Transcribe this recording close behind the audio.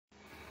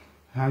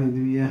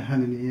Hallelujah,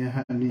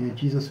 hallelujah, hallelujah.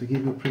 Jesus, we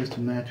give you praise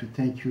tonight. We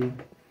thank you.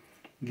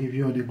 We give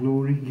you all the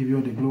glory. Give you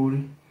all the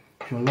glory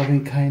for your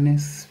loving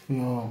kindness,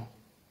 for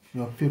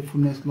your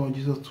faithfulness, Lord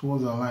Jesus,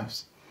 towards our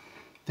lives.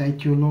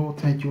 Thank you, Lord.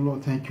 Thank you,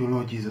 Lord. Thank you,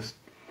 Lord Jesus.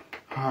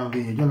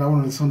 Hallelujah. Just like one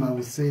of the song I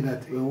will say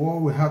that all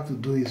we have to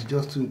do is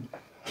just to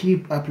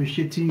keep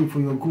appreciating you for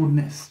your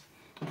goodness,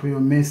 for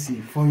your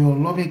mercy, for your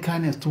loving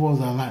kindness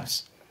towards our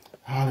lives.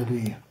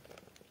 Hallelujah.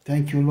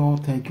 Thank you,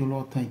 Lord. Thank you,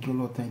 Lord. Thank you,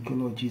 Lord. Thank you,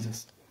 Lord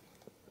Jesus.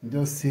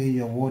 Just say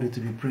you're worthy to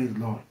be praised,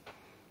 Lord.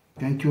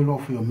 Thank you,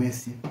 Lord, for your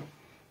mercy.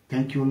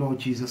 Thank you, Lord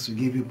Jesus. We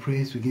give you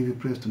praise. We give you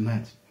praise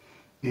tonight.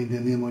 In the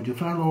name of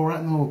Jesus. Father, Lord,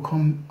 right now we'll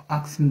come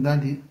asking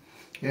Daddy,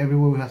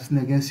 everywhere we have sinned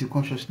against you,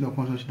 consciously or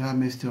unconsciously, have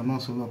mercy on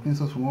us, O Lord.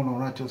 Cleanse us from all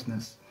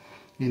unrighteousness.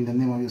 In the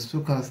name of Jesus.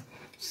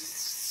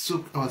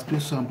 Soak our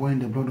spirit, soul, and body in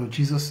the blood of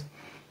Jesus.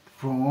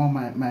 From all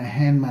my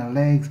hand, my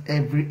legs,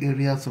 every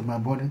areas of my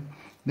body.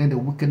 Let the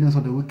wickedness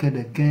of the wicked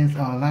against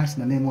our lives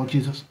in the name of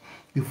Jesus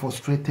be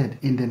frustrated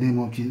in the name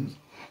of Jesus.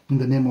 In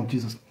the name of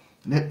Jesus.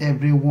 Let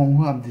everyone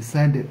who have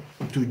decided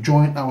to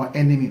join our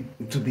enemy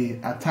to be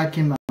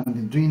attacking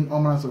and doing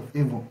all manners of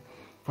evil,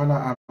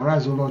 Father,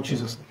 arise, O Lord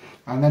Jesus,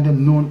 and let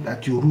them know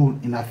that you rule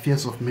in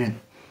affairs of men.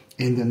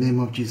 In the name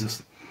of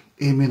Jesus.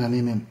 Amen and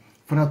amen.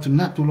 Father,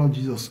 tonight, O Lord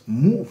Jesus,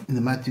 move in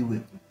the mighty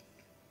way.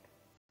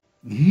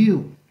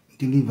 Heal,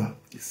 deliver,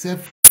 set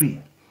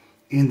free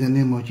in the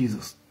name of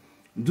Jesus.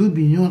 Do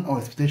beyond our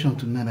expectation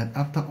tonight, that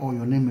after all,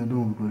 your name alone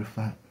will be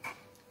glorified.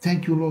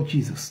 Thank you, Lord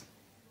Jesus.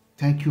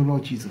 Thank you,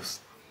 Lord Jesus.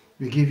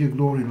 We give you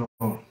glory,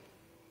 Lord.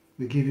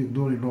 We give you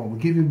glory, Lord. We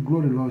give you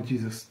glory, Lord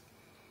Jesus.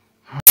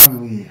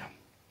 Hallelujah.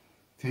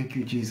 Thank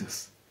you,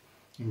 Jesus.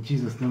 In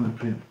Jesus' name we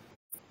pray.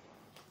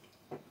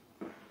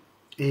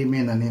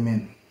 Amen and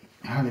amen.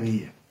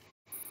 Hallelujah.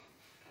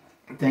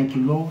 Thank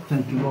you, Lord.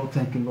 Thank you, Lord.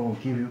 Thank you, Lord.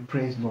 We give you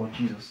praise, Lord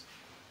Jesus.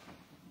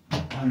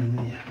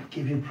 Hallelujah. We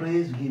give you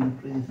praise. We give you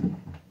praise.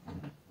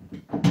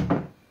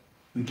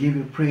 We give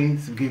you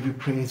praise. We give you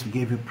praise. We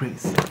give you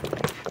praise.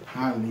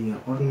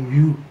 Hallelujah. Only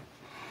you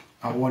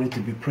are worthy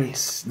to be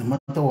praised. No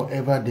matter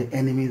whatever the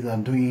enemies are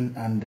doing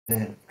and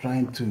they're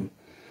trying to,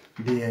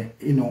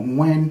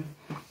 when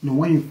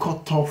you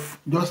cut off,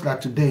 just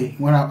like today,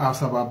 when I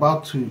was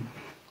about to,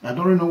 I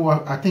don't know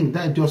what, I think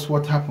that's just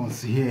what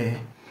happens here.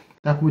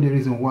 That was the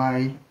reason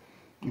why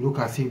you look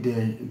as if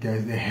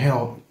there's the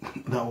hell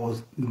that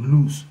was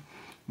loose,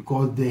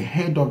 because the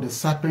head of the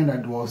serpent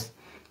that was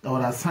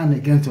assigned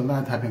against your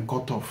life had been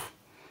cut off.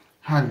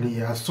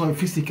 Hardly, I saw it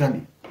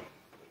physically.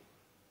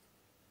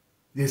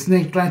 The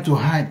snake tried to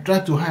hide.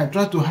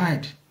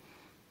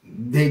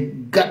 They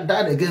got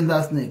that against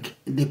that snake.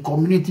 The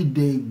community,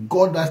 they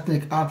got that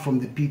snake out from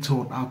the pit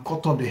hole and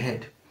cut off the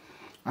head.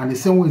 And the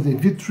same way is the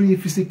victory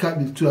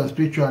physically too and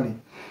spiritually.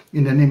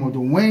 In the name of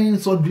the when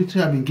such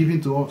victory have been given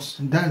to us,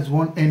 that is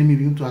one enemy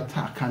begin to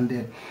attack, and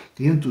they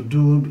begin to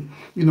do,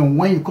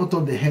 when you cut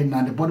off the head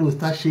now, the body will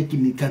start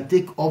shaking. It can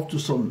take up to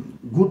some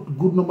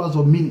good numbers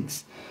of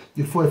minutes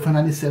before it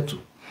finally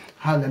settles.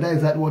 How that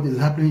is that what is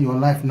happening in your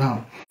life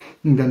now.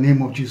 In the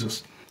name of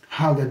Jesus.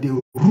 How that the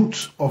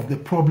roots of the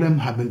problem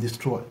have been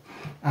destroyed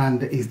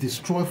and is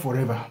destroyed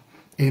forever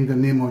in the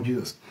name of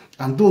Jesus.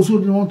 And those who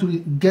don't want to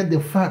get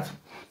the fact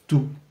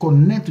to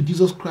connect to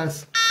Jesus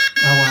Christ,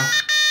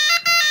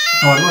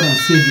 our Lord and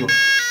Savior,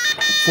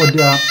 for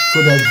their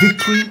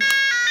victory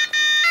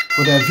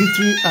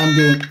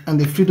and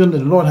the freedom the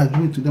Lord has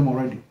given to them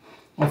already.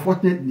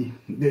 Unfortunately,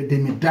 they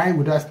may die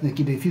with that snake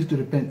if they refuse to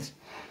repent.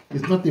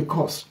 It's not a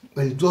cause,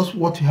 but it's just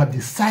what you have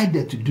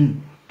decided to do.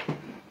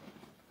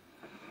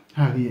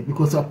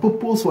 Because our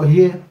purpose for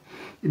here,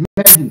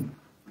 imagine,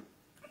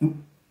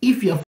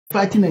 if you are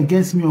fighting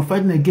against me or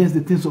fighting against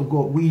the things of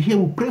God, we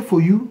pray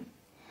for you,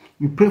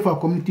 we pray for our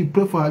community,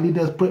 pray for our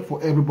leaders, pray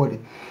for everybody.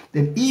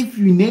 Then if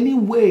you in any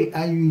way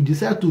and you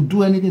decide to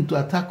do anything to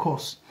attack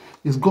us,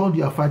 it's God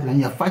you are fighting, and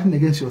you are fighting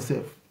against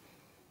yourself.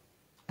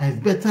 And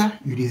it's better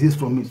you resist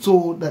from it,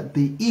 so that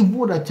the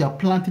evil that you are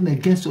planting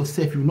against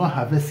yourself, you will not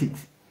harvest it.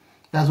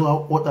 That's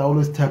what I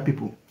always tell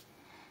people.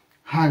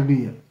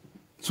 Hallelujah.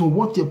 So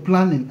what you're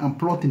planning and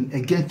plotting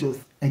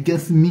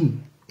against me,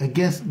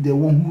 against the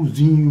one who's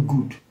doing you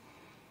good,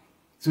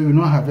 so you will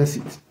not harvest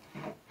it.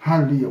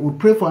 Hallelujah. We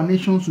pray for our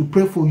nations, we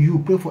pray for you,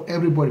 pray for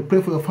everybody,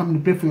 pray for your family,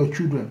 pray for your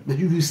children. But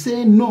if you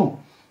say no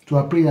to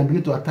our prayer and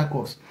begin to attack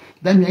us,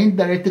 then you're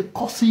indirectly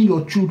causing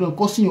your children,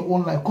 causing your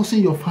own life,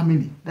 causing your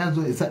family. That's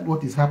exactly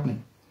what is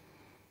happening.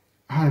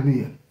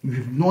 Hallelujah.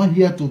 We're not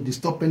here to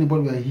disturb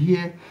anybody. We are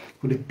here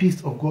for the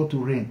peace of God to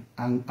reign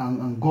and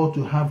God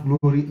to have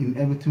glory in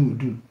everything we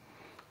do.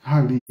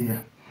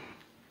 Hallelujah.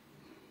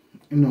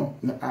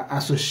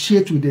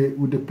 Associate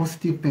with the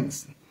positive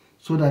things,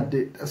 so that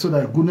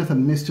goodness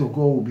and mercy of God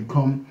will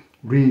become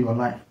real in your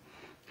life.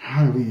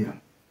 Hallelujah.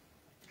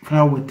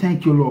 Father, we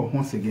thank you, Lord,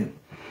 once again.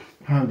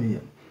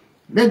 Hallelujah.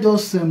 Let's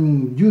just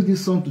use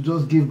this song to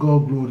just give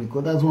God glory,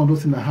 because that's one of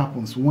those things that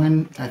happens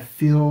when I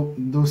feel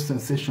those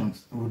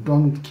sensations. We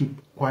don't keep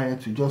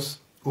quiet. We just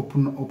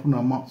open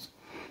our mouths.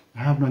 I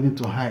have nothing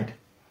to hide.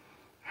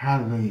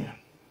 Hallelujah.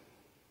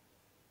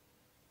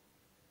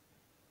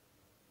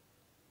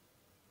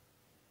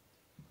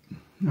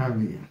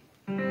 Hallelujah.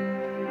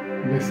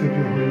 Blessed be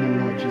your holy name,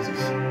 Lord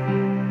Jesus.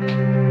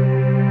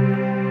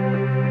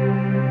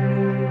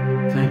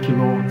 Thank you,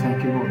 Lord.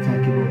 Thank you, Lord.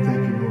 Thank you, Lord.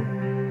 Thank you, Lord.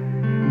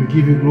 We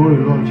give you glory,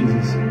 Lord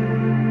Jesus.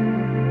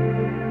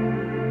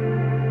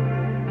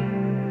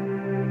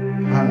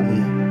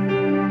 Hallelujah.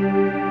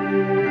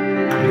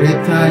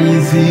 Greater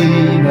is he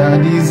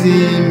that is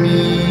in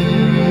me.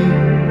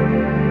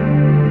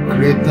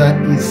 Greater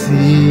is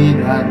he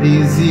that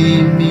is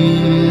in me.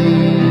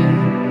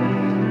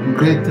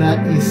 Greater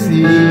is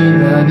he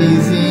that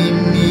is in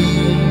me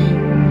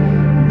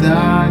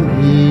than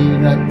he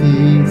that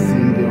is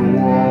in the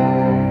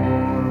world.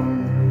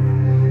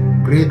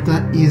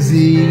 Greater is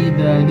he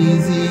that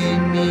is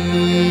in me.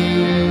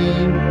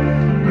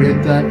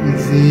 Greater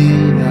is he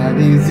that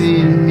is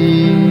in me.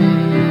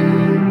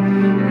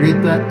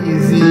 Greater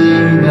is he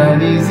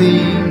that is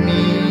in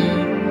me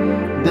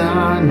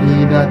than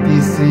he that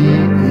is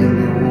in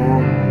the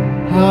world.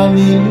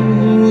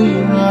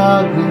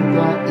 Hallelujah.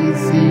 Greater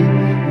is he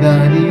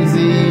that is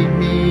in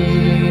me.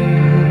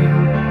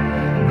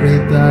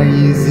 Greater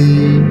is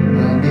he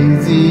that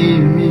is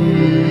in me.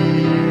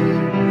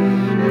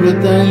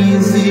 Greater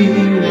is he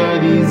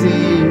that is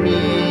in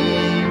me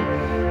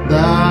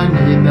than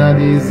he that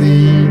is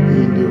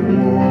in the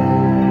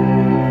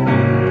world.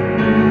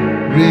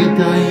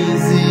 Greater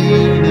is he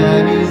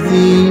that is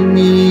in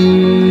me.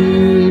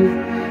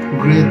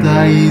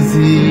 Greater is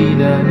he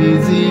that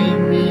is in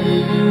me.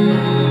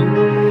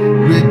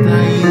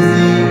 Greater is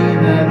he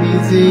that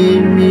is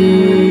in me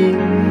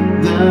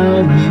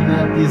than he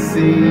that is in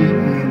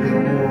the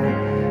world.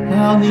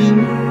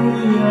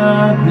 Hallelujah.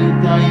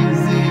 Greater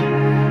is he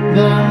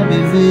that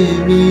is in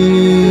me.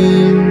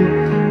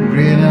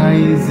 Greater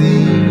is he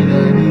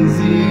that is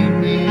in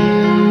me.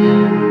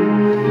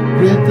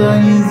 Greater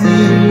is he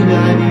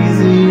that is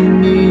in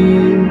me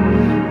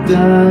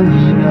than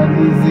he that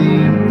is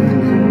in the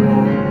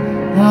world.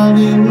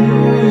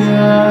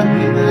 Hallelujah.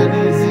 Greater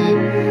is he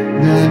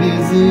that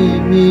is in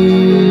me.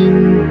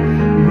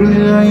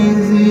 Greater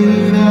is he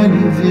that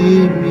is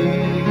in me.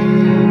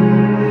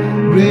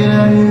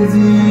 Greater is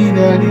he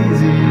that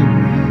is in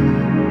me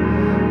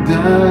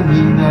than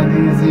he that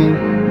is in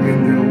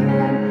the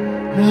world.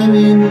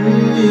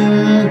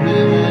 Hallelujah.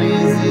 Greater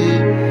is he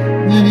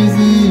that is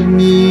in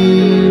me.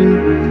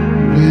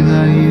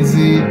 Greater is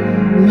he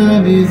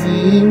that is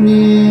in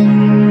me.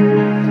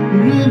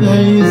 Greater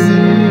is he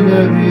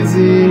that is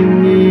in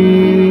me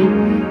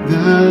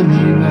than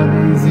he that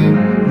is in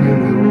the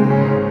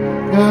world.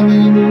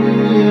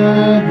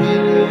 Hallelujah.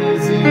 Greater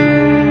is he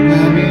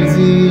that is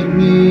in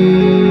me.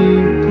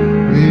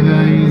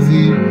 Greater is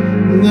he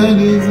that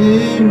is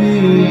in me.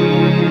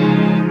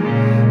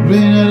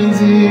 Greater is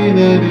he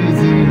that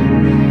is in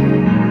me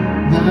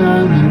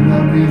than he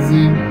that is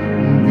in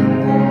the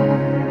world.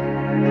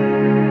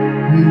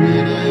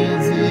 Greater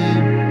is he.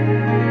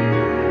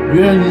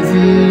 Greater is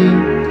he.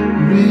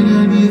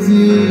 Greater is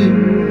he.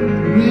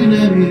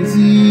 Greater is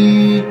he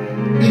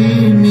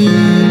in me.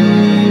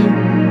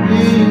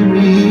 In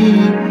me.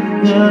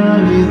 Than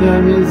he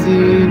that is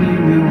in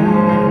the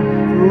world.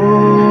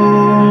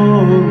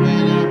 Oh,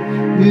 greater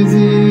is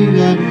he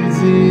that is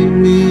in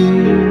me.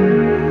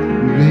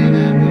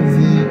 Greater is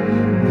he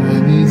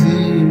that is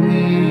in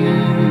me.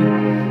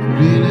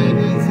 Greater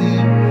is he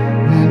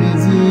that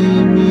is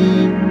in me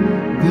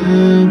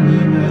than he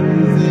that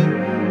is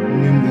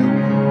in the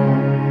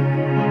world.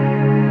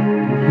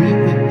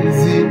 Greater is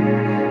he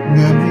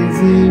that is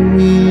in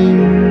me.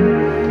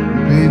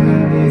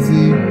 Greater is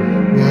he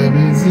that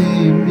is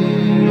in me.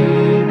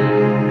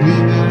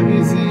 Greater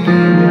is he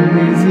that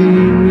is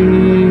in me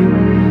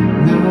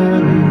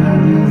than he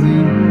that is in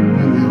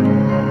the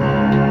world.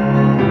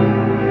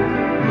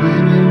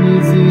 Greater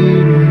is he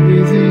that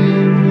is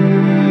in me.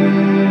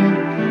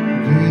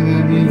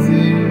 Greater is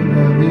he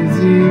that is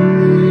in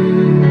me.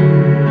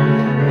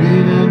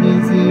 Greater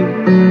is he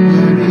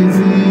that is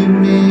in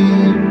me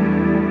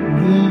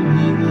than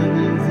he that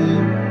is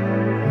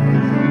in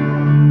the world.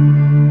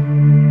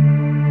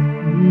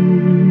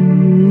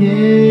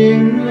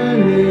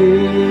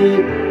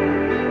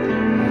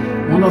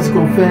 Let us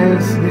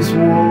confess this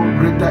word.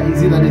 Greater is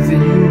he that is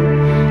in you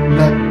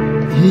than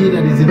he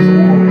that is in the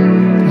world.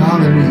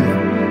 Hallelujah.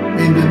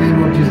 In the name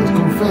of Jesus.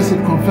 Confess it,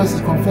 confess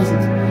it, confess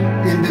it.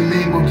 In the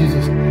name of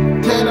Jesus.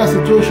 Tell that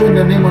situation in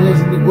the name of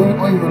Jesus going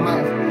on in your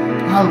life.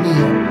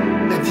 Hallelujah.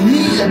 That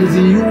he that is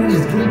in you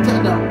is greater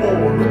than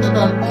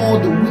all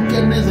the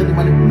wickedness and the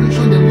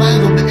manipulation, the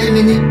lies of the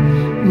enemy.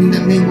 In the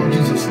name of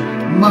Jesus.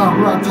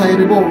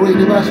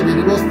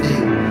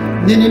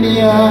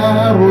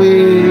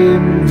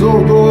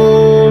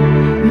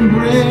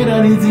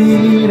 Greater is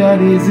he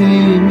that is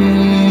in me.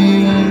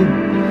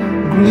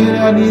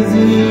 Greater is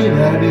he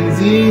that is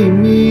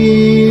in me.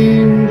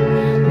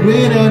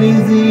 Greater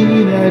is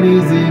he that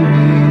is in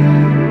me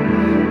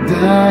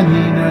than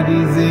he that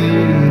is in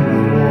the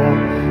world.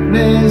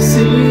 Let's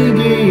sing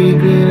it.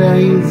 Greater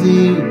is he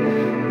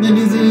that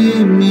is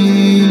in me.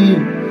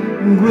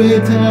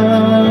 Greater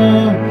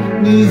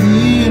is he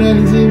that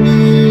is in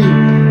me.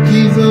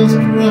 Jesus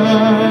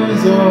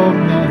Christ of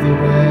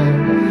Nazareth,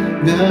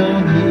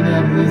 than he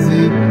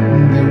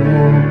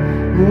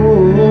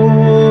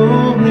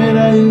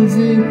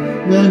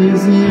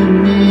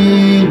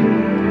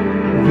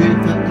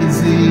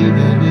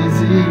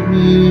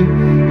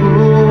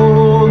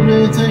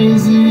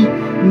is He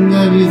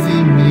that is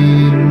in me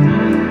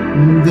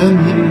than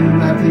He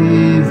that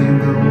is in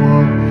the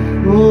world.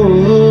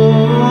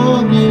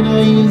 Oh, greater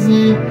is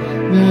He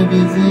that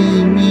is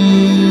in me.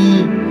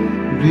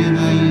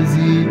 Greater is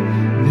He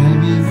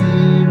that is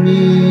in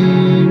me.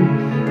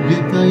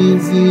 Greater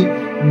is He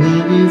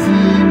that is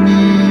in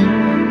me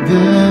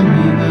than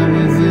He that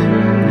is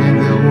in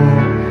the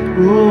world.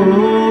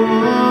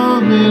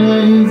 Oh,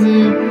 greater is He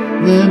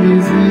that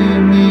is in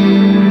me.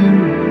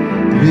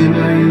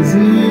 Greater is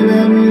He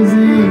that is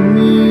in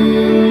me.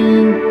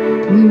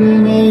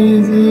 Greater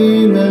is He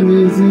that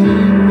is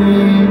in me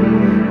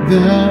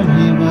than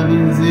He that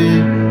is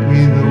in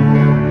the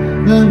world.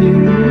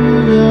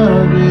 Hallelujah.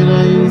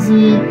 Greater is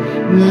He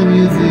that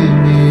is in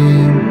me.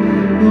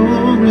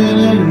 Oh,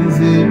 greater is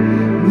He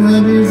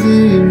that is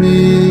in me.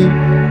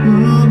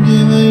 Oh,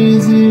 greater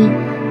is He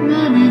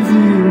that is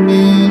in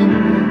me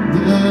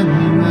than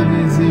He that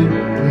is in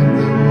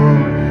the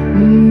world.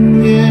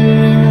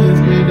 Yes,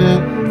 greater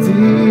is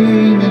He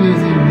that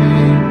is in me.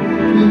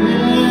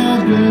 Yes,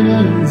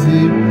 greater is He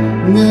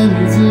that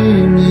is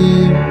in me.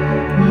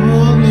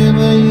 Oh,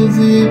 greater is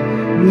He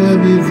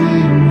that is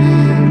in me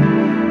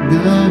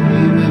than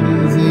He that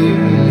is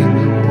in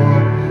the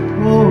world.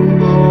 Oh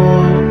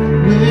Lord,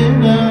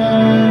 greater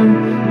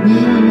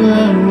you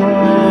are,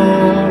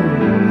 Lord,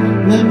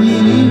 than He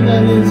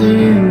that is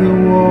in the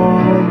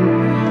world.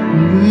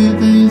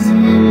 Greater is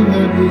He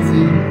that is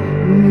in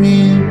me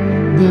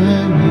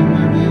than He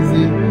that is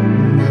in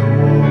the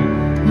world.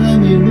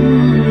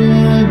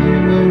 Hallelujah,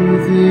 greater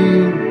is He,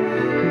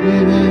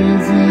 greater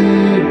is He,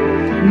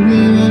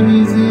 greater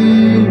is He,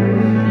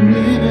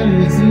 greater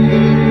is He,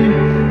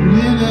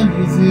 greater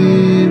is He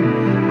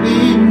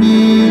in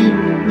me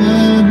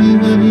than He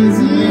that is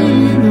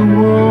in the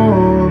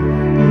world.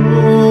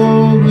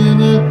 Oh,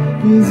 greater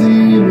is He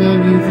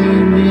that is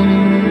in me.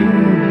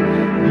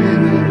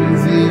 Greater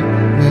is He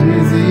that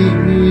is in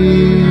me.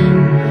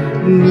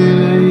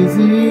 Greater is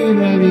He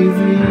that is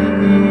in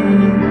me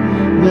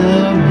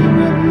than He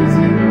that is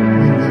in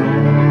the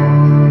world.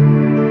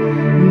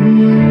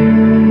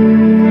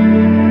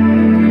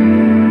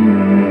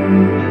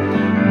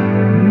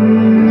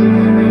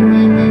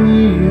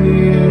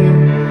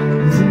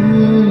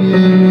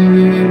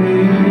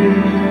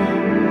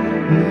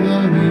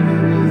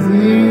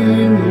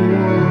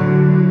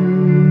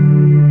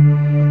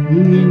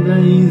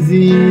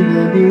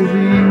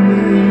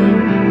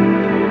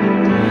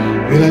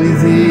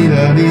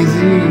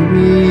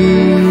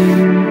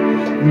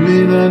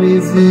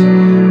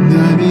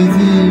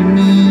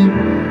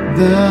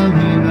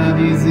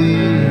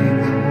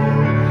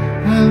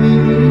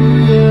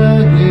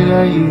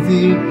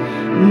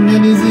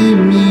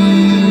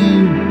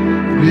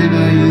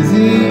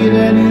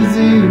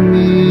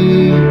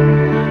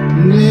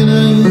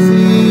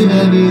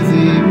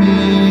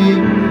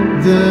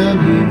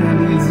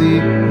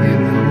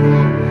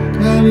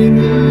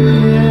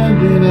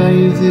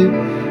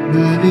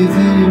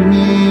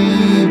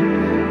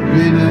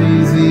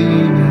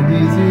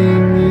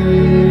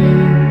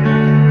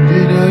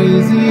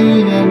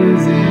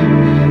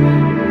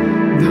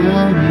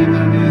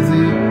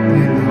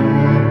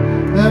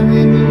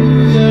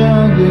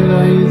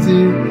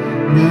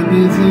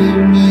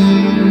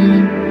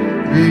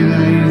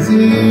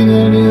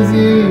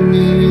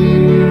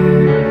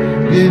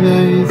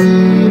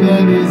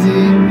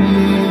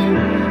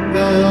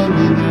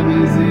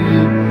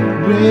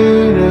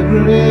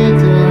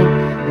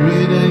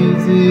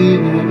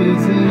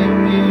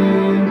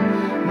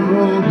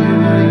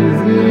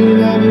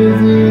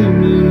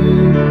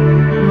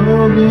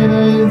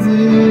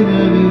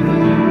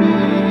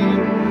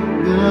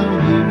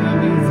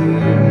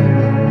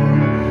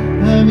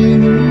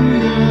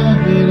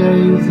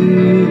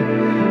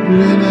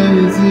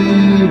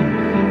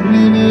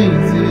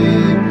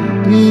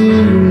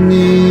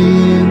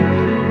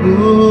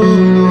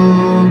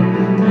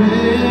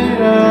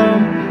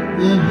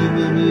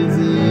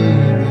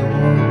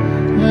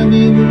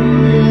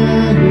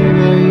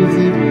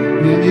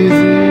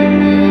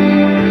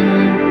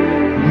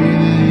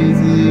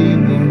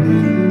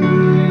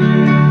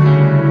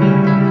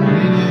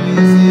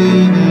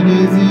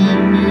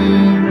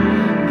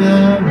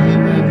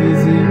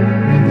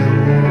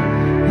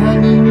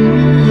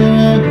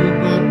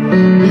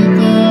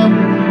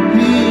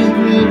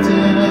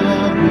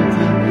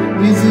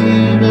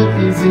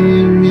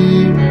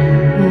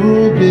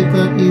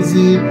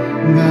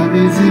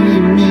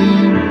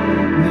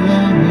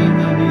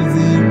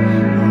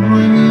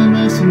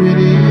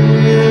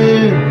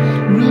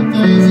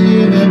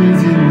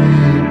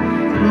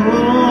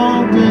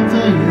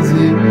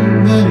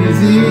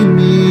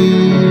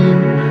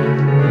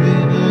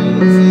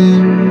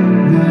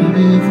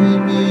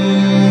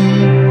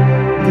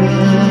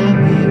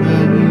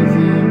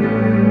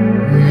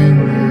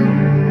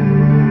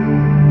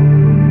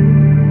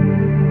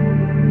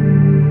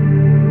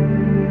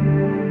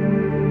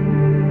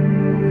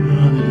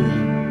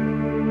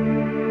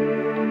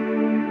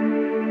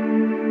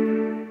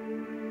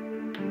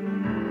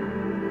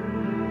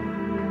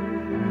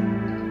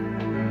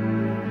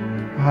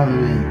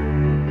 Hallelujah.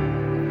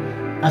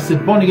 as a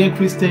born-again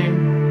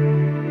Christian,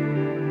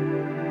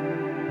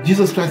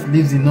 Jesus Christ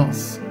lives in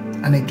us.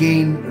 And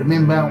again,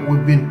 remember,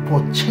 we've been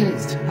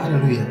purchased,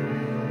 hallelujah,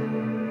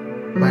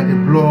 by the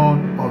blood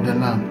of the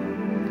Lamb.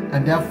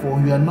 And therefore,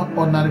 you are not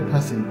ordinary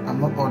person.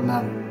 I'm not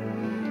ordinary.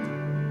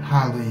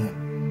 Hallelujah.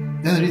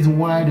 That's the reason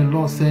why the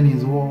Lord said in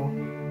His word,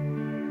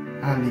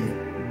 hallelujah,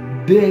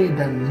 they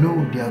that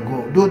know their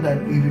God, those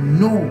that if you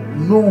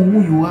know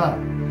who you are,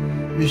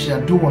 you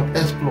shall do what?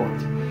 Exploit.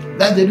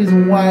 That's the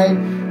reason why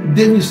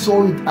David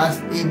saw it as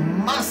a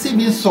massive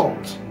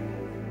insult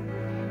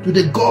to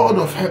the God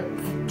of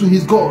heaven, to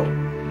his God.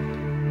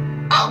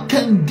 How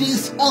can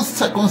these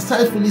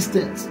uncircumcised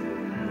Philistines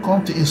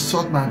come to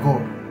insult my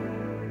God?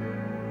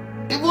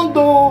 Even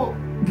though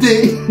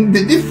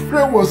the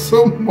difference was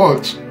so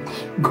much,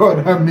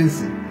 God have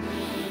mercy.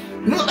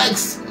 You know, like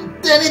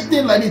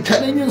anything like this,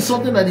 challenging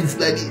something like this,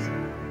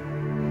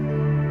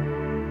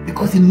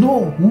 because he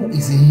knows who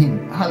is in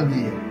him.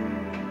 Hallelujah.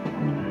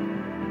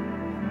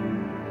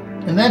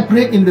 And I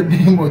pray in the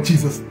name of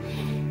Jesus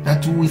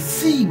that we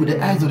see with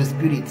the eyes of the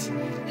Spirit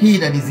He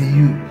that is in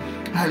you.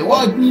 And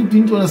what we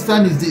need to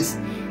understand is this: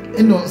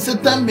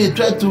 Satan may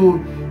try to,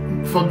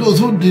 for those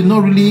who did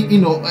not really,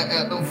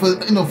 for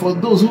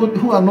those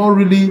who are not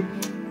really,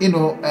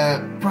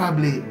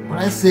 probably what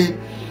I say,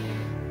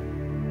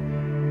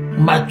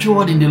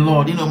 matured in the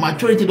Lord.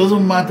 Maturity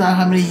doesn't matter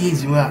how many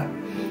years you are.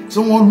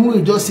 Someone who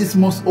is just 6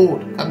 months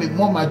old can be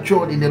more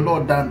matured in the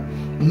Lord than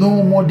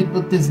know more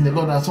deeper things in the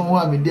Lord than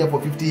someone who has been there for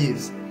 50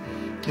 years.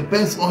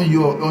 Depends on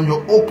your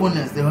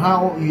openness, and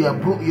how you are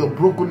your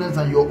brokenness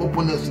and your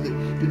openness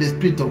to the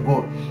Spirit of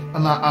God,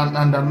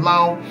 and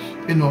allow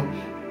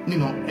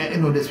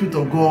the Spirit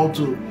of God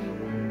to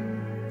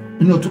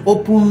to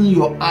open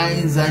your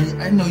eyes,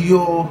 and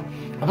your,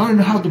 I don't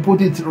know how to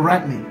put it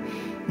rightly.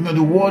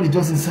 The word is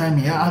just inside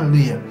me.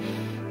 Hallelujah.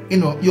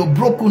 Your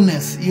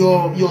brokenness,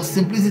 your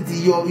simplicity,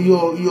 your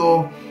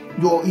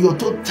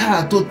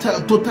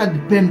total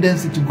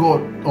dependency to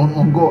God,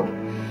 on God.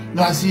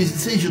 Now, as you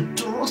say, you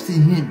trust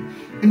in Him.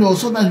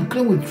 Sometimes you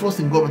claim we trust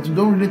in God, but you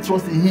don't really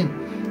trust in Him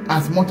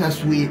as much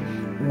as we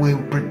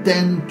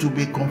pretend to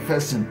be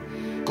confessing.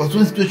 Because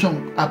when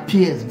situation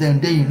appears,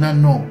 then you not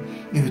know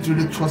if you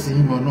truly trust in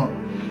Him or not.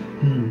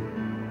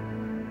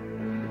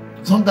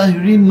 Sometimes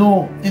you really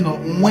know,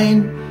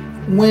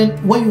 when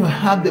you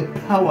have the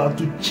power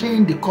to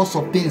change the course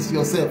of things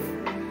yourself.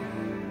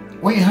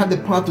 When you have the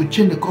power to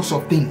change the course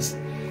of things,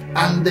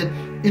 and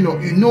you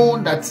know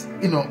that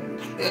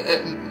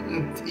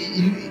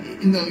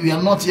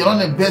you're not in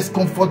the best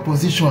comfort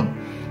position,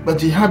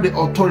 but you have the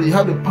authority, you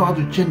have the power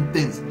to change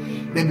things.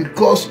 Then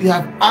because you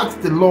have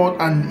asked the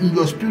Lord, and in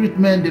your spirit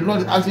man, the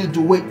Lord is asking you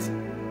to wait.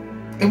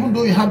 Even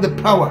though you have the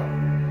power,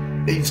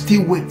 then you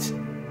still wait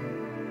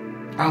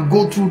and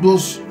go through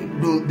those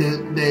the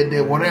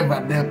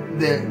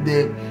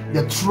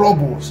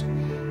troubles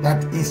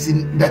that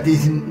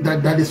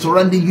is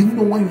surrounding you. Even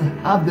though when you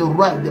have the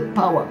right, the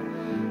power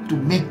to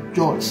make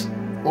choice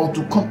or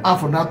to come out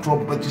from that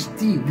trouble, but you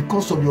still,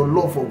 because of your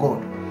love for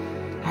God.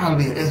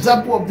 Hallelujah.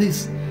 Example of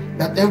this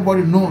that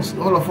everybody knows,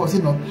 all of us,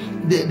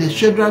 the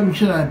Shadrach,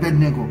 Meshach, and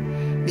Abednego,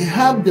 they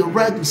have the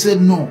right to say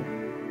no,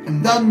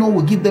 and that no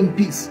will give them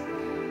peace.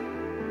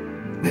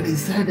 But they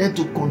decided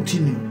to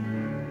continue.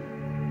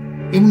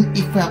 Even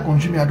if I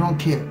continue, I don't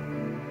care.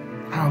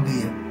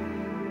 Hallelujah.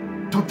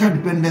 Total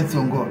dependency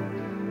on God.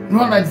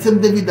 Not like the same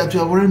David that you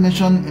have already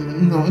mentioned,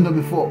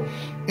 before.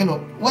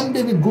 When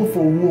David go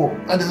for war,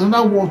 and there's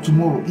another war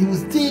tomorrow, he will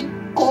still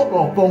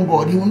call upon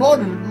God. He will not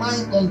rely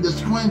on the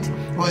strength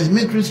or his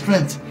military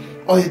strength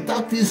or his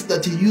tactics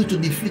that he used to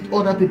defeat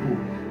other people.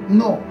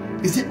 No,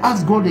 he said,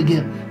 ask God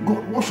again.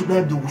 God, what should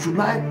I do? Should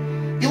I?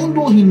 Even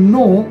though he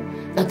know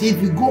that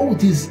if you go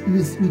with his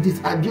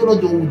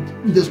ideology or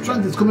with the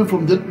strength that's coming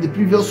from the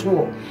previous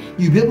war,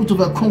 you'll be able to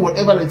overcome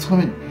whatever that's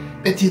coming.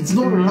 But it's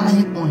not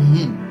relying on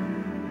him.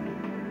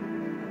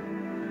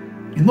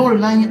 He's not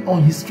relying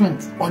on his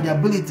strength, or the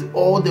ability,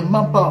 or the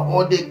manpower,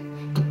 or the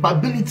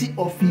capability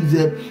of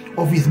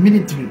his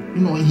military,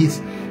 his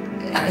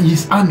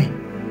army,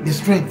 the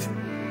strength.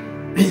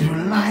 He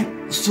relies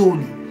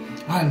solely,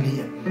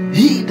 hallelujah,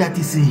 He that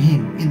is in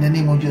him, in the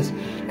name of Jesus.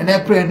 And I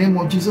pray in the name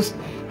of Jesus,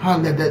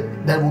 hallelujah,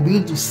 that we'll be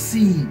able to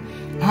see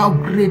how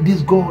great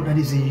this God that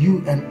is in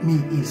you and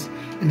me is,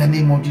 in the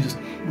name of Jesus.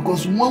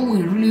 Because when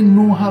we really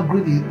know how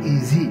great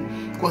is He,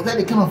 because that's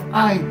the kind of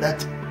eye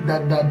that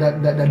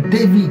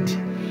David,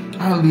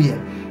 hallelujah,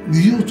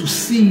 used to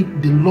see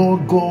the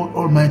Lord God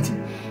Almighty,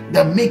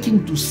 that make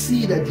him to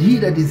see that He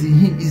that is in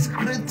him is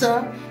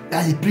greater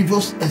than his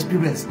previous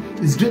experience,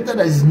 is greater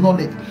than his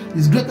knowledge,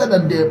 is greater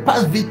than the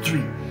past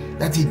victory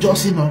that he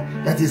just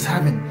that he's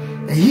having.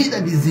 And He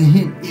that is in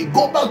him, he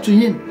go back to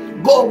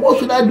Him. God, what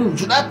should I do?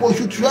 Should I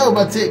pursue? Should I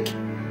overtake?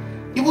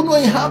 Even though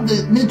you have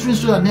the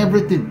military and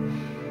everything.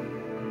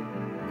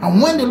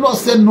 And when the Lord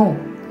said no,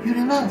 you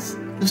relax.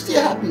 You're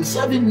still happy,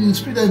 serving in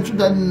spirit and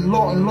truth and in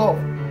love.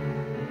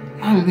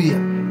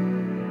 Hallelujah.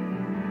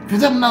 For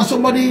example, now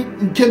somebody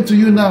came to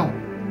you now,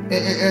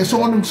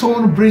 someone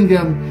bring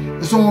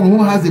someone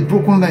who has a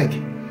broken leg,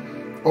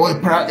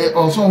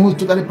 or someone who's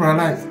totally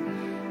paralyzed.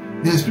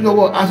 The Spirit of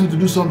God asks you to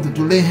do something,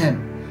 to lay hand,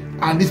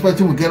 and this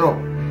person will get up.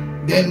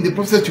 Then in the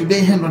process you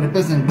lay hand on the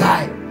person,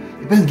 die.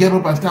 The person get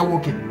up and start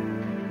walking.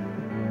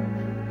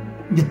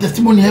 The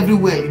testimony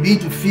everywhere. You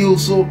need to feel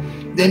so.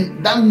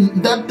 Then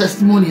that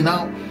testimony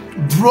now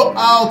draw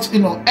out,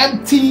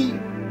 empty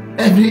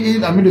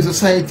the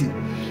society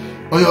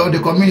or the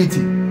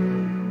community.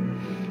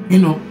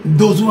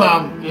 Those who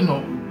are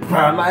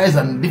paralyzed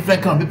and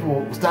different kind of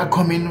people start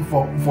coming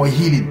for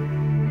healing.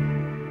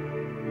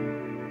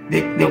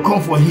 They'll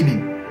come for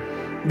healing.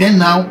 Then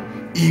now,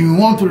 if you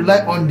want to rely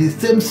on the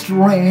same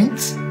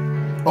strength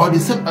or the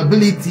same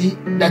ability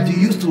that you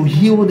used to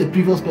heal the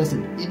previous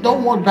person, it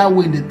don't work that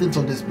way in the things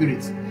of the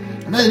spirit.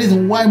 And that's the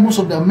reason why most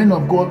of the men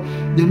of God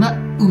will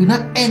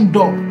not end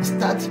up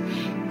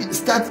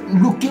start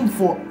looking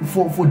for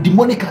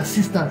demonic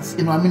assistance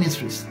in our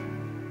ministries.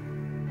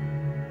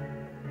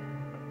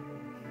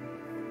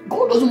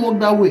 God doesn't work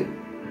that way.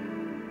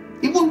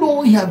 Even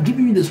though He have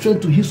given you the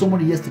strength to heal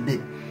somebody yesterday,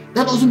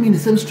 that doesn't mean the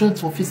same strength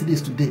for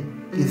Physicists today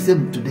is the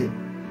same today.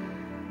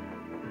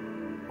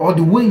 Or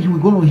the way you are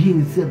going to heal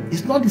is the same.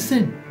 It's not the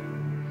same.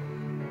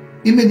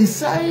 You may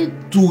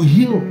decide to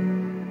heal.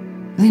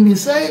 And you may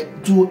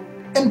decide to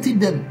empty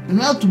them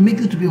in order to make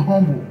you to be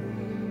humble.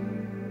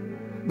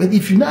 But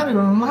if you not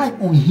rely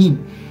on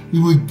Him, He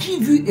will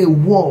give you a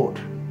word.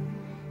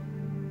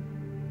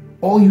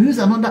 Or you use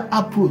another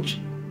approach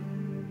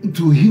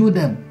to heal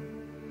them.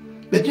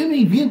 But when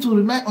you begin to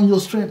rely on your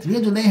strength, you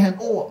begin to lay hand,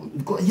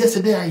 God,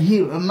 yesterday I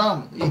healed, and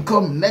now you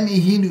come, let me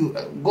heal you.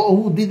 God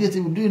who did it, He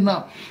will do it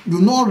now. You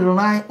will not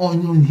rely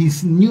on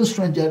His new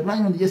strength, you are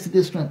relying on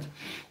yesterday's strength.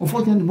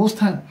 Unfortunately, most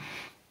time,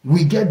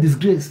 we get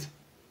disgraced.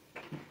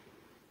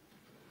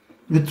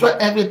 We try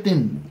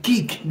everything,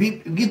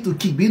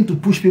 begin to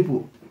push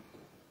people.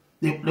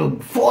 They'll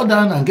fall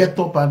down and get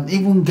up and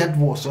even get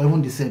worse or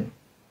even the same.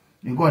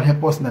 May God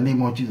help us in the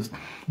name of Jesus.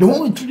 The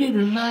one we truly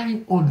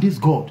rely on this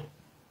God,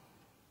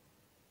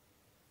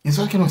 in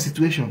such kind of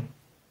situation,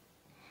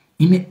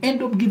 He may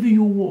end up giving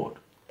you a word.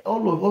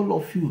 All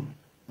of you,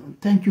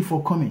 thank you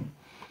for coming.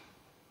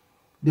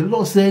 The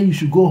Lord said you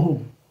should go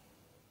home.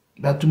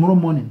 That tomorrow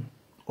morning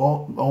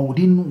or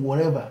within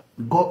whatever,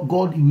 God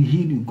will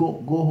heal you.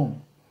 Go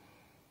home.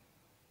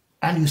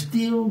 And you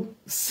still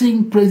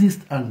sing praises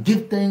and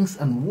give thanks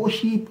and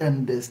worship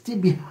and still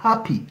be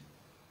happy.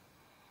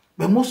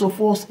 But most of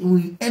us,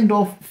 we end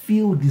up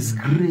feel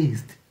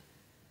disgraced.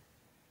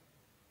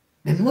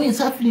 Then when you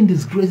start feeling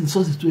disgraced in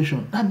such a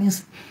situation, that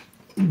means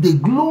the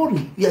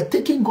glory, you are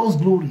taking God's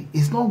glory.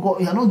 It's not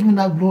God, you are not giving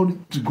that glory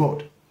to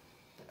God.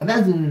 And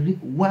that's the reason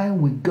why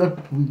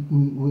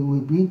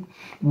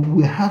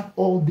we have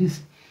all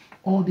this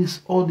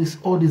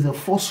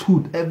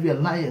falsehood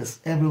everywhere, liars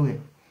everywhere.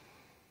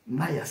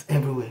 Liars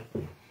everywhere.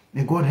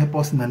 May God help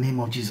us in the name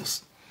of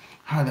Jesus.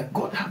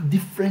 God have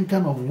different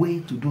kind of way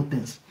to do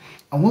things.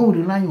 And when we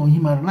rely on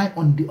Him and rely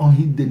on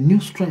the new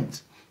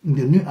strength, in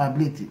the new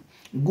ability,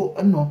 go,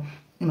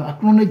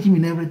 acknowledge Him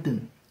in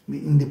everything.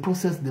 In the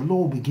process, the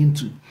Lord will begin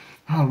to,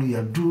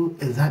 do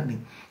exactly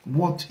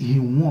what He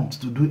wants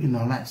to do in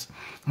our lives.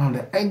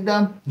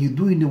 Either you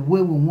do it the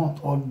way we want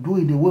or do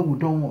it the way we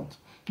don't want,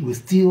 we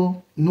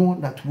still know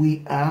that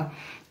we are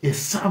a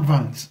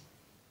servant.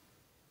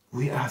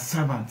 We are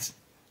servants.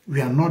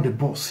 We are not the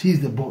boss. He is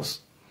the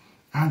boss.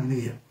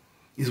 Hallelujah.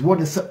 Is what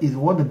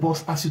the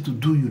boss asks you to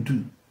do, you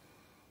do.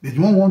 If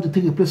you don't want to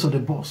take the place of the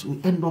boss,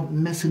 we end up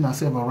messing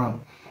ourselves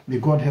around. May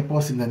God help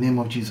us in the name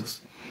of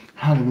Jesus.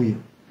 Hallelujah.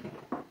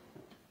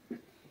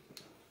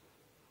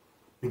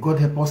 May God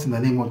help us in the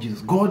name of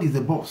Jesus. God is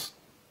the boss.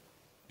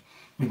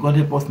 May God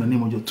help us in the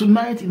name of Jesus.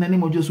 Tonight, in the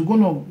name of Jesus, we're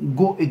going to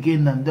go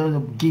again and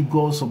then give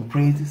God some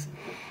praises.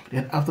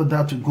 Then after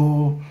that, we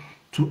go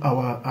to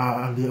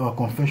our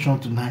confession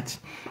tonight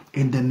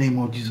in the name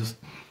of Jesus.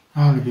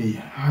 Hallelujah.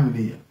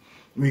 Hallelujah.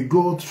 We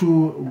go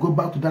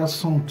back to that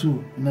song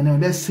too. In the name,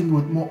 let's sing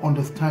with more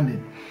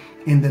understanding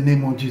in the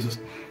name of Jesus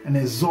and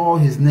exalt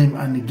His name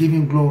and give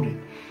Him glory.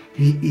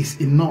 He is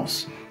in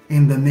us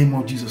in the name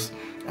of Jesus,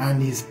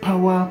 and His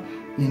power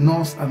in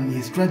us and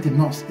His strength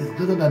in us is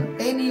greater than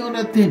any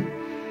other thing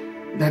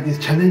that is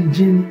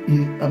challenging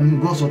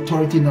God's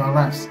authority in our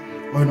lives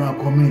or in our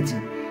community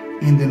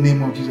in the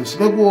name of Jesus.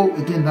 Let's go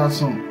again that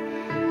song.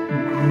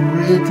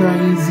 Greater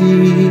is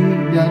He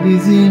that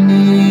is in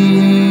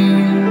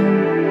me.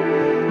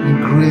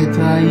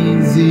 Greater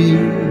is He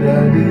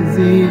that is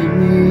in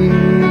me.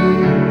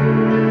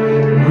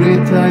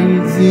 Greater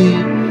is He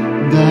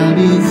that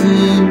is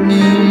in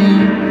me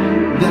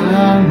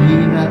than he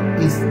that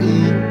is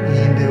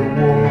in the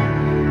world.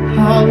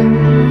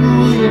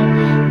 Hallelujah.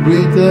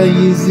 Greater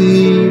is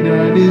He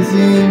that is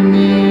in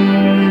me.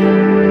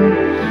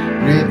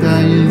 Greater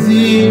is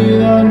He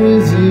that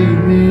is in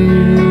me.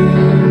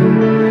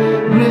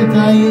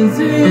 Greater is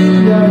He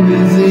that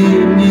is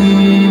in me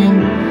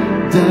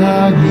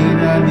than he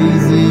that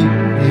is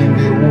in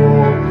the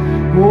world.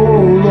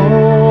 Oh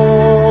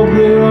Lord,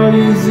 greater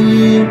is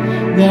He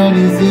that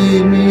is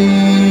in me.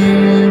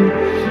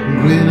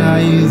 Greater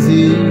is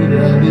He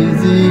that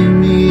is in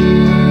me.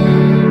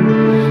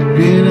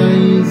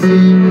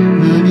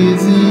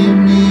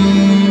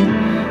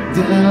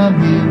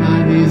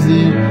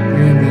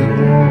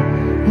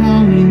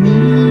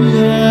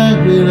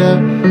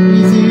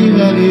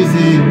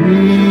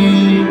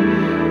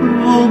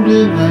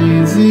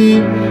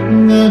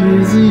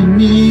 is in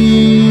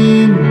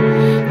me.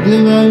 The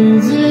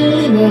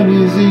light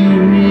is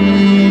in me.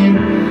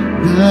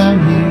 The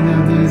light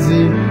is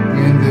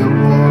in the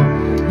world.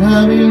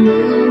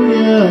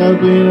 Hallelujah.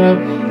 The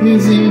light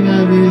is in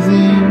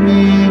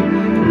me.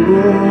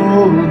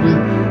 Oh, the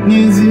light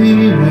is in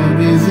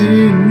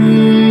me.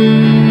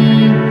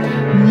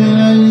 The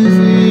light is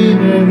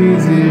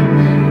in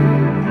me.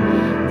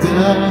 The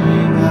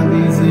light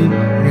is in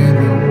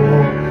the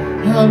world.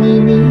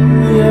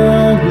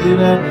 Hallelujah. The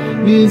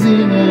light is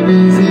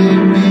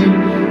in me.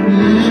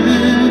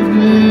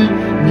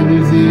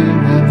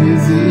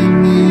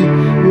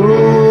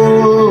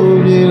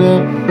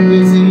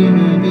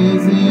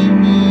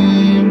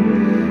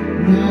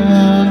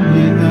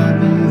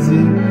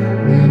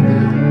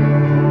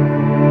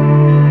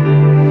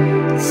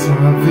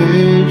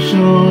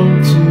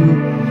 Salvation to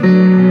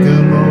the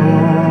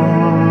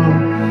Lord,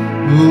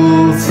 who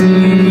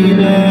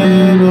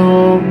seated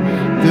on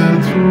the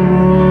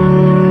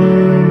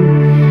throne,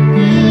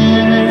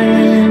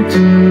 and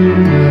to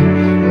the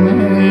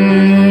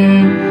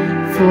Lamb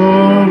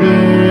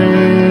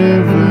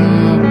forever.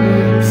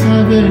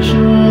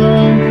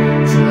 Salvation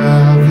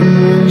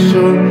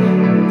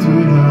to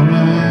the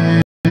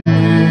Lamb,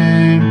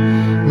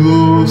 who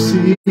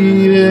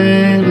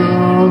seated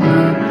on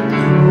the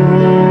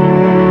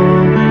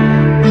throne,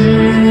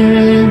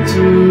 and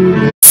to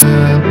the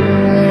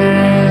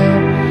Lamb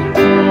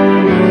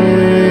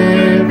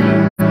forever.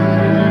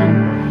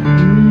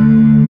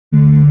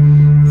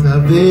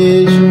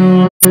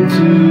 Salvation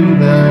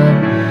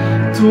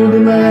to the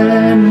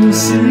man who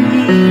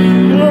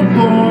sits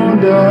upon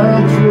the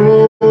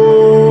throne,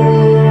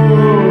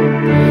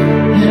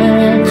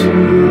 and to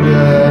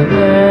the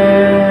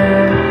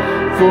Lamb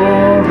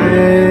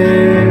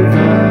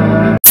forever.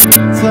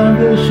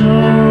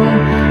 Salvation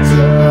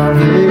to the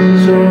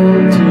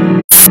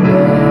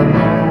Lord,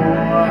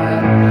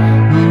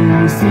 who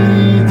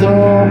sits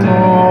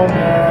upon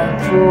the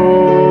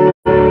throne,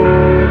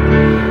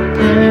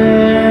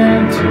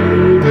 and to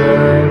the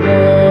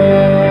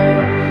Lamb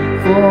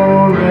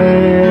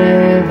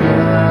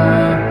forever.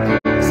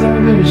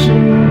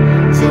 Salvation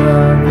to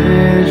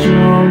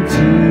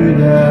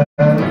the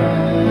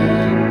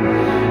Lamb,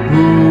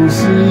 who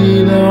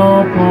sits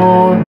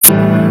upon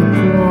the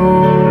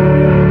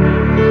throne,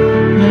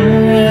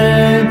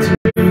 and to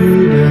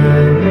the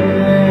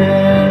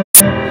Lamb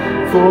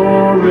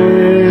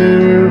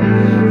forever.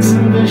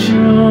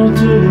 Salvation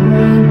to the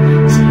Lamb,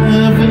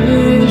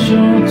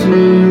 salvation to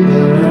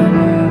the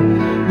Lamb,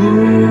 who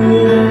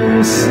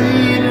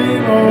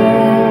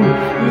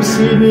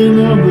sitting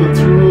on the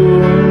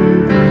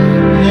throne,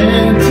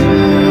 and to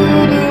the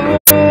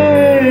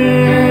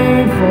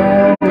Lamb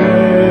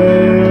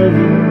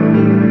forever.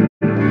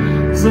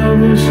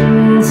 Salvation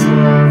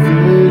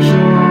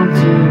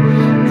to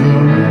the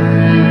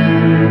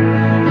Lamb,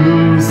 who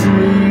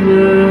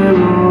seated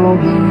on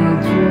the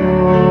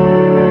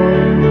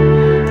throne,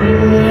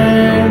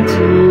 and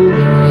to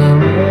the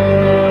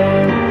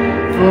Lamb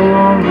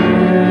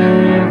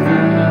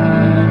forever.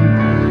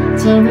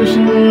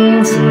 Salvation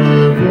to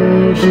the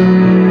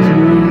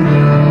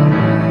Lamb,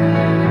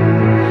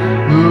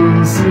 who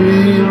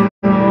seated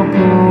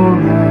upon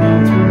the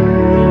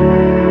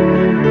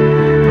throne,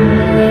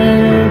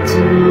 and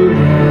to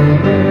the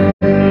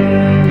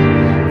Lamb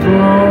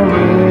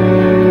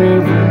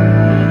forever.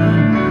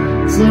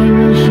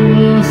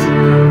 Salvation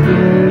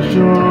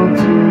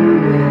to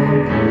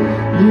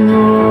the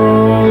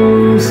Lord,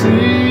 who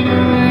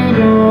seated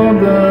on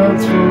the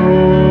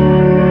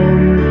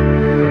throne,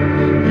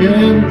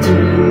 and to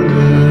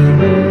the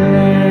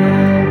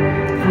Lamb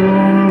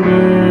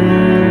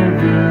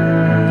forever.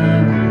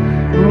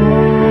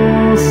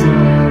 Oh,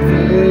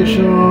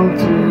 salvation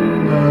to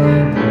the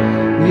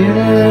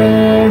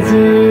yes,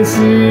 is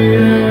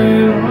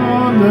seated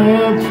on the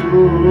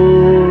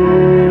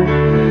throne,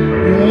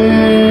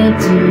 and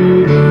to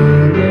the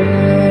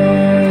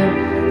Lamb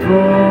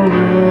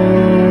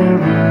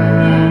forever.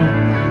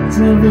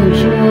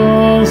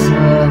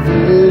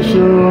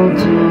 Salvation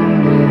to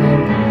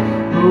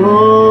the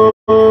Lord,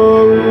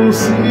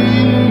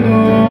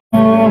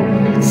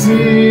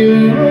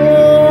 seated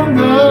on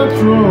the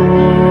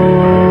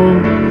throne,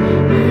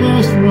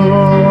 yes,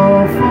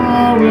 Lord,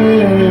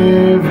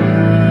 forever.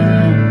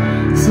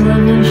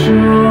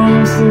 Salvation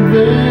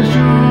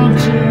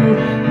to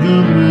the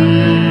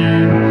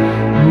Lamb,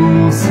 who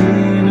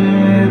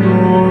seated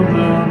on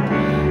the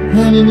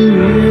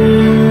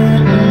hallelujah,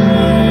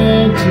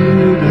 to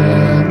the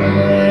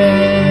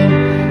Lamb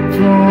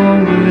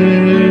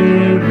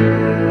forever.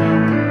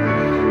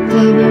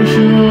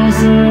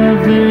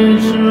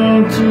 Salvation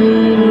to the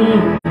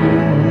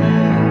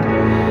Lord,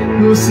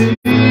 who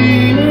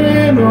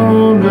seated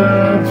on the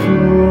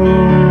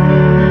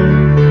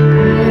throne,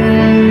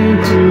 and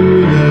to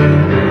the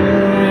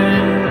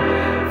Lamb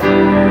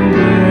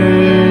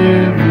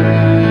forever.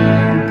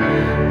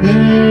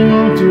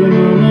 And to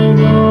the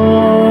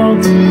Lord,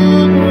 to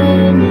the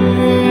Lamb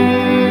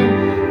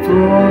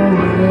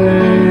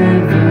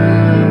forever.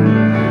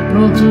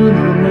 To the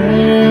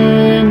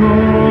Lamb,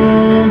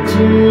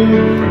 to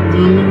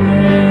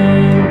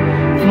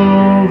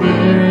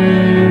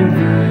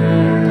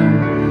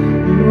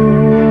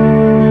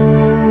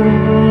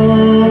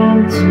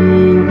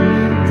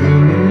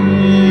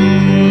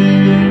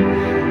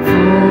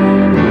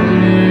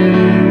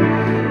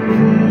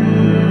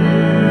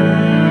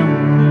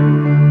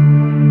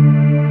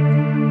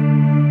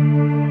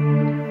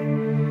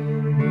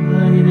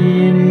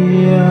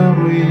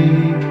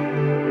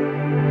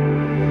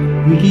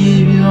We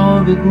give you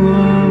all the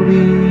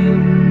glory.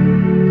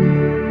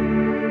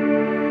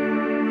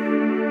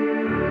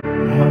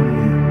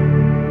 Holy,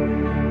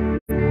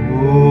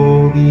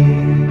 holy,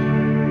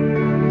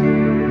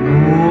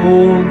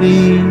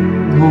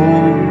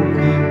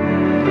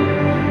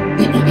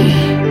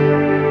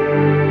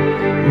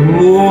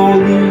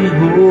 holy,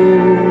 holy,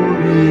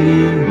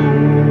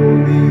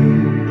 holy,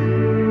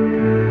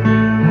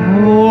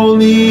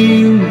 holy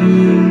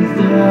is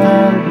the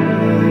Lamb.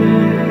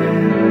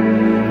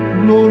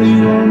 Glory,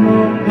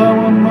 honor,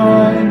 power,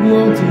 might,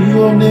 glory to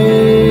your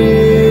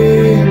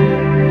name.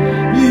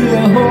 You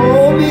are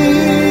holy,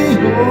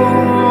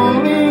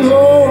 holy,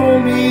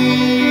 holy,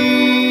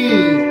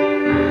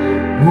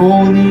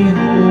 holy,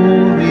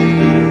 holy,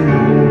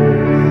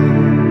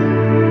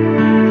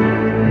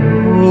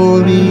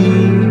 holy, holy.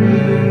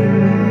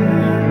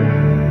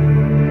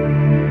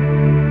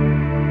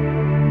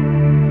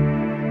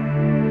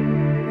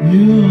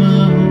 You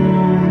are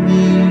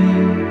holy.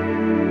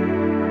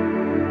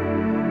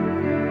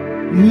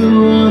 You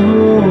are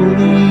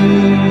holy.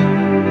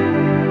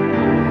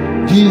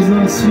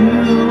 Jesus,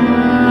 you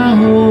are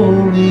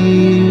holy.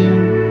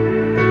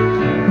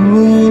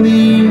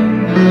 Holy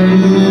are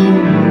you,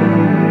 Lord.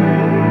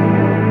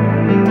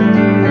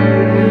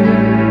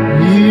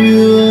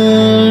 You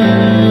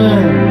are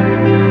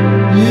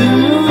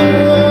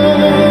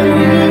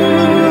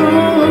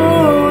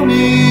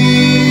holy.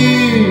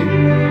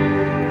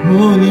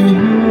 Holy,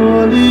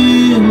 holy,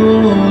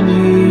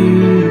 holy,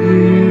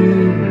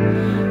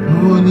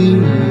 holy.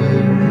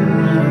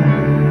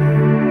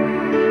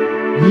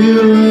 You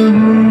are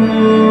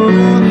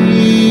holy,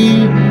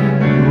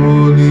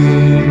 holy,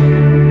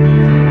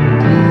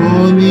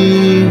 holy,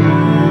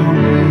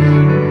 holy.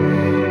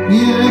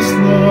 Yes,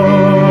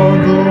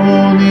 Lord,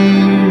 holy,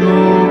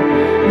 Lord.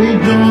 We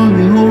join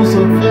the host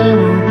of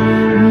heaven,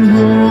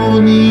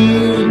 holy,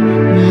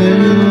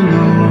 yeah,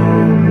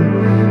 Lord.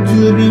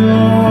 To be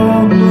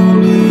all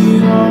glory,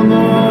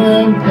 honor,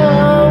 and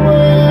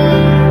power,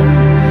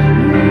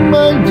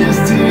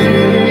 majesty,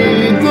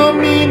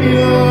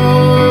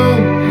 dominion,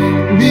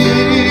 be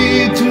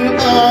to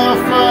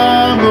Alpha,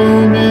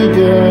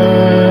 Omega,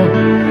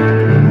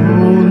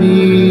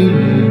 holy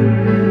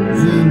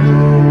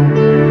Zeno.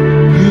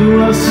 You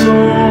are so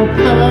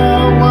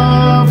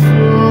powerful,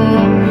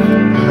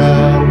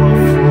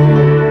 powerful,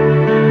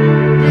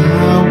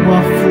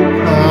 powerful,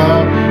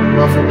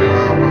 powerful,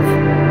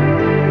 powerful.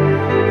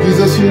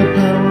 Jesus, you are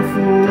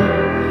powerful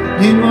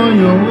in all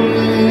your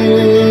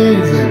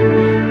ways,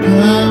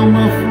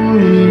 powerful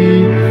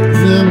in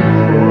them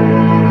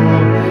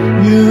all.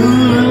 You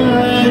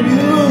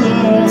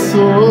are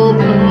so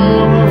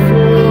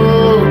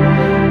powerful,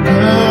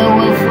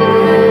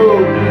 powerful,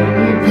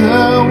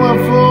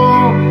 powerful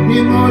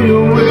in all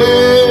your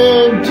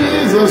ways.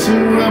 Jesus,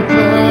 you are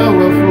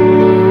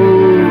powerful.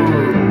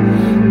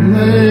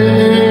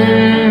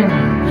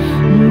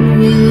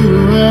 You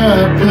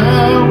are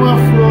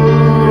powerful,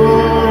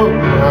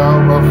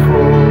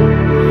 powerful,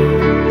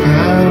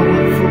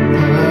 powerful,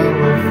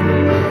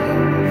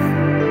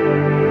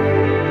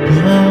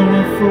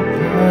 powerful,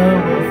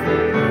 powerful,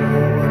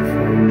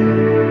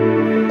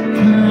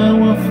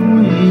 powerful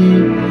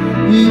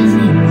is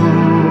the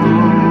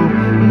Lord,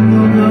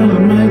 God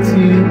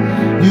Almighty.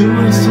 You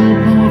are so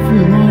powerful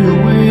in all your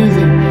ways,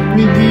 and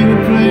we give you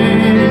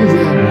praise.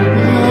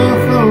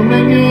 Alpha,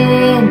 Omega,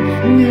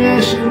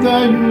 yes, you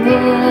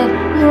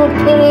are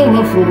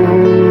powerful,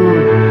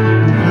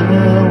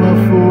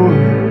 powerful.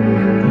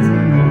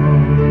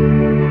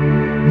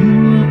 You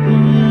are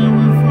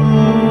powerful,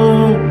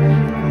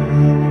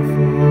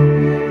 powerful.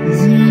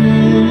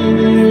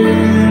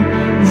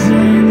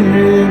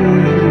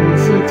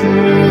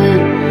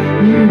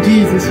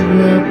 Jesus,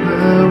 you are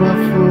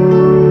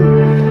powerful,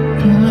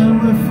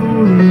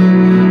 powerful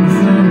in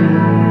Zion.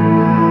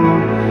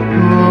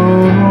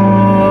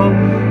 Oh,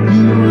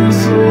 you are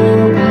so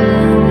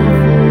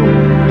powerful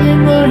in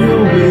all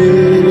your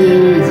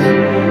ways.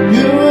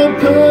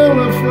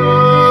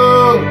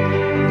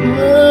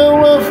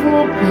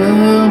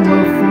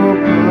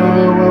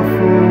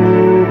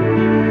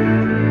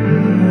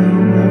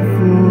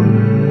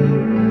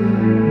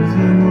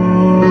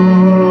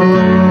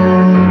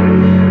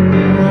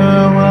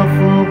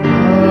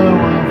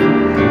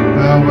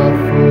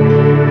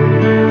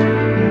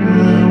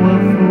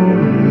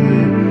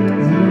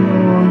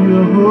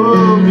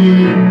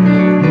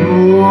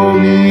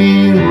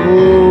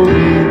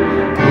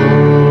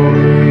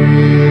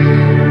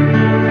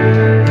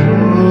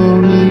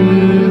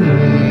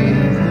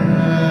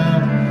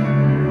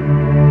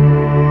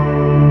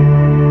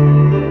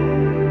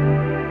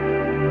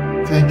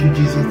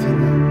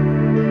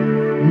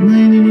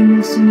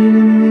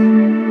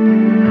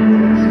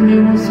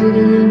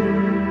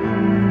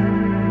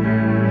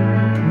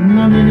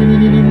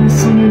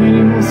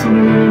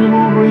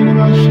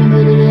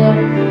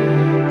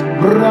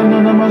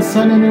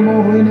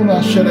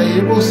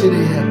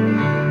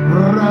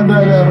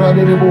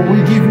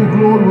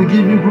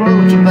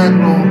 tonight,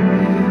 Lord.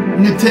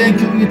 We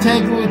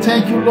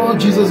thank you, Lord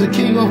Jesus, the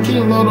King of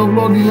Kings, Lord of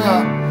Lords, you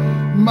are.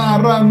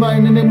 Marana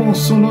in the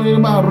Monsono,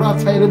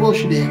 Marata, the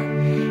Boshide,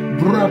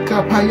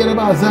 Braka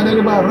Payaba,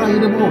 Zaneba,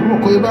 Raidabo,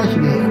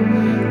 Rokoibashide,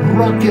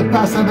 Rake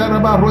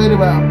Pasadaraba,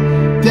 Roidaba.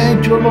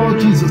 Thank you, Lord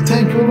Jesus,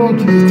 thank you, Lord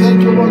Jesus,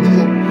 thank you, Lord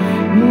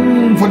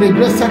Jesus. For the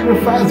great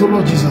sacrifice, O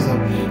Lord Jesus.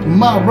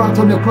 Right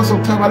on the cross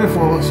of Calvary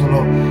for us, O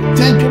Lord.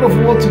 Thank you, Lord,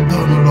 for what you've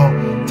done, O Lord.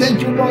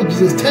 Thank you, Lord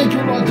Jesus. Thank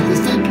you, Lord Jesus.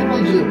 Thank you,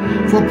 Lord Jesus,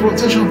 for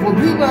protection, for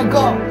being our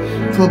God,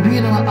 for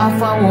being our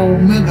Alpha or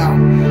Omega.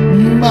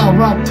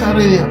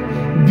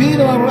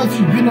 Being our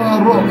refuge, being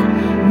our rock.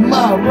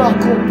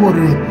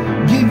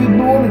 Give you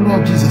glory,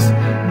 Lord Jesus.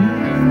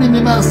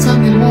 Minima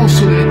San il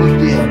Mosso de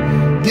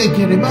Bodia. Get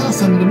your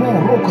mass and the more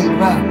rock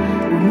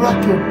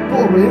rock your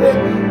poor,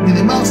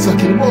 the massa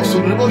che posso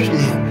le voci,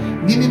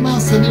 di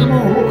massa nel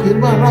mo che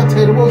va rata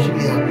le voci,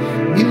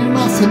 di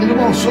massa nel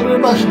mo solo le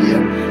voci,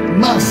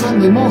 massa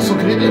nel mo so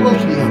che le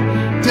voci.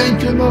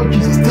 Thank you, Lord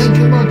Jesus. Thank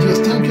you, Lord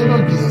Jesus. Thank you,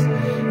 Lord Jesus.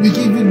 We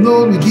give you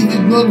glory, we give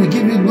you glory, we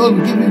give you glory,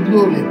 we give you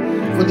glory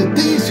for the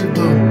things you've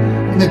done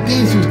and the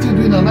things you still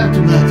do in our life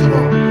tonight,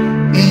 Lord.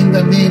 In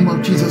the name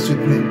of Jesus we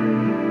pray.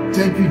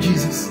 Thank you,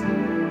 Jesus.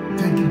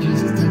 Thank you,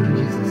 Jesus. Thank you,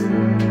 Jesus.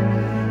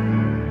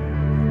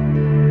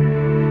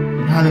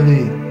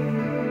 Hallelujah.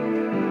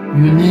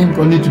 Your name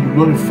continue to be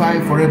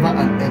glorified forever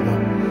and ever.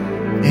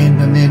 In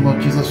the name of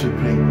Jesus we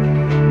pray.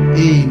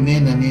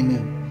 Amen and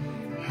amen.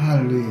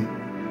 Hallelujah.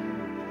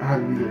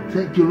 Hallelujah.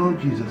 Thank you, Lord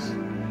Jesus.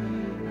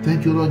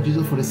 Thank you, Lord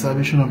Jesus, for the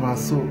salvation of our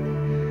soul.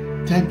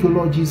 Thank you,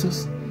 Lord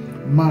Jesus,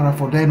 Mara,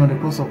 for dying on the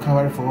cross of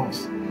Calvary for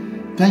us.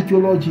 Thank you,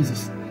 Lord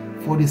Jesus,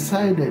 for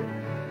decided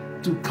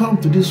to come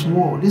to this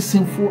world, this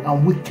sinful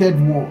and wicked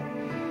world.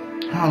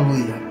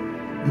 Hallelujah.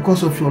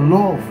 Because of your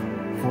love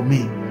for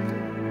me.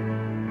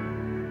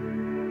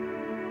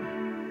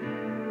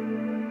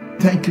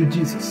 Thank you,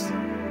 Jesus.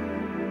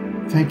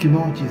 Thank you,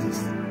 Lord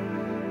Jesus.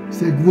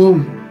 Say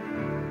glory,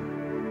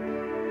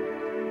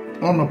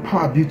 honor,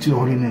 power, beauty,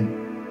 holy name.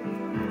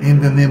 In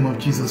the name of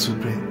Jesus we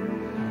pray.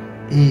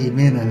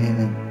 Amen and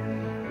amen.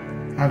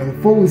 And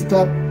before we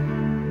start,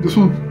 just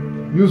want to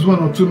use 1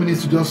 or 2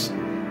 minutes to just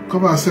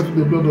cover ourselves with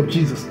the blood of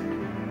Jesus.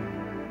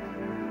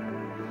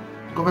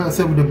 Cover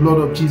yourself with the blood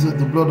of Jesus,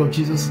 the blood of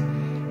Jesus.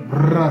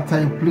 Rata,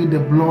 you plead the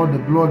blood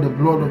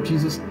of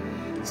Jesus.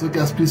 So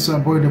guys, please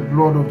avoid the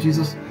blood of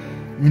Jesus.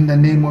 In the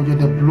name of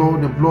Jesus, the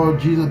blood of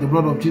Jesus, the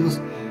blood of Jesus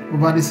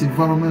over this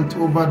environment,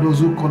 over those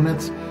who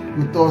connect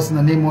with us in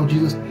the name of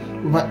Jesus,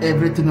 over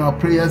everything, our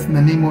prayers in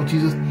the name of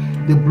Jesus,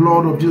 the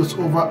blood of Jesus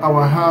over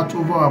our heart,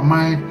 over our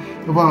mind,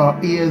 over our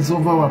ears,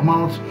 over our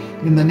mouth,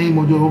 in the name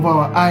of Jesus, over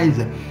our eyes,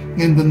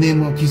 in the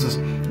name of Jesus.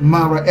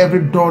 Mara, every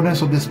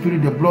dullness of the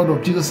spirit, the blood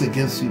of Jesus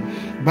against you.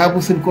 The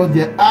Bible says because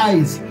their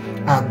eyes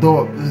are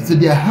dull, so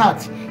their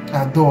hearts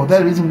are dull.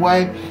 That's the reason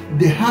why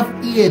they have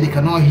ear, they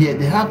cannot hear,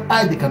 they have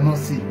eye, they cannot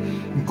see,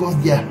 because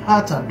their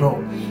hearts are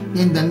dull.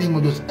 In the name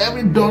of Jesus,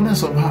 every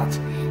dullness of heart,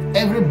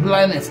 every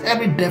blindness,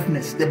 every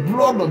deafness, the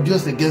blood of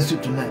Jesus against you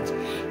tonight.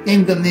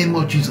 In the name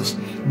of Jesus.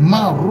 Holy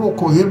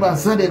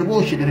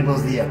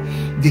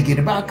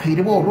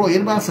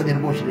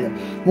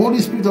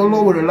Spirit of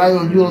Lord will rely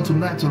on you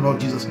tonight, Lord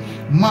Jesus.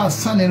 The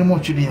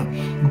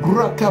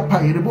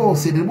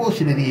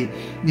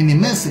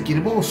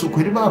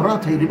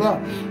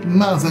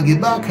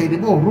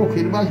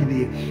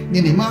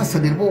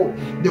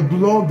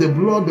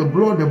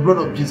blood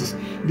of Jesus.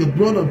 The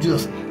blood of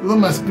Jesus. Lord,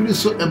 my spirit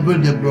so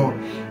embodied the blood.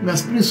 My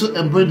spirit so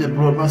embodied the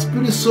blood. My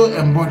spirit so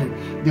embodied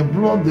the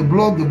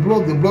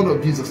blood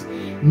of Jesus.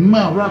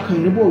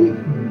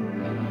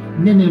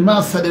 Nini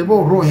masa de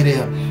bo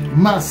rohirea,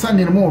 masa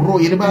ni mo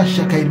rohireba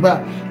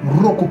shakaireba,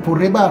 roko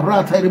poreba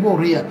rata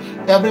reboria.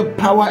 Every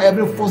power,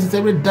 every forces,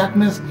 every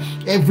darkness,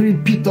 every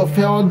pit of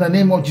hell in the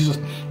name of Jesus.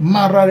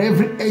 Mara,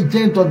 every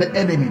agent of the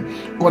enemy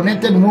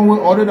connected one way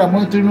or other,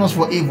 monitoring us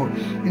for evil.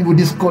 It will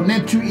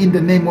disconnect you in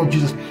the name of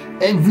Jesus.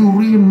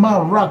 Every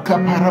maraka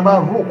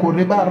paraba roko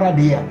reba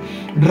radia,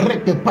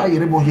 reke pai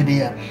rebo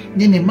hidea.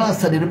 Nini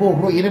masa de bo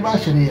rohireba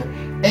shania.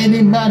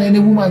 Any man, any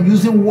woman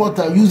using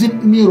water,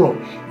 using mirror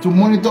to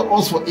monitor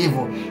us for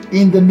evil,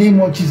 in the name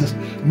of Jesus,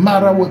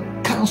 Mara will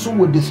cancel,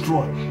 will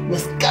destroy, will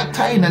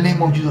scatter in the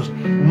name of Jesus.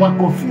 One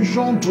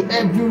confusion to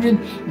every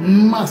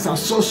mass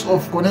source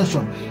of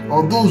connection,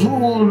 or those who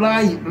will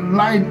lie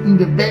in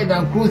the bed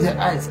and close their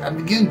eyes and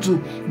begin to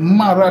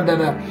Mara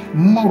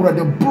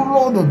the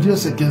blood of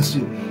Jesus against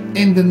you,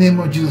 in the name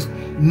of Jesus.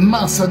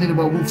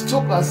 We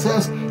stop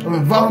ourselves of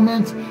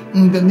environment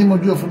In the name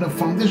of Jesus, from the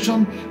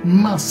foundation,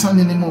 son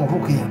anymore,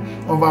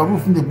 of our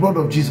roof in the blood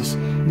of Jesus.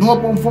 No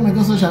weapon formed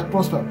against us shall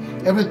prosper.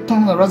 Every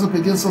tongue that rises up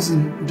against us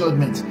in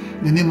judgment,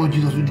 in the name of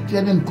Jesus, we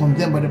declare them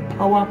condemned by the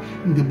power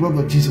in the blood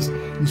of Jesus.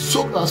 We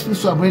soak our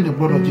spirits to in the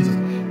blood of Jesus.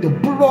 The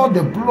blood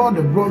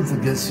is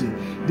against you.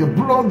 The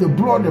blood is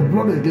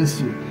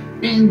against you.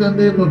 In the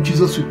name of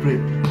Jesus, we pray.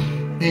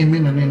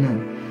 Amen and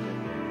amen.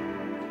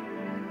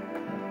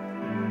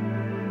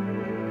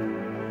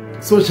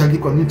 So shall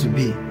it continue to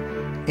be.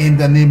 In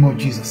the name of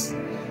Jesus.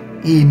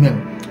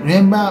 Amen.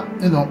 Remember,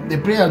 the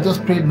prayer I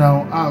just prayed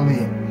now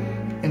earlier.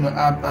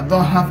 I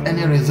don't have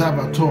any reserve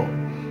at all.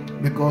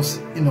 Because,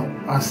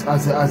 as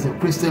a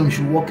Christian, we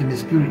should walk in the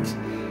Spirit.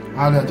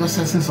 Hallelujah. Just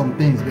saying some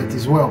things, but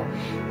as well.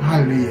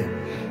 Hallelujah.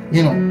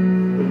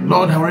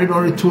 Lord has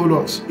already told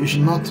us we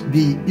should not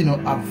be,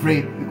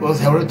 afraid. Because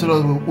He already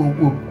told us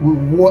we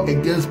war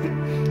against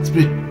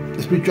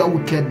spiritual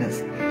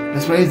wickedness.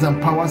 There's spirits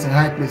and powers in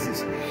high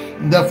places.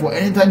 And therefore,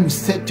 anytime you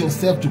set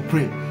yourself to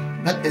pray,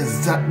 that's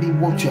exactly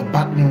what you're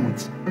battling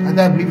with. And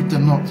I believe it or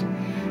not.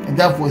 And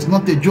therefore, it's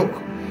not a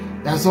joke.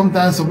 That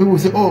sometimes some people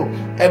say, oh,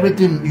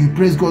 everything you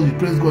praise God, you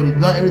praise God. It's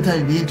not every time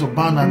you begin to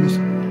bound and loose.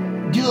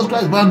 Jesus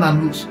Christ bound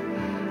and loose.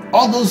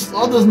 All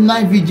those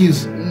night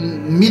vigils,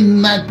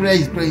 midnight prayer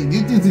is praying. Do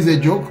you think this is a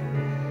joke?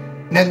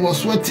 That was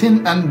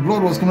sweating and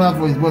blood was coming out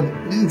from his body.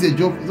 This is a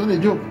joke. It's not a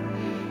joke.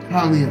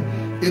 Hallelujah.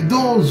 If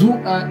those who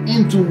are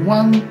into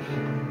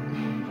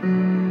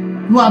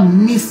who are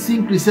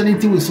missing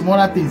Christianity with some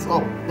other things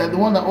up, that the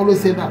one that always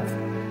say that.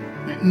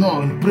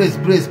 No, praise.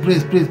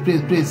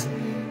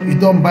 You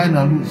don't bind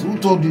and lose. Who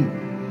told you?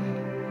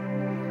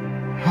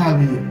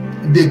 Hallelujah.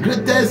 The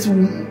greatest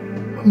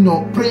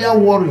prayer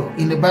warrior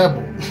in the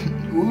Bible,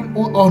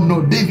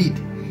 David,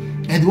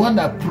 and the one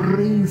that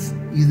prays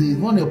is the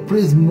one that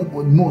prays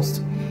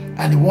most,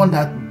 and the one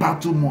that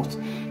battles most.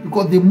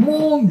 Because the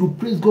more you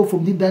praise God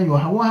from deep down your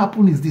heart, what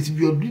happens is this: if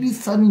you're really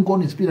serving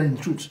God in spirit and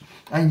in truth,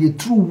 and you're a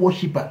true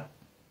worshiper,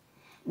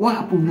 what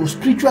happens? Your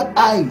spiritual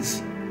eyes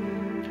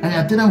and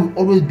your antenna will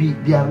always be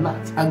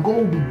alert, and God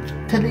will be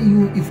telling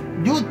you. If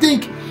you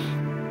think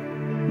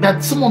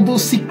that some of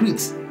those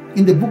secrets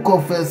in the book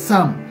of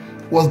Psalm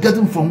was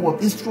getting from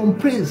what? It's from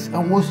praise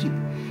and worship.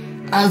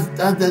 As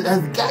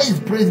the guy is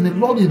praising, the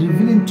Lord is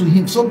revealing to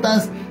him,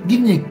 sometimes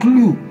giving a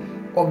clue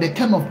of the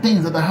kind of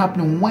things that are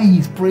happening when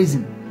he's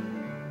praising.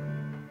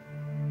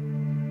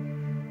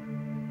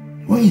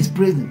 When he's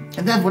praising.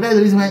 And therefore, that's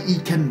the reason why he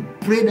can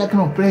pray that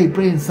kind of prayer he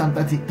prayed in Psalm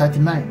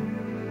 39.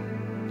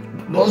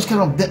 Those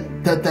kind of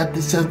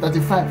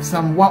 35,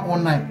 Psalm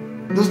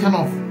 109. Those kind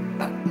of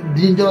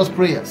dangerous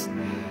prayers.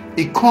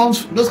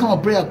 Those kind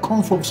of prayer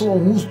comes from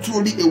someone who's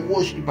truly a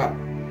worshiper.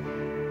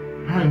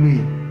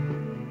 Hallelujah.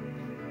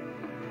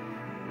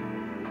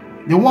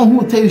 The one who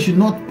will tell you should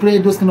not pray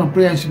those kind of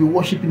prayers, you should be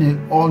worshiping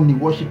only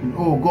worshiping.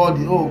 Oh God.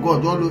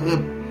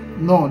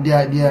 No, they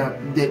are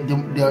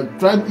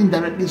trying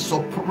indirectly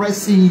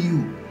suppressing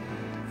you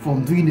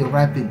from doing the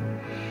right thing.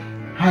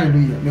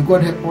 Hallelujah. May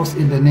God help us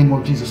in the name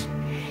of Jesus.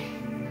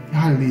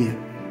 Hallelujah.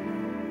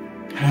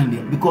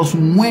 Hallelujah. Because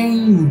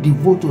when you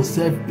devote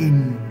yourself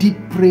in deep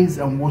praise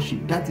and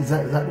worship, that is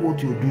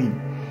what you're doing.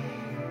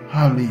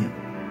 Hallelujah.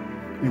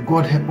 May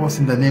God help us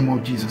in the name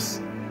of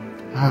Jesus.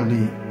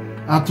 Hallelujah.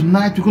 And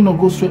tonight we're going to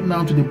go straight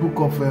now to the book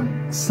of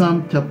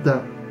Psalm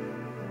chapter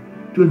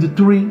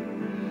 23.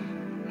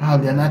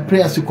 Hallelujah. And I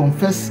pray as you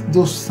confess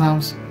those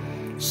psalms,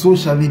 so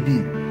shall it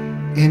be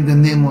in the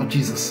name of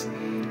Jesus.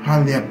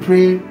 Hallelujah. I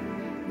pray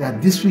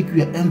that this week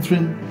we are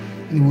entering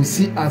and we will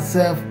see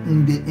ourselves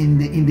in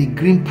the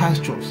green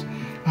pastures.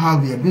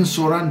 Hallelujah. Being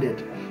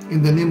surrounded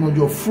in the name of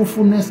your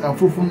fruitfulness,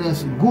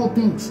 good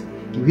things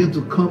begin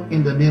to come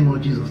in the name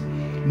of Jesus.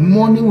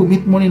 Money will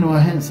meet money in our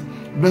hands.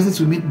 Blessings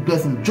will meet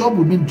blessings. Job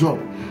will meet job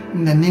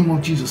in the name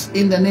of Jesus.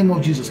 In the name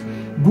of Jesus.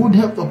 Good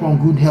health upon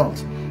good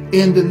health.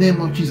 In the name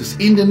of Jesus.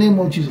 In the name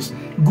of Jesus.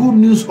 Good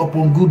news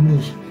upon good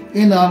news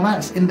in our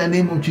lives. In the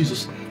name of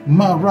Jesus.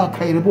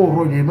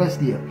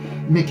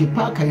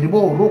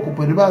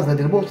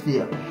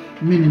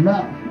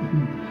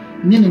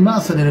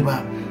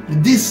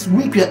 This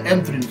week we are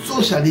entering,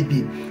 so shall it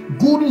be.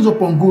 Good news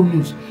upon good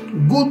news.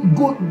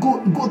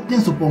 Good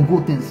things upon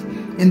good things.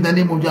 In the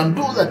name of Jesus. And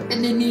those that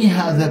enemy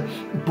has a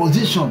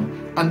position,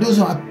 and those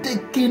who are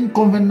taking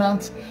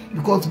covenants,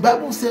 because the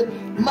Bible said,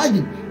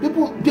 imagine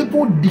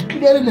people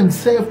declaring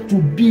themselves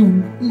to be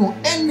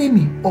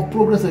enemy of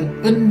progress,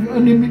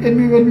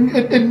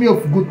 enemy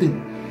of good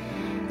things.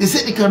 They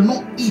say they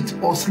cannot eat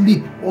or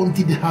sleep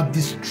until they have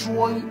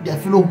destroyed their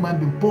fellow human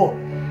being. Paul.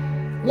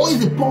 What is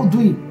the Paul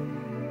doing?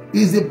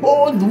 Is the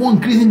Paul the one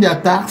increasing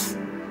their tax?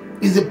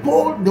 Is the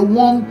Paul the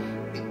one,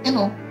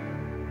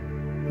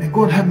 may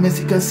God have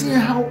mercy. You can see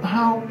how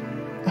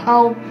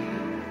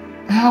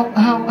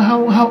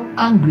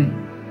angry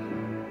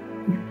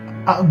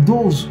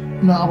those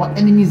our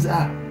enemies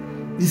are.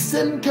 The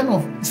same kind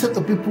of set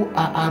of people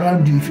are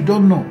around you if you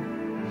don't know.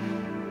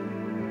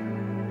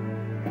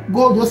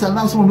 God just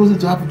allows some of those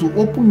things to happen to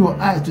open your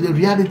eyes to the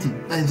reality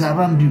that is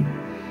around you.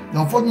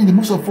 Now, unfortunately,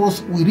 most of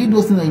us, we read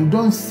those things and you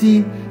don't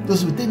see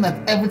Because we think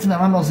that everything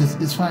around us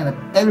is fine, that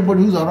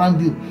everybody who's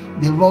around you,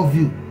 they love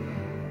you.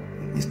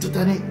 It's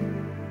totally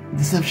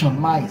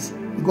deception, lies.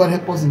 God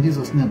help us in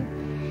Jesus' name.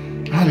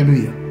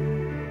 Hallelujah.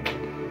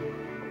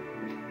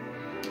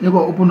 You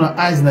got to open our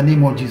eyes in the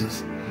name of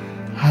Jesus.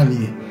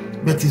 Hallelujah.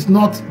 But it's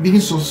not being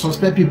to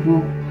suspect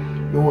people.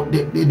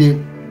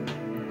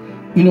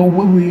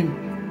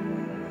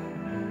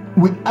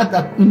 We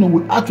act,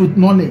 we act with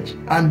knowledge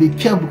and be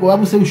careful. Because the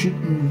Bible says we should.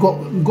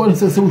 God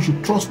says we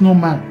should trust no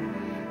man.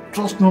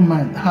 Trust no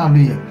man.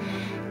 Hallelujah.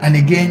 And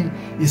again,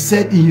 He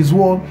said in His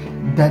word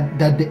that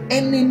the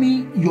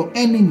enemy, your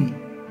enemy,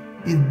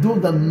 is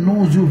those that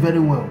knows you very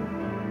well,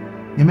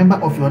 a member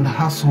of your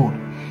household.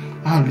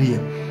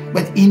 Hallelujah.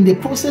 But in the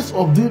process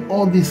of doing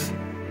all this,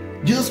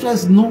 Jesus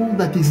Christ knows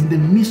that He's in the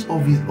midst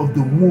of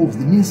the wolves,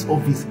 the midst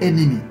of His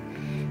enemy.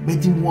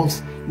 But He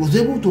was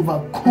able to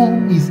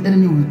overcome His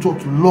enemy with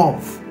what?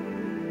 Love.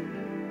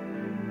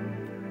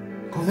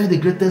 Because that's the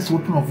greatest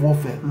weapon of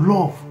warfare.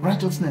 Love,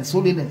 righteousness,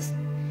 holiness.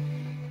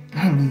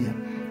 Hallelujah.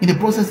 In the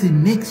process, He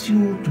makes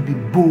you to be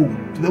bold,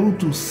 to be able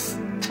to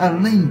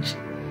challenge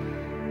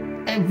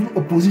every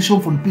opposition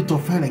from the pit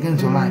of hell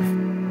against your life.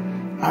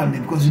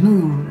 Hallelujah. Because you're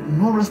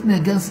not wrestling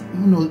against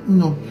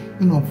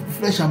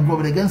flesh and blood,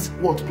 but against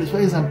what?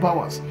 Principalities and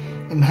powers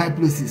in high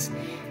places.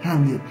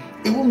 Hallelujah.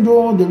 Even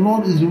though the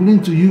Lord is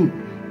revealing to you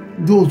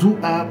those who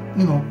are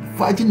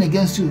fighting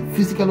against you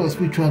physically or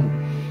spiritually,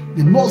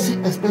 the Lord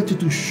still expects you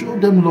to show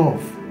them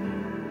love.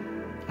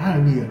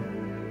 Hallelujah.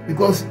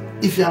 Because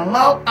if you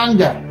allow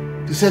anger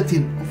to set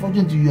in,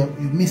 unfortunately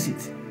you miss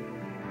it.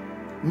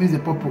 You miss the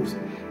purpose.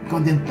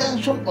 Because the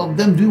intention of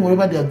them doing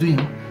whatever they are doing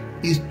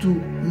is to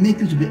make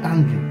you to be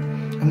angry.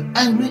 And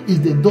angry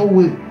is the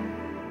doorway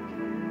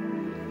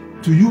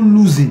to you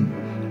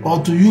losing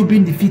or to you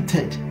being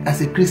defeated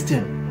as a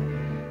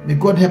Christian. May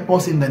God help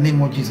us in the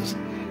name of Jesus.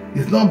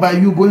 It's not by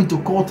you going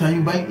to court and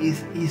you buying,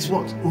 it's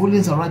what?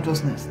 Holiness and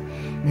righteousness.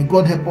 May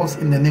God help us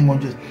in the name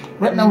of Jesus.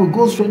 Right now we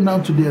go straight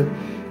now to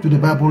the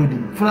Bible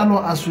reading. Father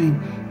Lord, as we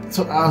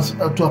to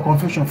our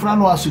confession,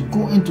 Father Lord, as we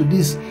go into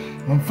this,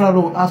 and Father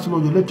Lord, ask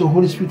Lord, you let your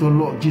Holy Spirit, O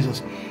Lord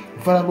Jesus,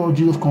 Father Lord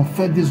Jesus,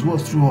 confess these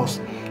words through us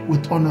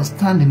with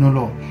understanding, O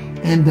Lord,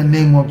 in the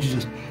name of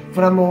Jesus.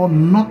 Father Lord,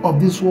 none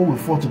of this word will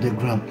fall to the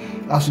ground.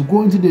 As we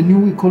go into the new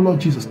week, O Lord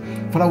Jesus,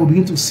 Father, we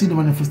begin to see the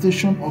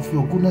manifestation of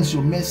your goodness,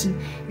 your mercy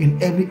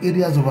in every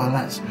areas of our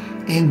lives.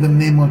 In the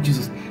name of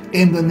Jesus.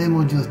 In the name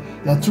of Jesus.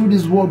 That through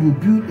this word, you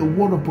build a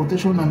word of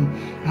protection and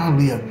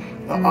hallelujah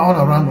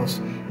all around us.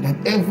 That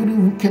every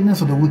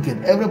wickedness of the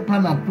wicked, every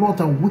plan and plot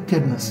and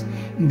wickedness,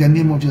 in the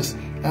name of Jesus,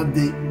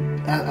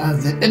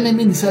 as the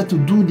enemy decide to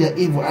do their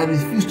evil, I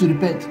refuse to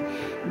repent.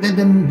 Let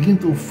them begin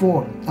to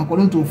fall,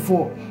 according to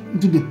fall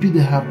into the pit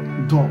they have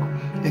dug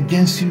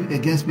against you,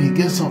 against me,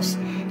 against us.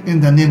 In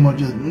the name of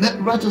Jesus, let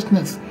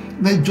righteousness,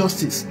 let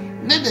justice,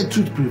 let the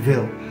truth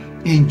prevail.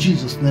 In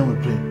Jesus' name we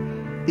pray.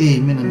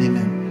 Amen and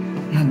amen.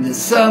 And the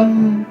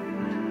Psalm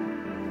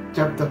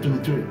chapter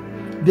 23.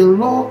 The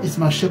Lord is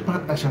my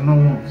shepherd, I shall not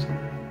want.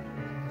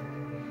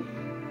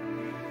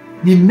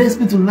 He makes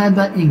me to lie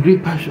down in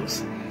green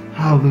pastures.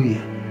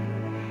 Hallelujah.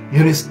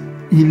 He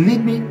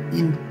lead me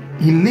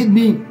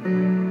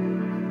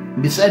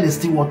beside the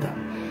still water.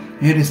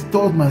 He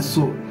restores my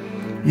soul.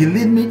 He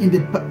lead me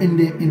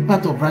in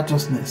path of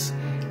righteousness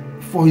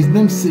for His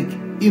name's sake.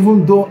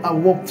 Even though I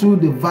walk through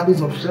the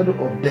valleys of shadow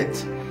of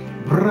death,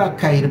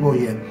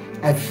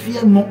 I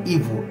fear no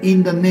evil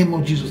in the name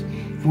of Jesus.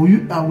 For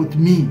you are with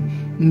me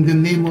in the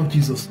name of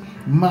Jesus.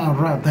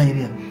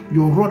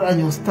 Your rod and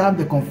your staff,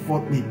 they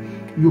comfort me.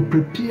 You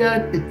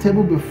prepared a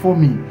table before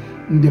me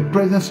in the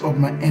presence of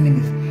my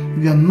enemies.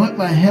 You anoint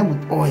my head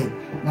with oil.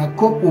 My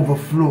cup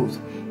overflows.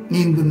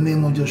 In the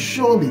name of Jesus,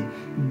 surely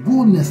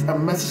goodness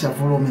and mercy shall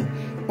follow me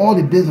all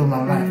the days of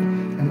my life,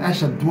 and I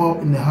shall dwell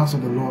in the house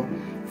of the Lord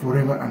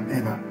forever and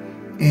ever.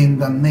 In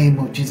the name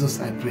of Jesus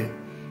I pray.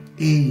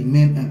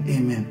 Amen and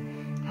amen.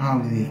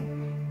 Hallelujah.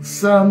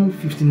 Psalm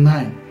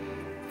 59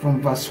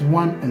 from verse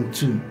 1 and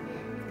 2.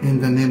 In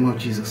the name of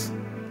Jesus.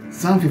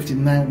 Psalm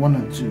 59, 1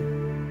 and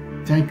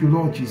 2. Thank you,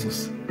 Lord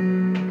Jesus.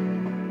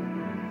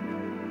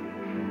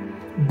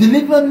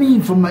 Deliver me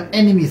from my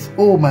enemies,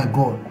 oh my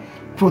God.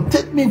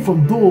 Protect me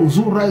from those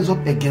who rise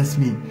up against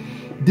me.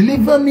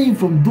 Deliver me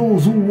from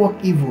those who work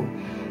evil,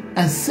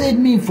 and save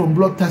me from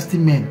bloodthirsty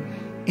men.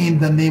 In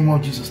the name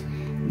of Jesus.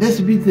 Let's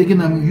repeat it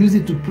again and use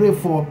it to pray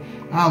for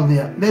out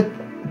there. Let's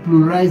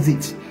pluralize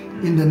it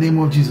in the name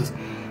of Jesus.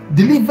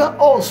 Deliver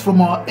us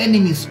from our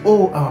enemies,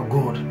 oh our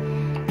God.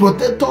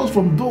 Protect us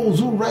from those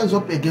who rise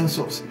up against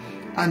us,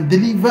 and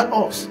deliver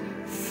us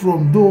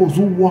from those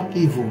who work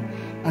evil,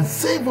 and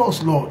save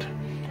us, Lord,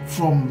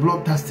 from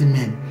bloodthirsty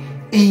men.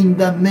 In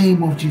the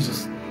name of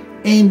Jesus.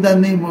 In the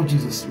name of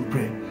Jesus we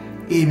pray.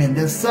 Amen.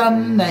 There's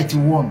Psalm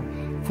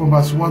 91 from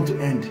verse 1 to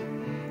end. In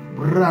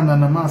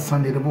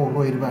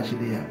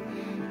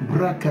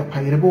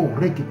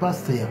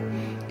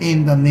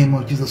the name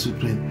of Jesus we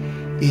pray.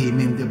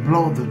 Amen. The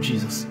blood of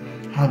Jesus.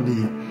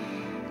 Hallelujah.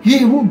 He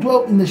who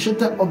dwells in the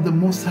shelter of the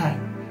Most High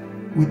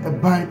will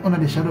abide under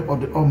the shadow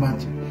of the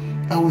Almighty.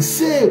 I will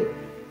say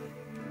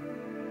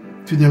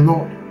to the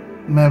Lord,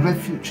 my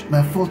refuge,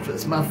 my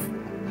fortress, my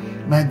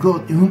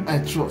God in whom I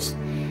trust.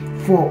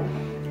 For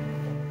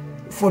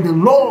the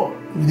Lord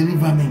will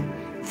deliver me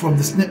from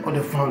the snare of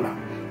the fowler,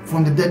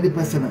 from the deadly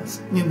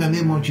pestilence, in the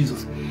name of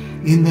Jesus.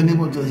 In the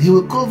name of Jesus, He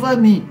will cover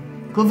me,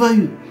 cover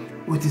you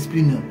with His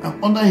pinion,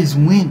 and under His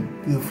wing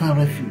you will find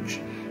refuge.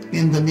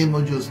 In the name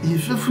of Jesus,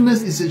 His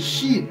faithfulness is a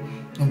shield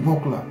and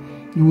buckler.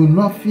 You will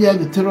not fear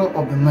the terror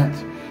of the night,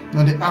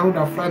 nor the arrow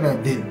that flies by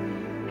day.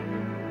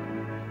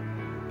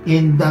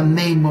 In the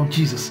name of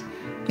Jesus,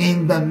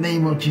 in the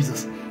name of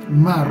Jesus. You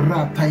will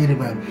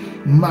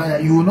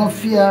not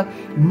fear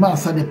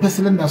the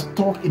pestilence that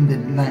stalks in the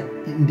night,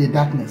 in the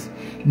darkness,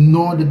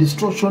 nor the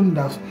destruction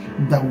that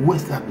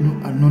wastes at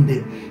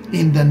noonday.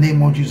 In the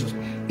name of Jesus.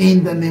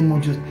 In the name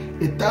of Jesus.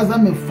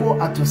 1,000 may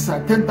fall at your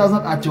side,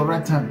 10,000 at your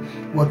right hand,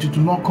 but it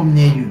will not come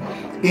near you.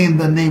 In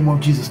the name of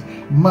Jesus.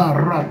 You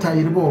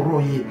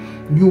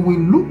will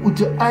look with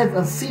your eyes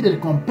and see the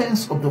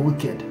recompense of the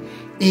wicked.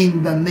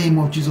 In the name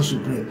of Jesus we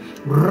pray.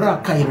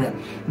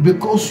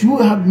 Because you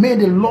have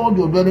made the Lord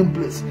your dwelling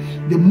place,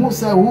 the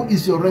Most High who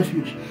is your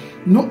refuge.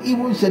 No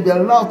evil shall be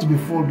allowed to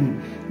befall you.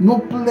 No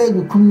plague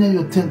will come near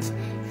your tent.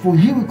 For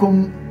He will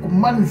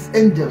command His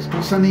angels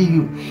concerning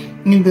you,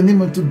 in the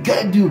name of, to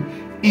guide you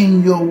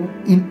in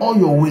all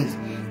your ways.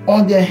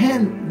 On their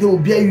hand they will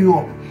bear you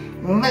up,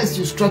 unless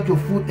you strike your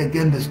foot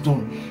against the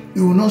stone.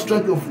 You will not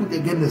strike your foot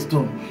against the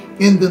stone.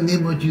 In the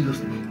name of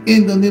Jesus.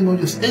 In the name of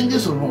Jesus.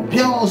 Angels of Lord,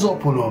 bear us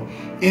up, O Lord.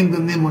 In the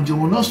name of Jesus.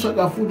 We will not strike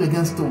our foot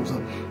against stones.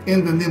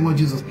 In the name of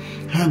Jesus.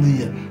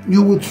 Hallelujah.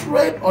 You will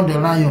tread on the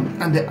lion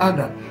and the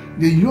adder.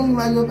 The young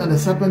lion and the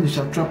serpent you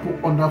shall trample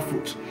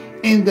underfoot.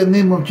 In the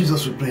name of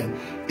Jesus we pray.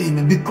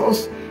 Amen.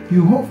 Because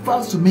you hold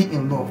fast to me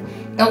in love,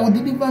 I will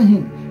deliver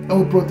him. I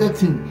will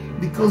protect him,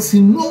 because he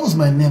knows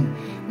my name.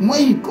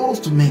 When he calls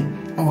to me,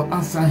 I will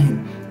answer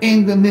him.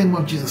 In the name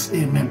of Jesus.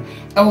 Amen.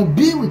 I will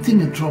be with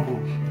him in trouble.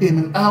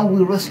 Amen. I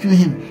will rescue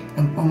him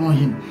and honor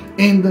him.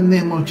 In the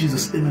name of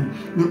Jesus. Amen.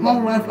 With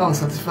long life I will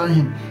satisfy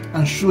him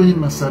and show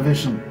him my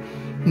salvation.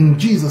 In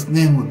Jesus'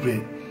 name we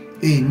pray.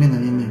 Amen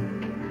and amen.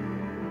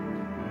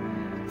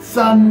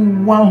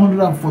 Psalm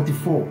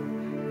 144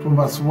 from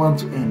verse 1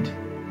 to end.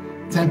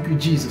 Thank you,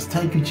 Jesus.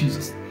 Thank you,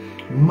 Jesus.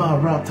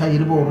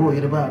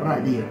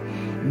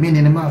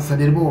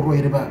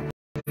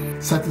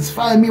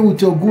 Satisfy me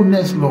with your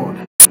goodness,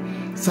 Lord.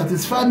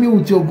 Satisfy me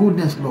with your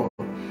goodness, Lord.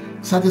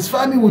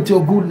 Satisfy me with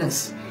your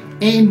goodness.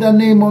 In the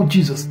name of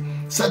Jesus.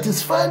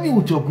 Satisfy me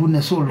with your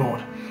goodness, oh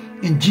Lord.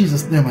 In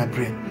Jesus' name I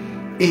pray.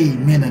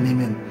 Amen and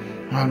amen.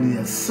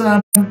 Hallelujah.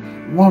 Psalm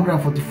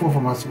 144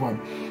 from verse 1.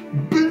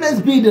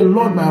 Blessed be the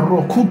Lord my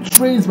rock, who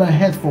trains my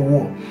hands for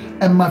war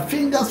and my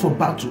fingers for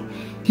battle.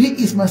 He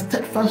is my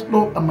steadfast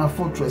love and my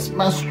fortress,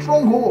 my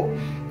stronghold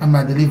and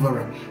my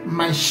deliverer,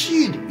 my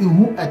shield in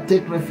whom I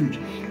take refuge,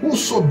 who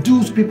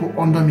subdues people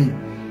under me.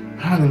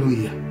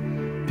 Hallelujah.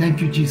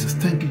 Thank you, Jesus.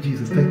 Thank you,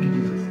 Jesus. Thank you,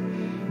 Jesus.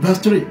 Verse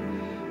 3.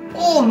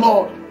 Oh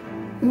Lord,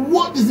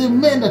 what is a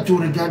man that you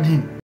regard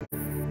him,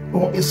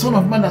 or a son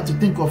of man that you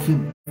think of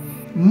him?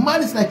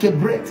 Man is like a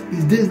breath,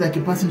 his days like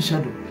a passing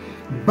shadow.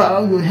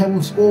 Bow your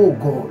heavens, O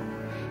God,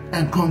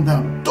 and come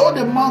down. Throw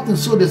the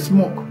mountains so they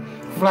smoke.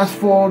 Flash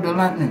forth the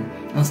lightning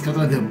and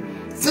scatter them.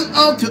 Send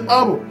out your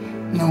arrow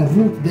and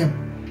root them.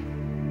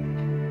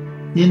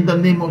 In the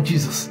name of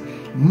Jesus.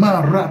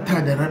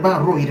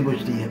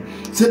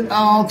 Send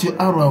out your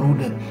arrow and root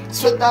them.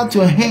 Spread out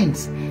your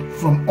hands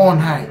from on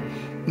high.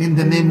 In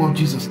the name of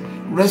Jesus.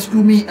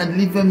 Rescue me and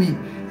deliver me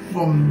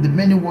from the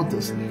many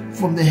waters,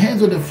 from the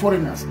hands of the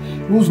foreigners,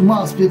 whose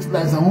mouth speaks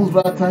lies and whose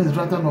right hand is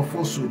right hand of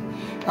falsehood.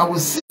 I will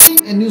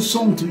sing a new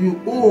song to you,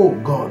 O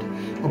God,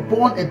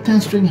 upon a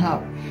 10-string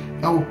harp.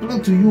 I will play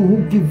to you,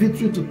 who give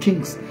victory to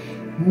kings,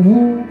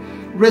 who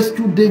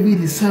rescued David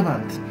his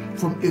servant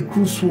from a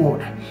cruel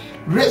sword.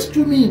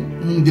 Rescue me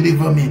and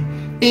deliver me,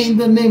 in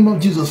the name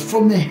of Jesus,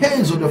 from the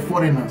hands of the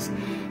foreigners,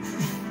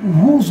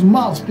 whose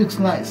mouth speaks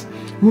lies,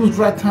 whose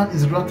right hand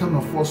is right hand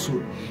of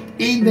falsehood.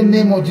 In the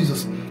name of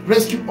Jesus.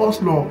 Rescue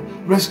us, Lord.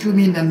 Rescue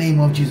me in the name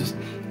of Jesus.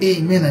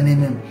 Amen and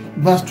amen.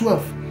 Verse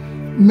 12.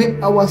 May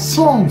our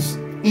sons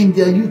in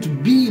their youth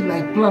be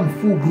like plant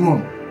full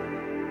grown.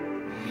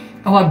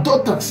 Our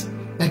daughters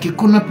like a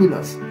corner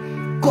pillars.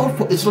 Call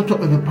for a structure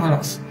of a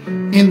palace.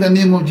 In the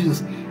name of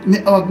Jesus.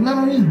 May our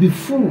granaries be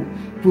full,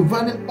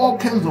 providing all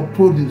kinds of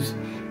produce.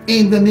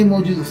 In the name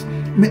of Jesus.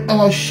 May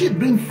our sheep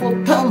bring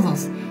forth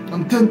thousands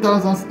and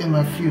 10,000s in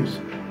our fields.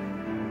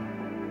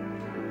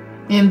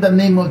 In the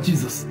name of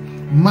Jesus.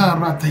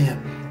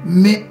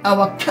 May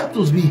our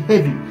cattle be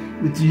heavy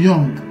with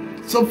young,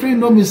 suffering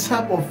no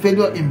mishap or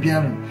failure in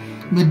bearing.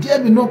 May there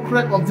be no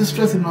cry of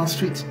distress in our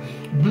streets.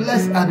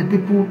 Blessed are the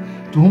people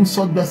to whom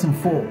such blessing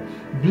fall.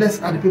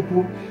 Blessed are the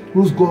people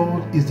whose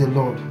God is the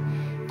Lord.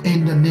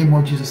 In the name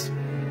of Jesus.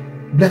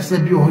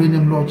 Blessed be your holy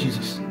name, Lord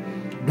Jesus.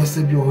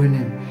 Blessed be your holy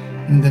name.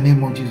 In the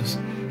name of Jesus.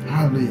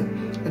 Hallelujah.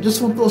 I just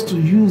want us to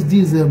use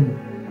this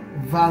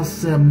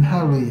verse,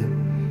 hallelujah,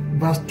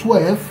 verse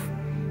 12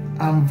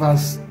 and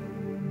verse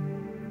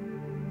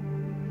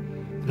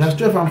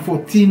 12 and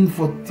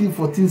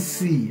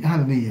 14c.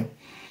 Hallelujah.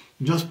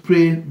 Just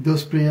pray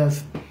those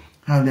prayers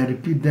and then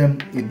repeat them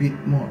a bit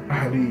more.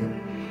 Hallelujah.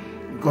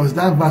 Because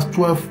that verse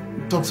 12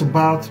 talks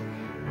about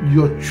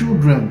your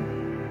children.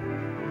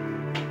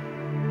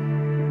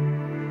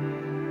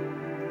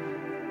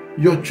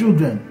 Your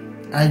children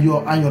and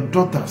your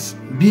daughters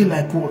be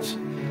like what?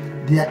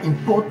 They are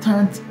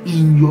important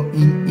in your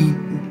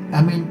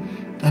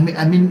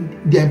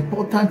they are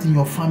important in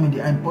your family,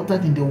 they are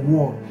important in the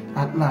world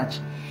at large.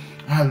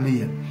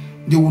 Hallelujah.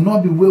 They will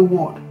not be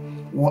wayward.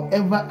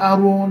 Whatever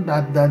arrow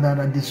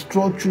that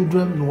destroy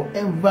children,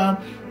 whatever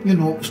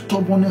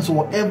stubbornness,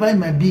 or whatever it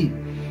might be,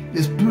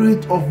 the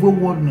spirit of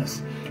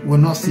waywardness will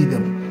not see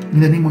them.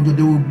 In the name of God,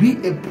 they will be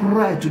a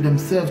pride to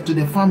themselves, to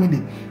their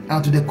family,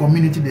 and to the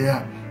community they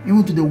are,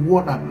 even to the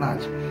world at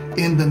large.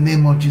 In the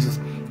name of Jesus.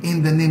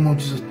 In the name of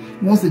Jesus.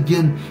 Once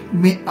again,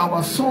 may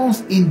our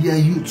sons in their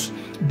youth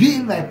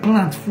be like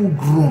plants full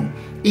grown.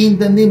 In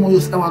the name of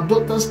Jesus. Our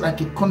daughters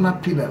like a corner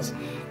pillars,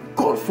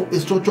 called for a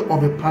structure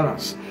of a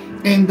palace.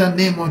 In the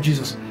name of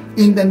Jesus.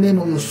 In the name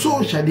of your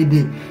soul shall they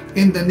be.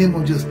 In the name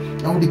of Jesus.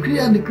 I will decree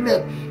and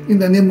declare in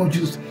the name of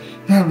Jesus.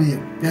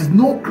 Hallelujah. There's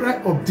no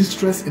cry of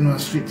distress in our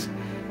streets.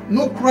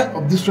 No cry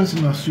of distress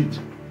in our street.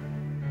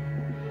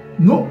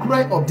 No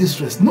cry of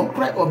distress. No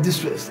cry of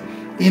distress.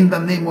 In the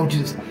name of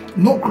Jesus.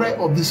 No cry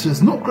of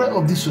distress. No cry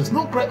of distress.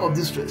 No cry of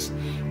distress.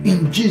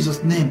 In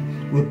Jesus'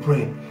 name we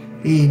pray.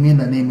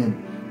 Amen and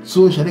amen.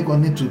 So shall it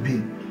continue to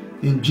be.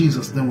 In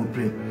Jesus' name we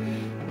pray.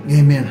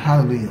 Amen.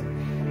 Hallelujah.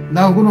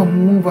 Now we're going to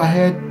move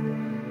ahead.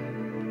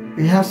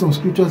 We have some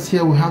scriptures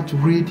here we have to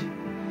read.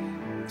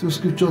 2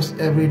 scriptures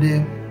every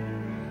day.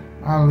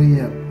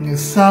 Hallelujah. In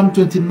Psalm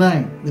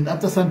 29. Then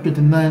after Psalm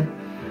 29,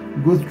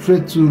 we go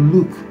straight to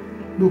Luke.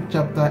 Luke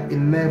chapter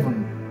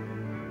 11.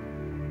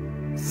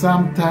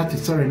 Psalm 30.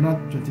 Sorry,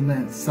 not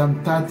 29.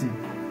 Psalm 30.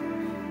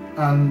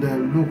 And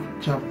Luke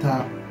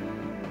chapter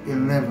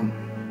 11.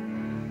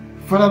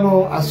 Father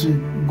Lord, as we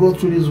go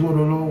through this word,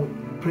 Lord,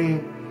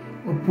 pray,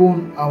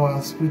 open our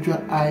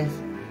spiritual eyes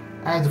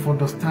of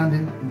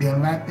understanding, be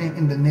enlightened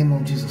in the name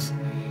of Jesus.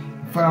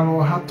 Father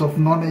Lord, heart of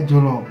knowledge, O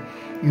Lord,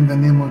 in the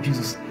name of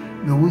Jesus.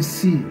 May we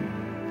see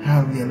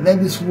how we let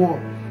this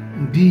word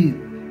be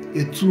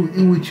a tool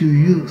in which you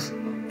use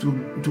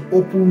to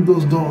open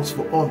those doors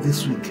for us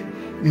this week.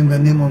 In the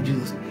name of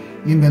Jesus.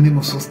 In the name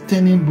of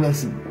sustaining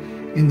blessing.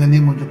 In the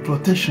name of the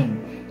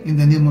protection. In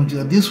the name of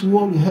Jesus. This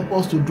word will help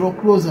us to draw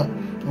closer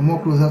and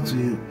more closer to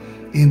you.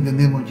 In the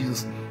name of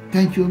Jesus.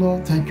 Thank you,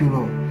 Lord. Thank you,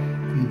 Lord.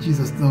 In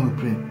Jesus' name we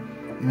pray.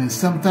 Amen.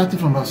 Psalm 30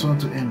 from verse 1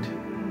 to end.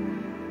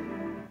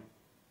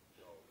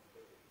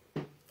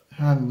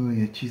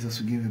 Hallelujah.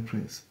 Jesus, we give you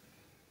praise.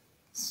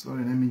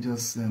 Sorry, let me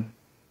just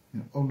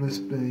always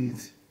play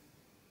it.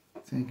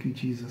 Thank you,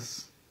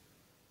 Jesus.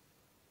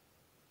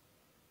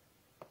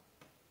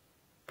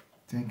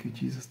 Thank you,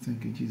 Jesus.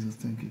 Thank you, Jesus.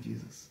 Thank you,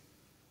 Jesus.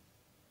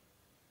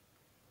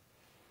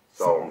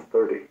 Psalm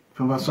 30.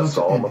 From verse A 1 to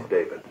Psalm end. of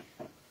David.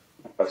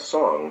 A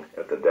song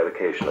at the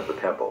dedication of the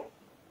temple.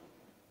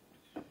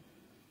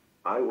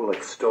 I will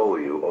extol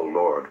you, O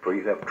Lord, for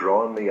you have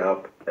drawn me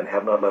up and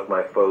have not let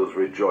my foes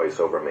rejoice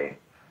over me.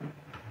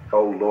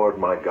 O Lord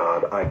my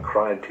God, I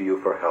cried to you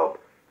for help,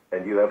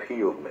 and you have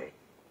healed me.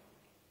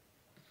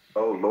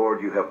 O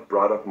Lord, you have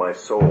brought up my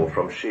soul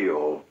from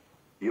Sheol.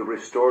 You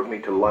restored me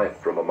to life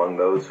from among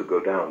those who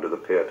go down to the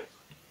pit.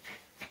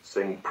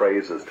 Sing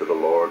praises to the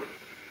Lord,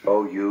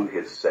 O you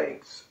his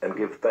saints, and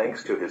give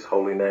thanks to his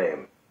holy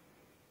name.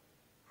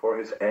 For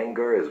his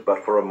anger is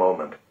but for a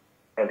moment,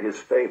 and his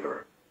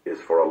favor is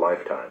for a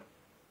lifetime.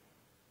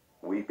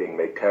 Weeping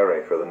may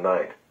tarry for the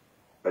night,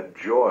 but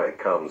joy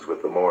comes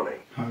with the morning.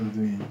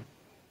 Hallelujah.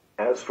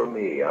 As for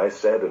me, I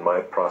said in my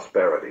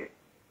prosperity,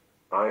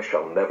 I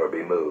shall never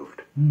be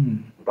moved.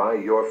 By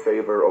your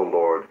favor, O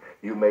Lord,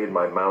 you made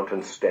my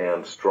mountain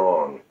stand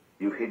strong.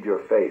 You hid your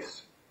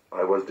face.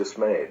 I was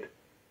dismayed.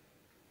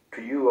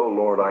 To you, O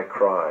Lord, I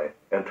cry,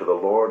 and to the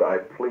Lord I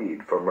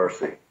plead for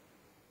mercy.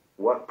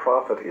 What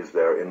profit is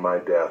there in my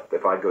death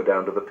if I go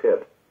down to the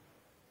pit?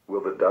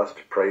 Will the dust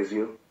praise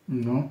you?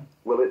 No.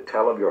 Will it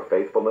tell of your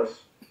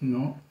faithfulness?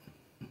 No.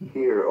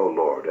 Hear, O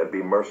Lord, and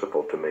be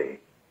merciful to me.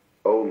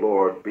 O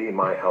Lord, be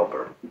my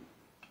helper.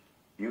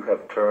 You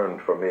have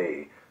turned for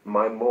me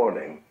my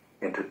mourning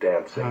into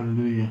dancing.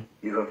 Hallelujah.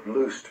 You have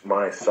loosed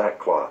my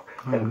sackcloth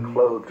and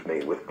clothed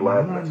me with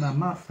gladness,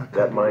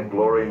 that my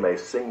glory may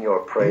sing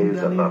your praise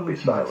and not be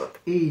silent.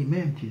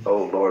 Amen, Jesus.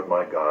 O Lord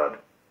my God,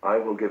 I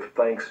will give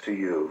thanks to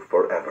you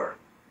forever.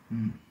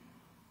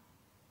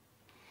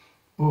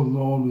 Oh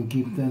Lord, we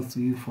give thanks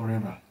to you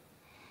forever.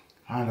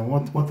 And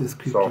what is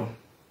scripture?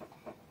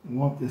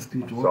 What is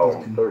scripture?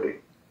 Psalm 30,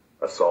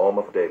 a Psalm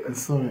of David.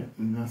 Sorry,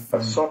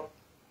 A psalm.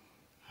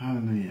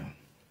 Hallelujah.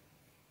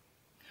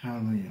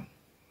 Hallelujah.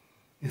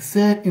 It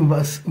said in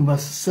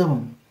verse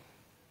 7,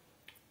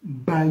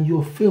 by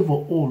your favor,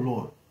 O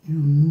Lord, you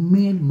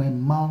made my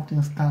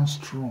mountain stand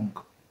strong,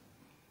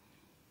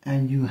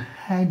 and you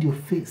hid your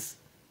face.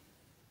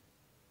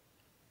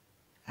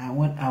 And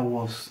when I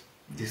was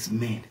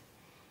dismayed,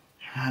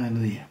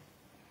 hallelujah.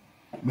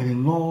 May the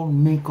Lord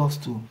make us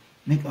to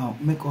Make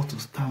us to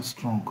stand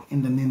strong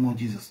in the name of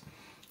Jesus.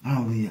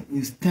 Hallelujah.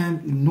 We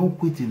stand with no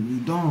quitting.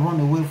 We don't run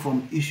away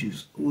from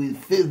issues. We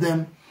face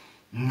them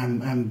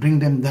and bring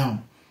them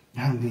down.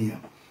 Hallelujah.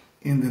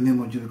 In the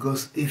name of Jesus.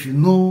 Because if you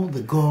know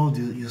the God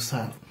you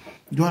serve,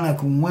 you're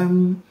like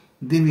when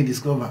David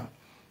discovered.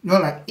 You're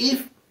like,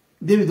 if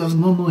David does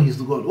not know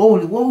his God,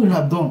 what would he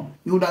have done?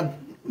 He would have,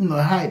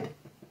 hide.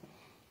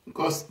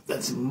 Because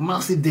that's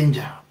massive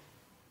danger.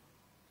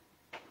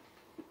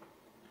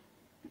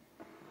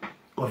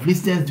 Of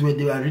Philistines,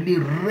 they were really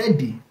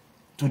ready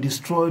to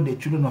destroy the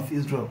children of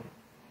Israel.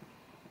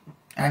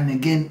 And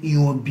again,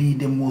 you will be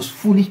the most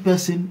foolish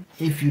person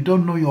if you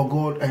don't know your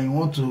God and you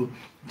want to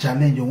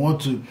challenge, you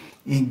want to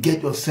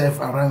get yourself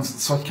around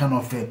such kind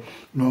of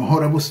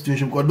horrible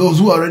situation. Because those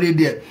who are already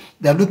there,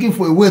 they are looking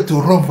for a way to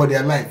run for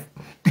their life.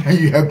 And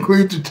you are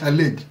going to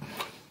challenge.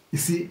 You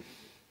see,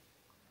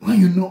 when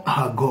you know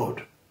our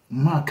God,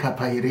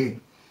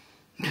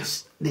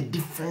 yes, the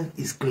difference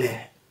is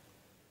clear.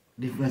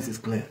 Difference is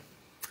clear.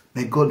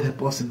 May God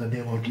help us in the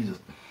name of Jesus.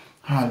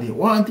 Hallelujah.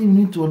 One thing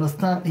we need to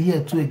understand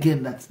here too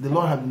again, that the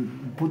Lord has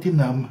been putting in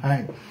our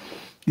mind.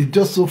 It's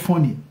just so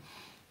funny.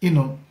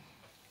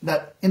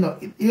 That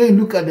you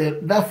look at the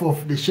life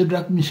of the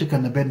Shadrach, Meshach,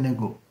 and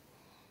Abednego.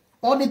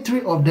 Only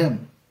 3 of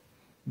them,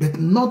 but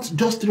not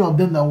just 3 of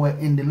them that were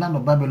in the land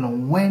of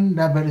Babylon when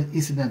that very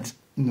incident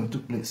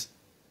took place.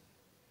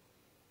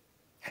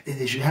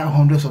 They should have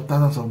hundreds of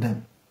thousands of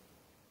them.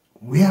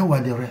 Where were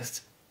the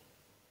rest?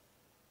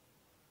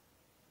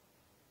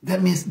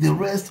 That means the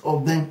rest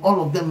of them,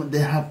 all of them, they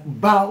have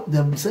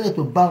decided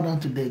to bow down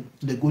to the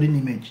golden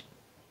image.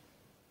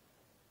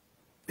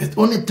 It's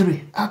only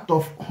 3 out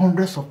of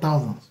hundreds of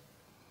thousands.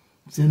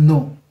 Say,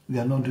 no, we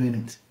are not doing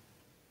it.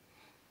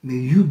 May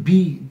you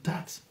be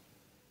that,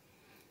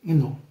 may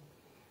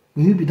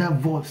you be that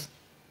voice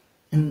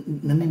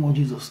in the name of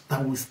Jesus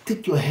that will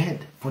stick your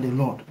head for the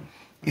Lord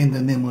in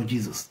the name of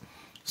Jesus.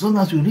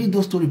 Sometimes we read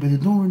those stories, but they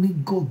don't really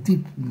go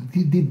deep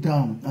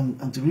down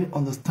and to really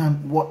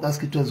understand what that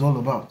scripture is all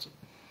about.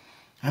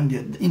 And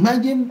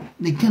imagine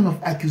the kind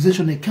of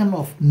accusation, the kind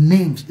of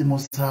names they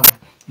must have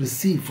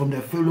received from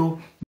their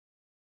fellow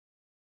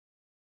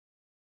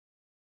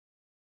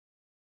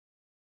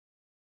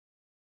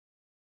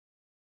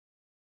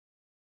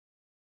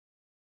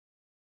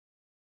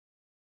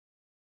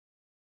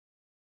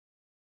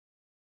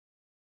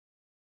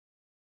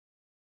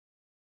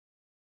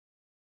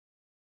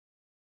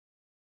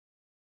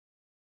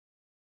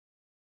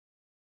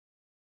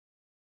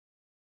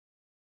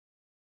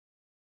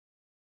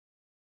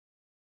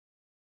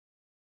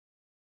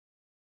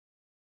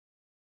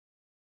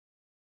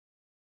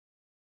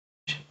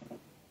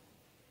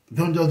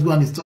Don't just go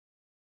and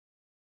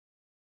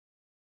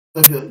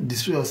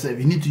destroy yourself.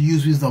 You need to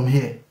use wisdom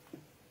here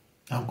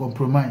and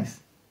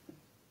compromise.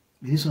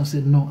 But this one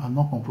said, no, I'm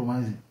not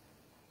compromising.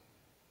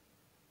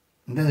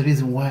 And that's the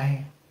reason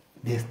why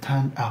they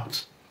stand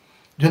out.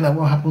 Just like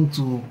what happened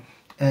to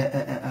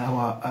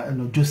our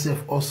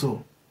Joseph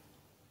also.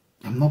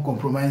 I'm not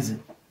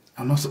compromising.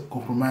 I'm not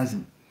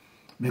compromising.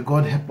 May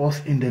God help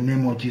us in the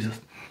name of Jesus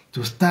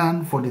to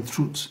stand for the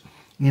truth.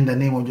 In the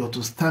name of Jesus,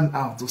 to stand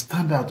out, to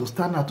stand out, to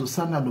stand out, to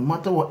stand out, no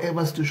matter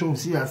whatever situation we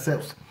see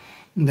ourselves.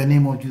 In the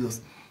name of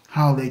Jesus.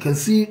 How they can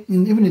see,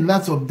 even in the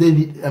lives of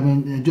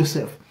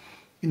Joseph,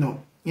 in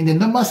the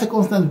number of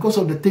circumstances, because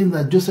of the things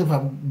that Joseph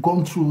have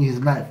gone through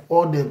his life,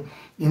 or it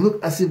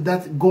looked as if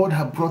that God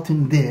had brought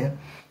him there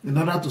in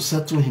order to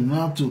settle him, in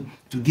order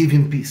to give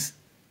him peace.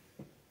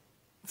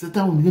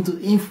 Satan will begin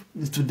to, if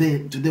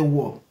today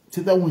war,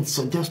 Satan will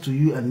suggest to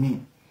you and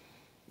me,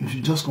 you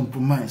should just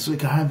compromise so you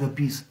can have your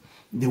peace.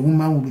 The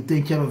woman will be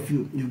taking care of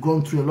you. You've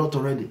gone through a lot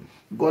already.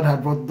 God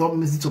had brought, don't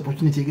miss this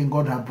opportunity again.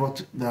 God had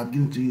brought that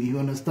given to you. He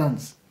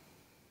understands.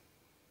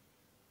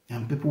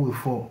 And people will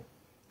fall.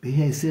 But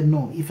here he said,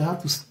 no, if I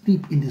have to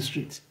sleep in the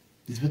street,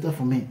 it's better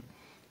for me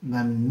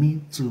than me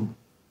to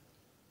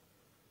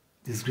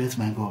disgrace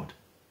my God.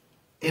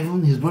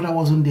 Even his brother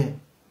wasn't there.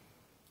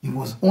 He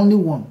was only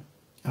one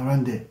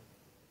around there.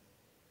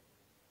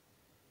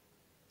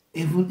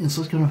 Even in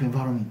such kind of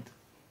environment,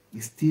 he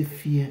still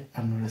fear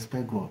and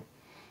respect God.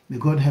 May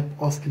God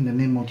help us in the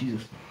name of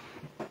Jesus.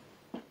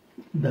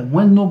 That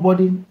when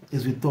nobody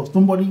is with us,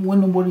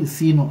 when nobody is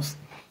seeing us,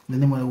 in the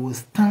name of Jesus, we will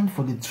stand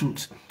for the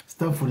truth,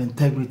 stand for the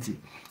integrity,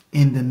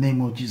 in the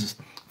name of Jesus.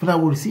 Father,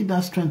 we receive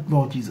that strength,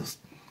 Lord Jesus.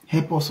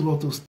 Help us,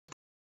 Lord, to stand,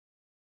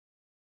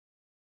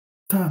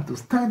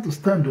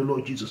 the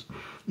Lord Jesus.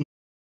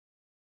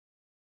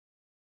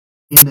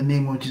 In the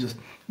name of Jesus.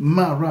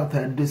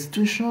 Maratha, the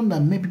situation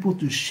that made people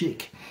to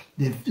shake,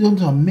 the situation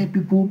that made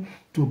people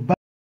to bow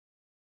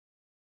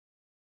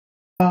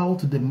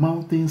to the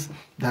mountains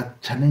that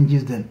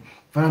challenges them.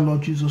 Father,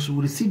 Lord Jesus,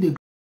 we receive the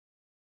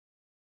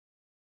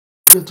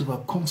grace to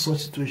overcome such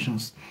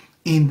situations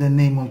in the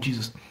name of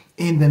Jesus.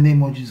 In the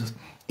name of Jesus.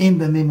 In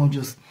the name of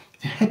Jesus.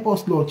 Help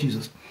us, Lord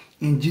Jesus.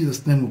 In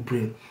Jesus' name we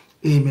pray.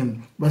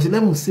 Amen. Verse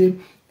 11 says,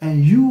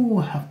 and you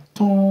have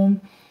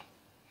turned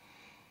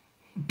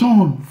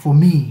for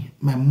me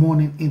my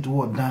mourning into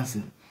what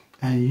dancing,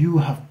 and you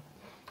have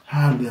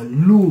Hallelujah.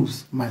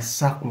 Loose my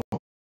sackcloth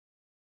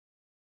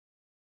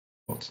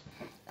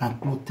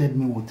and clothed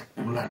me with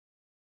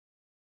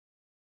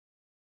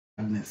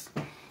gladness.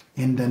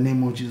 In the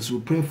name of Jesus, we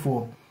pray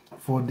for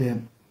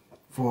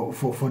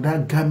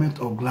that garment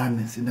of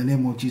gladness in the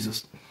name of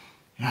Jesus.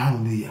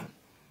 Hallelujah.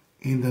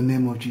 In the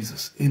name of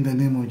Jesus. In the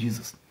name of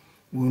Jesus.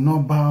 We will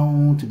not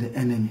bow to the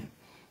enemy.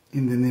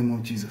 In the name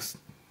of Jesus.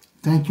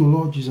 Thank you,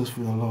 Lord Jesus,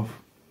 for your love.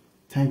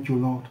 Thank you,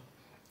 Lord.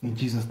 In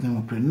Jesus' name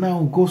we pray. Now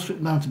we'll go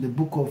straight down to the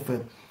book of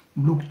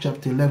Luke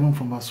chapter 11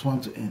 from verse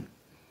 1 to end.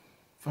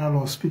 Father,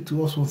 Lord, speak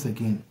to us once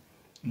again.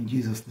 In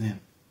Jesus'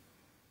 name.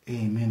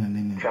 Amen and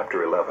amen.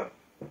 Chapter 11.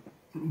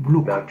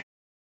 Luke. Now,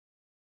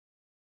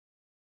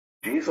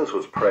 Jesus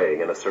was praying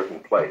in a certain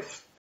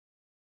place.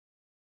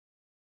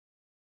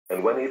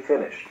 And when he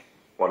finished,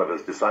 one of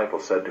his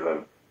disciples said to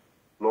him,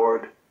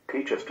 Lord,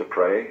 teach us to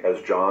pray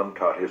as John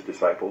taught his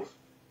disciples.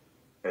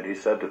 And he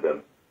said to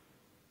them,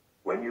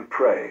 when you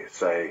pray,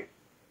 say,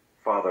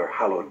 Father,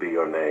 hallowed be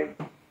your name.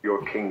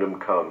 Your kingdom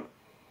come.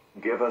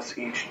 Give us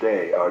each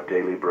day our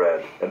daily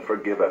bread, and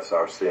forgive us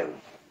our sins.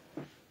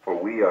 For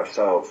we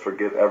ourselves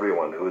forgive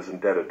everyone who is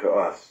indebted to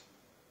us.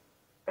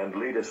 And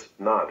lead us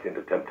not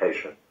into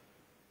temptation.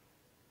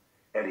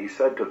 And he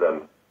said to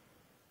them,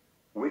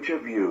 which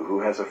of you who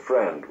has a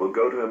friend will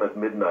go to him at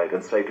midnight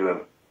and say to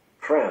him,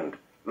 Friend,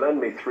 lend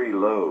me 3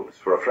 loaves,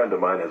 for a friend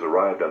of mine has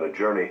arrived on a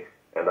journey,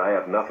 and I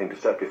have nothing to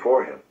set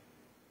before him.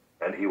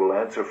 And he will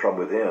answer from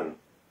within,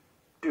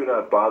 Do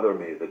not bother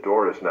me, the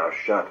door is now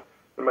shut,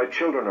 and my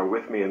children are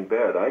with me in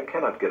bed. I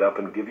cannot get up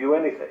and give you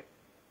anything.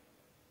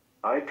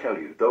 I tell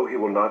you, though he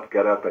will not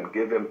get up and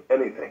give him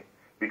anything,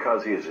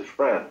 because he is his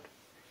friend,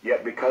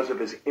 yet because of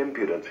his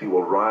impudence he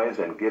will rise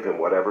and give him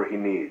whatever he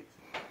needs.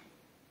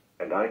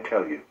 And I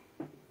tell you,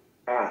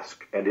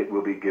 ask, and it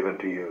will be given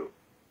to you.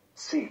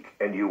 Seek,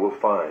 and you will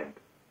find.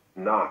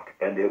 Knock,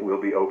 and it will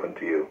be opened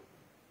to you.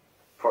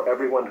 For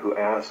everyone who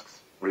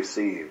asks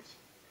receives,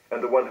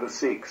 and the one who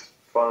seeks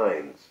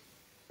finds,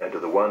 and to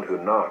the one who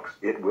knocks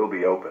it will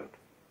be opened.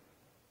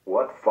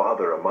 What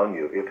father among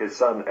you, if his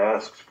son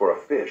asks for a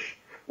fish,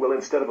 will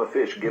instead of a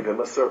fish give him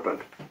a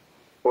serpent?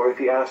 Or if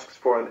he asks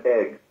for an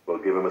egg, will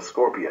give him a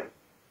scorpion?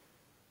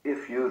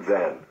 If you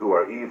then, who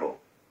are evil,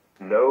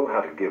 know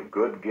how to give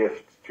good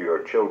gifts to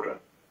your children,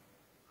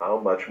 how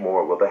much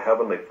more will the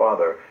Heavenly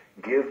Father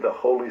give the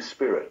Holy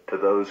Spirit to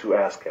those who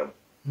ask him?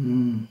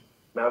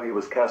 Now he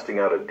was casting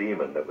out a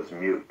demon that was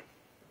mute.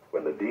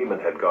 When the demon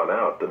had gone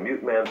out, the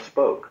mute man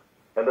spoke,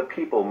 and the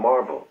people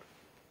marveled.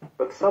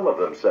 But some of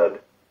them said,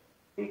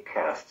 He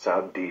casts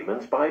out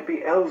demons by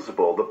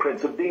Beelzebul, the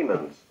prince of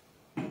demons.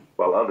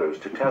 While others,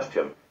 to test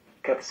him,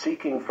 kept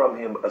seeking from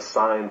him a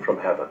sign from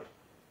heaven.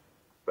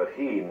 But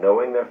he,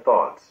 knowing their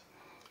thoughts...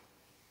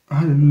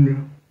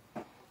 Hallelujah.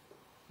 I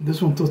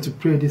just want us to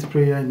pray this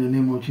prayer in the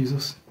name of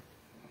Jesus.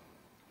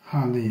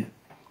 Hallelujah.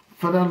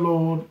 Father,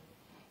 Lord,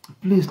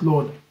 please,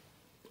 Lord,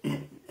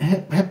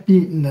 help me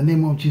in the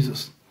name of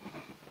Jesus.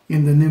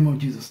 In the name of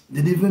Jesus.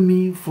 Deliver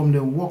me from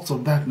the works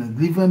of darkness.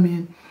 Deliver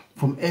me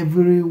from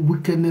every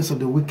wickedness of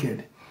the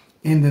wicked.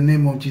 In the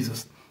name of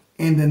Jesus.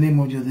 In the name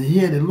of Jesus.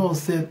 Here the Lord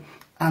said,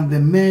 and the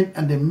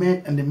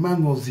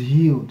man was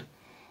healed.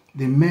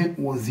 The man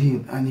was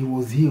healed, and he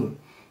was healed.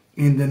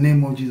 In the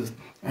name of Jesus.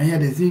 And here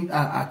they think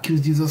accuse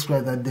Jesus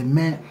Christ that the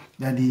man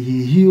that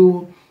he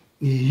healed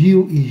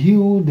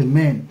the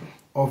man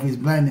of his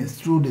blindness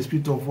through the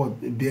spirit of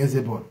what?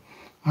 Beelzebul.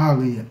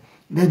 Hallelujah.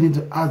 Let me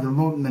to ask the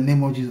Lord in the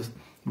name of Jesus.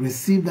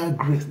 Receive that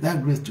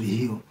grace to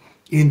heal.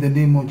 In the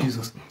name of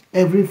Jesus.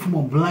 Every form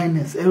of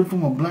blindness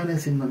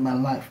in my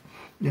life,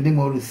 the name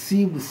of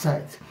receive the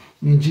sight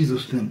in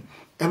Jesus' name.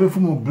 Every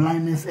form of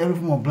blindness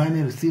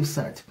receive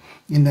sight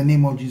in the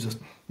name of Jesus.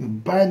 We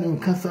bind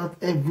and cancel out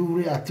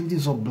every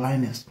activities of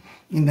blindness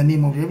in the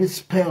name of every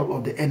spell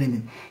of the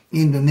enemy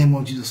in the name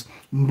of Jesus.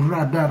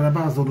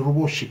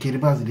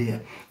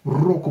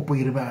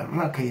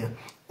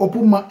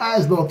 Open my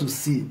eyes, Lord, to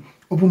see.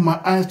 Open my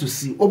eyes to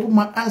see. Open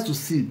my eyes to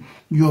see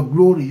your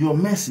glory, your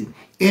mercy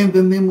in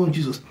the name of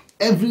Jesus.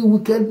 Every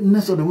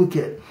wickedness of the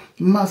wicked,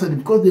 Master,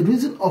 because the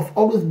reason of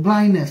all this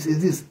blindness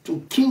is this: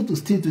 to kill, to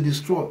steal, to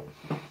destroy,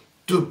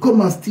 to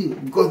come and steal.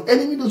 Because the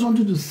enemy doesn't want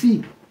you to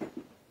see.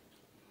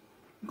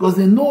 Because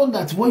they know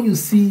that when you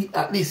see,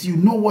 at least you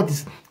know what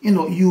is,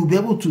 you'll be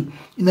able to,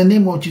 in the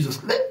name of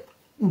Jesus, let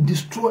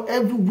destroy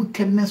every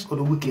wickedness of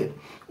the wicked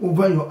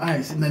over your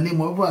eyes, in the name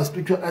of, over our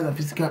spiritual eyes and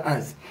physical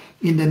eyes,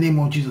 in the name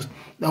of Jesus.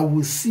 That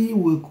we see,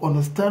 we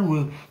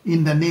understand,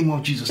 in the name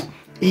of Jesus.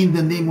 In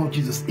the name of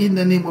Jesus. In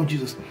the name of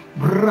Jesus.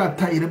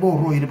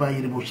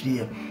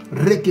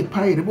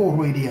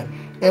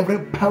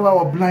 Every power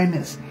of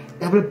blindness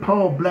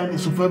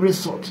of every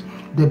sort,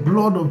 the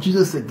blood of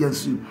Jesus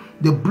against you.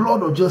 The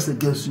blood of Jesus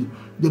against you.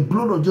 The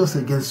blood of Jesus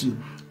against you.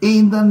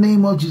 In the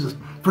name of Jesus.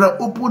 Father,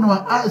 open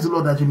my eyes,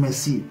 Lord, that you may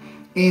see.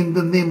 In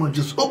the name of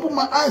Jesus. Open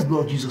my eyes,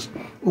 Lord Jesus.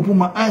 Open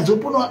my eyes,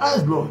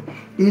 Lord.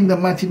 In the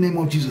mighty name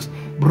of Jesus.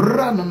 In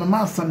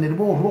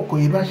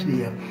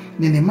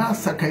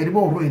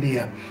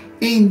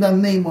the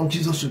name of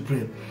Jesus we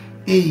pray.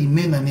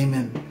 Amen and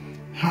amen.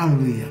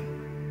 Hallelujah.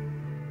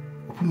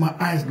 Open my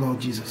eyes, Lord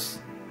Jesus.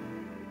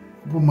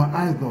 Open my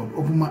eyes, Lord.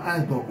 Open my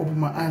eyes, Lord. Open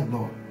my eyes,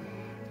 Lord.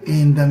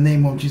 In the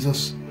name of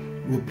Jesus,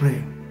 we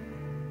pray.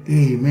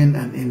 Amen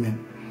and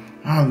amen.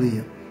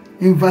 Hallelujah.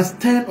 In verse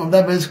 10 of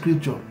that very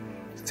scripture,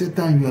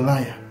 Satan, you a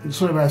liar.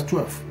 Sorry, verse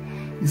 12.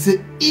 He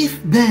said,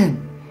 if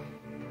then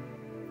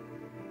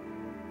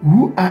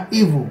who are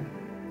evil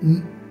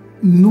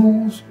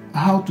knows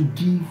how to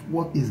give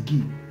what is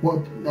gift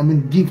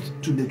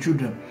to the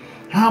children,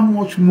 how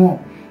much more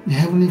the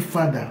Heavenly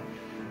Father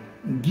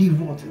give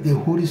what? The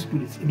Holy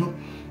Spirit. You know,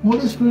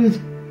 Holy Spirit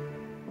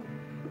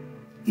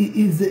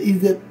is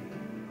the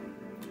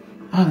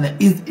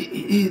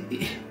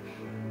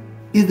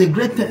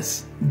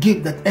greatest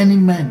gift that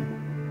anyone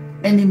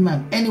can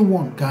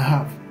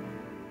have.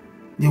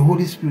 The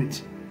Holy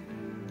Spirit.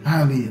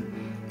 Hallelujah.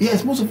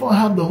 Yes, most of us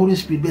have the Holy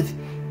Spirit,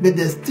 but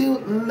there's still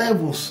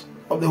levels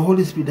of the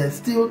Holy Spirit. There's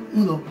still,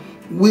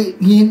 we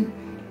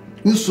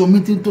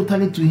submitting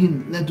totally to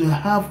Him, and to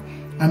have,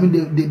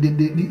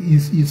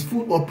 His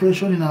full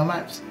operation in our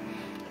lives.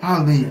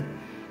 Hallelujah.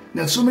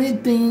 There's so many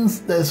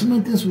things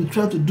we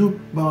try to do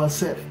by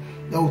ourselves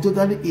that we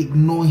totally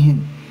ignore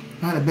Him.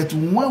 But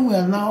when we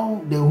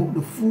allow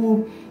the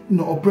full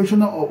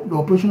operation of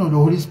the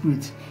Holy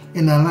Spirit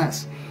in our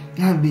lives,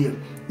 hallelujah,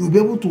 we'll be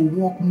able to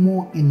walk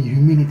more in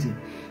humility.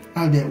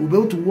 Hallelujah. We'll be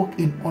able to walk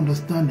in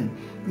understanding.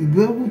 We'll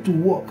be able to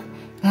walk,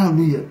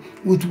 hallelujah,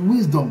 with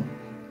wisdom.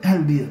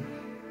 Hallelujah.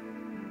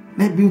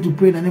 Let's be able to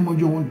pray in the name of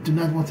Jesus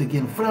tonight once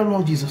again. Father,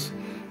 Lord Jesus,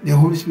 the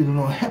Holy Spirit,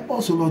 Lord, help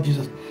us, Lord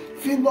Jesus.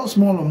 Fill us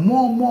more and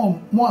more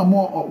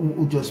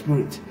with your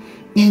Spirit.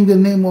 In the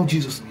name of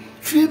Jesus.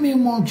 Fill me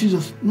more,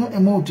 Jesus, not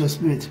more with your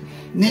Spirit.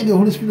 May the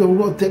Holy Spirit of the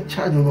Lord take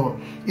charge, Lord,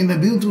 in the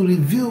ability to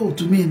reveal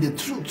to me the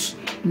truths.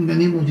 In the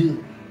name of Jesus.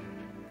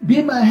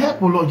 Be my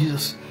help, O Lord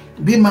Jesus.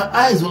 Be my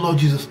eyes, O Lord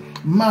Jesus.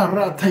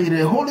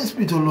 The Holy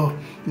Spirit, O Lord,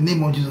 in the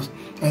name of Jesus.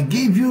 I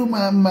give you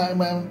my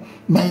entire,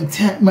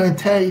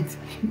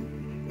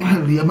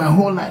 my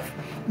whole life,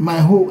 my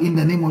whole, in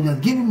the name of Jesus.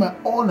 Give you my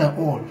all and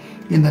all.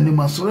 In the name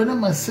of, surrender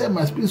myself,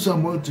 my spirit, soul,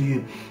 and body to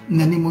you. In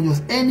the name of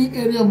Jesus. Any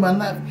area of my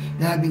life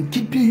that have been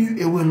keeping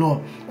you away,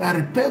 Lord, I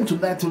repent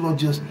tonight, Lord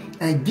Jesus.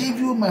 I give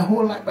you my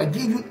whole life. I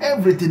give you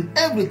everything.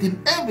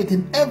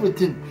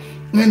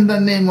 In the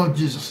name of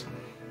Jesus.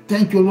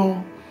 Thank you,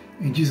 Lord.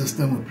 In Jesus'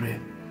 name we pray.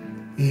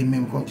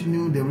 Amen.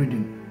 Continue the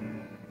reading.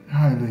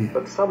 Hallelujah.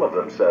 But some of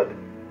them said,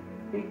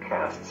 he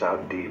casts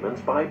out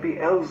demons by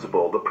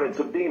Beelzebul, the prince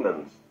of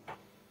demons.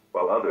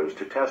 While others,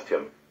 to test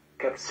him,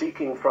 kept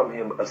seeking from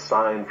him a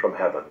sign from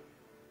heaven.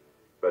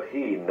 But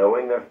he,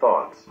 knowing their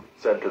thoughts,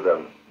 said to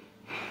them,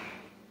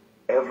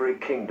 every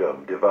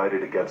kingdom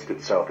divided against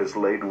itself is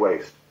laid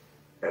waste,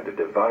 and a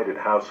divided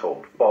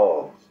household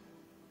falls.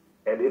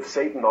 And if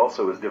Satan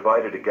also is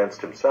divided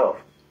against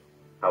himself,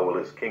 how will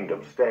his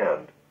kingdom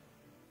stand?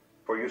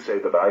 For you say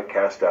that I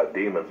cast out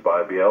demons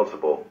by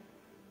Beelzebul.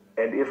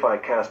 And if I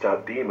cast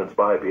out demons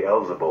by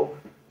Beelzebul,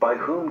 by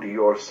whom do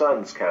your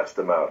sons cast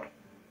them out?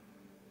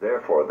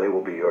 Therefore they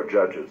will be your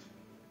judges.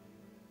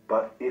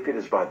 But if it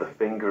is by the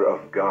finger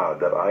of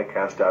God that I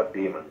cast out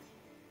demons,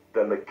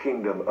 then the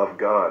kingdom of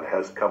God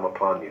has come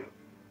upon you.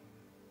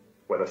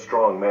 When a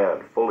strong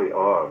man, fully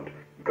armed,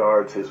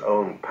 guards his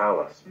own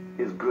palace,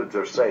 his goods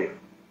are safe.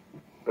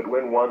 But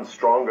when one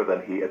stronger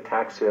than he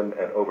attacks him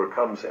and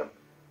overcomes him,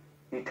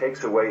 he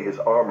takes away his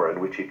armor in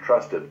which he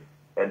trusted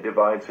and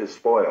divides his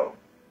spoil.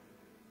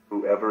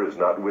 Whoever is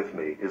not with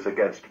me is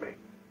against me,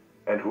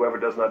 and whoever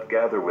does not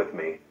gather with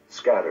me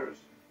scatters.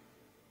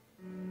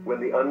 When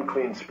the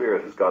unclean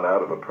spirit has gone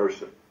out of a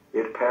person,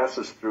 it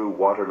passes through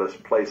waterless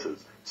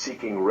places,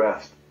 seeking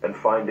rest, and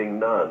finding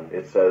none,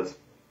 it says,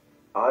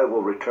 I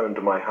will return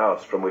to my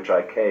house from which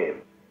I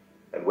came.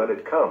 And when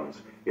it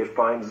comes, it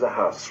finds the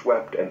house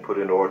swept and put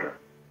in order.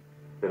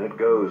 Then it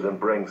goes and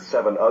brings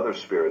 7 other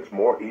spirits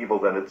more evil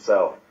than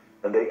itself,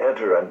 and they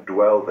enter and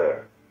dwell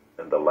there.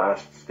 And the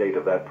last state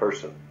of that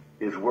person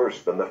is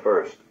worse than the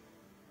first.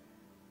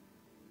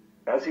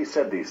 As he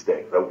said these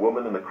things, a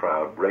woman in the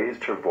crowd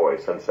raised her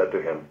voice and said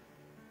to him,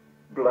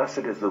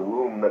 Blessed is the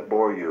womb that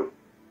bore you,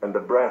 and the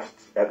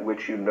breasts at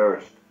which you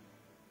nursed.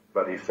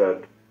 But he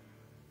said,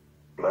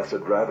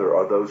 Blessed rather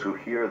are those who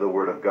hear the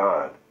word of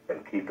God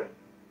and keep it.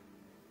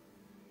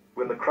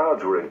 When the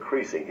crowds were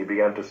increasing, he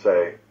began to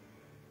say,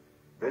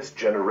 This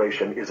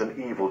generation is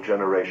an evil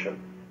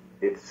generation.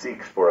 It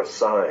seeks for a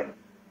sign,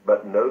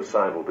 but no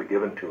sign will be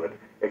given to it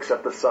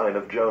except the sign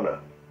of Jonah.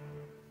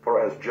 For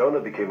as Jonah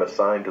became a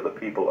sign to the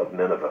people of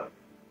Nineveh,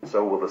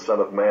 so will the Son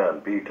of Man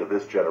be to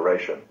this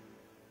generation.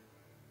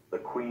 The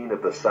queen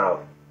of the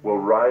south will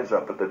rise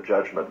up at the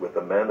judgment with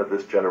the men of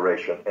this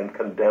generation and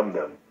condemn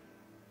them.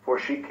 For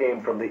she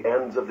came from the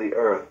ends of the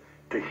earth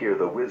to hear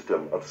the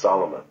wisdom of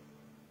Solomon.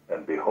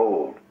 And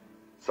behold,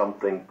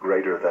 something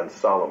greater than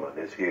Solomon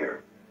is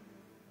here.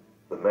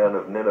 The men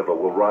of Nineveh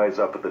will rise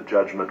up at the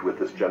judgment with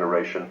this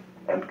generation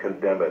and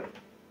condemn it.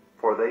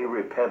 For they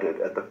repented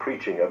at the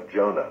preaching of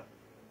Jonah.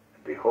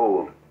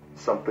 Behold,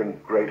 something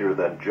greater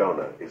than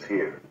Jonah is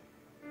here.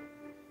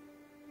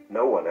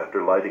 No one,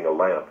 after lighting a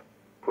lamp,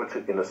 puts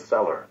it in a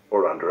cellar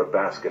or under a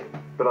basket,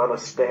 but on a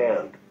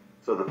stand,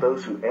 so that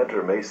those who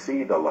enter may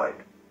see the light.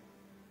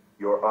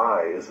 Your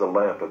eye is the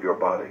lamp of your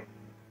body.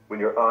 When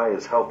your eye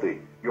is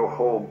healthy, your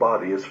whole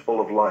body is full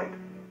of light.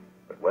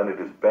 But when it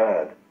is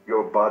bad,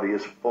 your body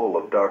is full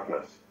of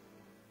darkness.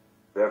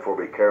 Therefore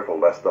be careful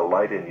lest the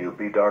light in you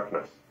be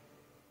darkness.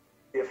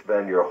 If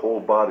then your whole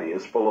body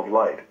is full of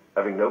light,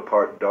 having no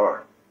part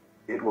dark,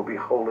 it will be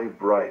wholly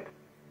bright,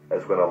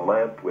 as when a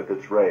lamp with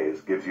its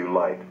rays gives you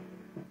light.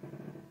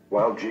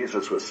 While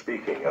Jesus was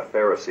speaking, a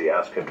Pharisee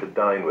asked him to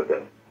dine with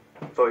him.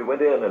 So he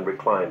went in and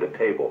reclined at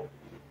table.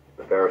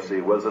 The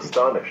Pharisee was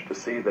astonished to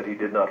see that he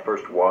did not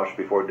first wash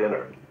before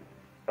dinner.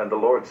 And the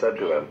Lord said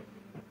to him,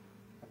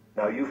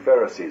 Now you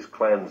Pharisees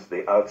cleanse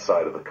the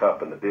outside of the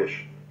cup and the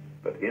dish,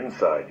 but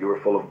inside you are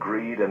full of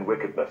greed and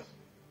wickedness.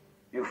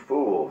 You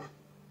fools,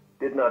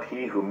 did not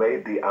he who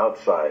made the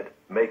outside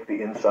make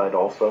the inside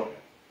also?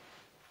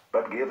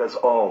 But give as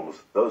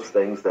alms those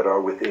things that are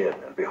within,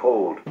 and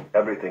behold,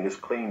 everything is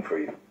clean for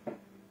you.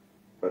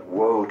 But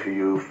woe to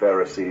you,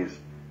 Pharisees,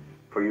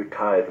 for you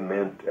tithe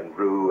mint and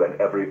rue and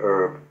every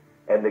herb,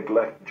 and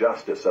neglect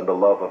justice and the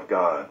love of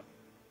God.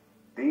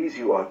 These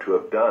you ought to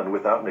have done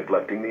without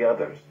neglecting the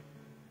others.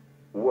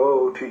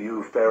 Woe to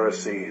you,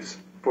 Pharisees,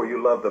 for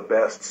you love the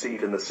best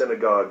seat in the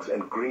synagogues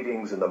and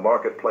greetings in the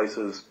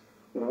marketplaces.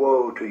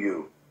 Woe to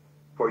you,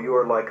 for you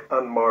are like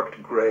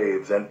unmarked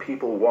graves, and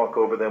people walk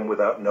over them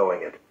without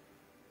knowing it.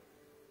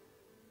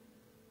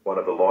 One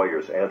of the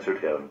lawyers answered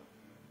him,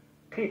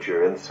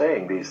 Teacher, in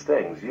saying these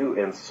things, you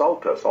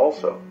insult us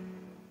also.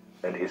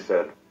 And he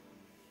said,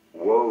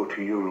 Woe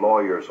to you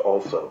lawyers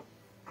also,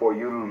 for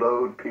you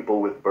load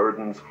people with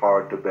burdens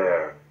hard to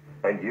bear,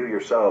 and you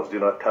yourselves do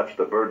not touch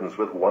the burdens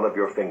with one of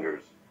your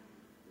fingers.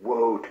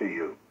 Woe to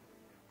you,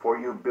 for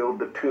you build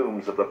the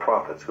tombs of the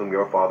prophets whom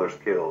your fathers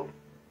killed.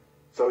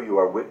 So you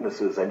are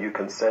witnesses, and you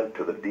consent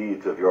to the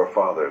deeds of your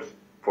fathers,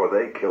 for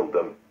they killed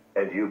them,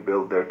 and you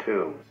build their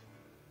tombs.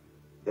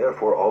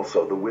 Therefore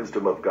also the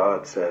wisdom of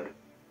God said,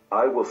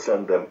 I will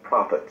send them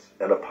prophets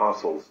and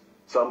apostles,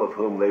 some of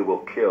whom they will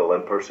kill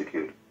and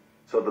persecute,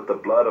 so that the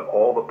blood of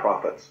all the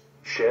prophets,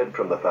 shed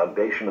from the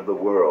foundation of the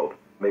world,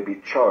 may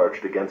be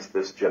charged against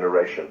this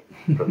generation,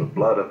 from the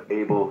blood of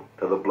Abel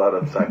to the blood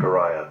of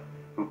Zechariah,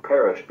 who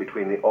perished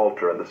between the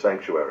altar and the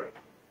sanctuary.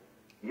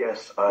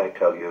 Yes, I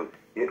tell you,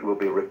 it will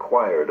be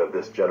required of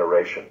this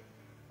generation.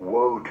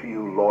 Woe to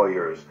you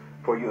lawyers,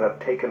 for you have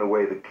taken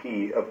away the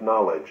key of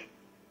knowledge.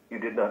 You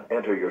did not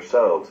enter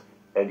yourselves,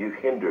 and you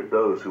hindered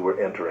those who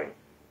were entering.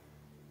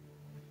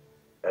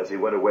 As he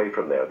went away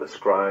from there, the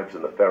scribes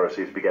and the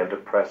Pharisees began to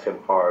press him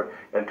hard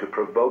and to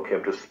provoke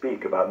him to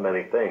speak about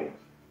many things,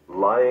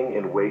 lying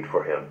in wait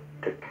for him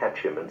to catch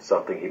him in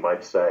something he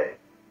might say.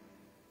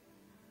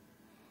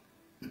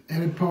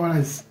 Every power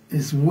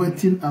is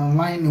waiting and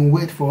lying in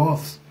wait for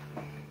us.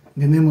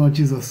 In the name of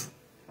Jesus.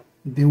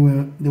 They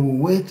will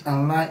wait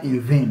and lie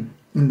in vain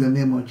in the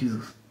name of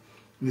Jesus.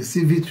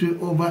 Receive victory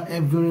over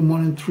every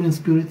monitoring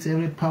spirit,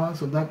 every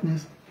powers of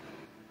darkness.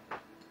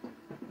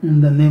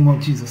 In the name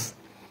of Jesus.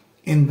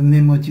 In the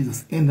name of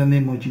Jesus. In the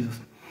name of Jesus.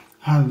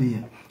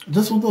 Hallelujah. I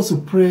just want us to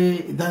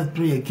pray that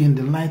prayer again,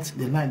 the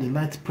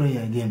light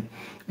prayer again.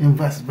 In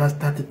verse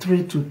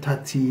 33 to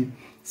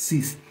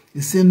 36.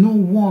 It says, no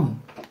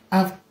one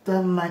after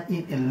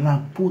lighting a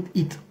lamp put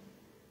it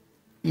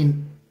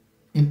in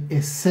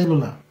a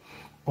cellular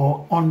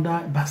or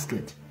under a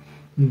basket,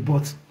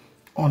 but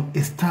on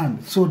a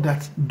stand, so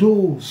that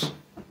those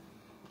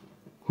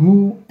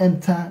who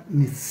enter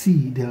may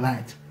see the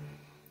light.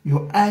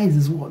 Your eyes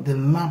is what? The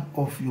lamp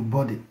of your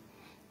body.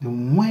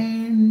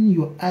 When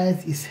your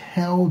eyes is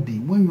healthy,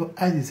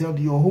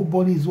 your whole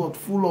body is what?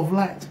 Full of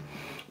light.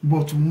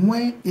 But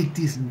when it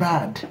is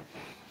bad,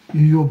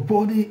 your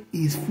body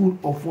is full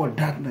of what?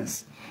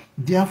 Darkness.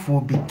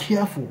 Therefore, be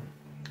careful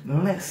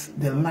lest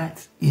the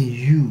light in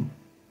you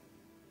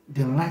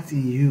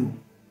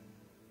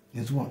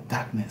is what?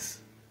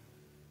 Darkness.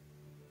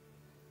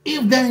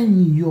 If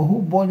then your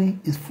whole body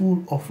is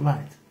full of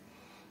light,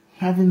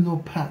 having no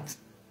part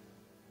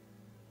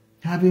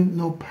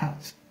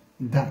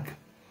dark,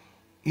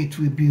 it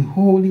will be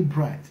wholly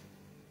bright,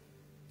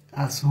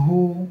 as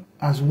when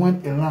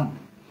a lamp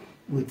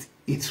with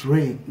its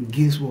ray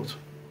gives what?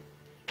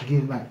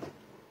 Give light.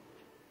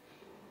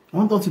 I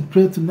want us to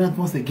pray tonight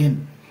once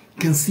again.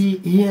 You can see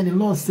here the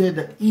Lord said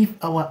that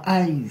if our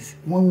eyes,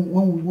 when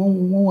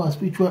our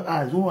spiritual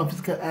eyes, when our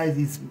physical eyes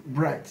is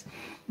bright,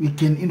 we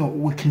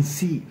can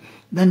see.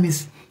 That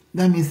means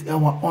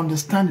our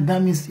understanding.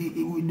 That means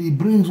it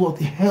brings what?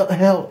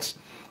 Health.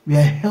 We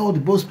are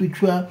health, both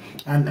spiritual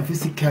and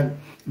physical.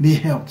 Be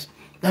health.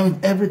 That means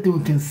everything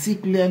we can see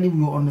clearly.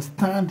 We will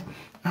understand.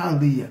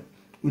 Hallelujah.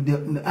 With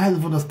the eyes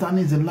of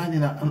understanding is the light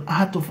in the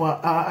heart of our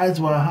eyes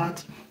of our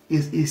heart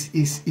is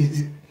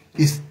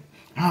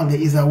hallelujah,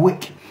 is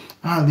awake.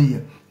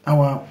 Hallelujah.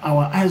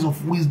 Our eyes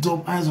of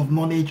wisdom, eyes of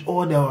knowledge,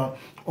 all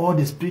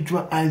the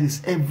spiritual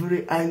eyes,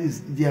 every eye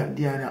is they are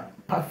in a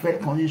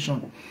perfect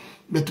condition.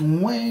 But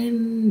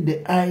when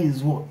the eye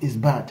is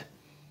bad,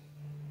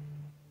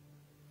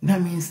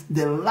 That means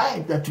the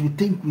light that we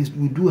think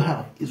we do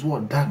have is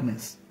what?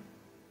 Darkness.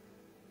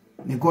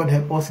 May God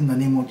help us in the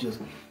name of Jesus.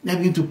 Let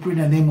me begin to pray in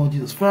the name of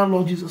Jesus. Father,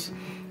 Lord Jesus,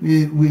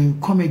 we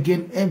come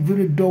again.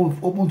 Every door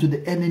we've opened to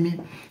the enemy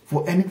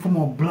for any form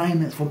of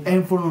blindness, from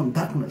any form of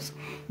darkness.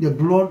 The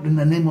blood in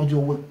the name of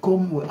Jesus will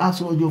come. We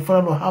ask, Lord, your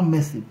Father, Lord, have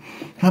mercy.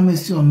 Have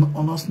mercy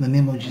on us in the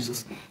name of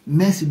Jesus.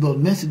 Mercy, Lord,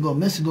 mercy, Lord,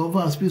 mercy, Lord, over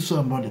our spirit, soul,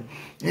 and body.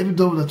 Every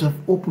door that you have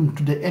opened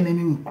to the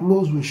enemy, we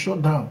close, we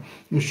shut down.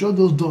 We shut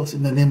those doors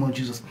in the name of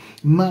Jesus.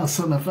 My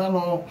son, Father,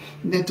 Lord,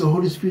 let the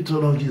Holy Spirit,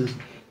 Lord Jesus.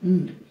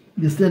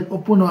 They said,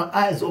 open our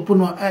eyes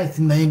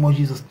in the name of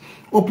Jesus.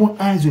 Open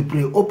eyes, we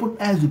pray. Open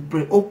eyes, we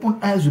pray. Open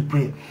eyes, we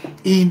pray.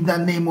 In the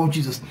name of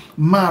Jesus.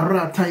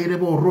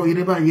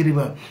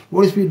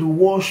 Holy Spirit,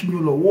 wash me,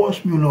 Lord.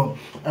 Wash me, Lord.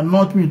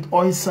 Anoint me with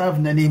oil salve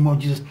in the name of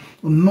Jesus.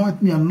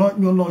 Anoint me,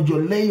 Lord.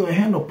 You lay your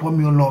hand upon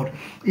me, Lord.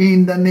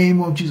 In the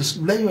name of Jesus.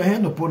 Lay your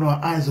hand upon our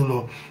eyes,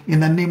 Lord. In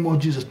the name of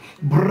Jesus.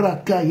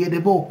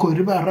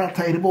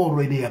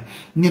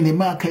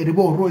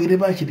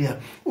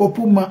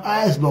 Open my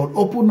eyes, Lord.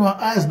 Open our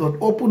eyes, Lord.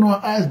 Open our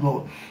eyes,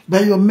 Lord. By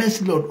your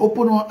mercy, Lord.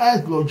 Open our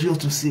eyes, Lord, Jesus,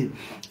 to see.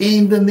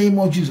 In the name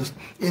of Jesus.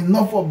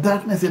 Enough of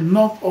darkness,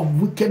 enough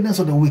of wickedness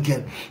of the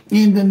wicked.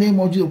 In the name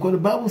of Jesus. Because the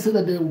Bible said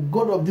that the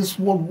God of this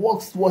world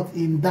walks what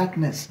in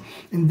darkness.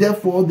 And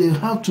therefore, they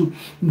have to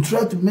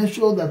try to make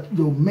sure that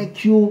they'll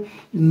make you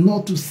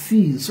not to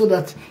see, so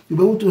that you'll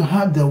be able to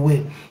have their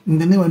way. In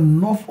the name of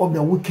enough of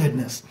the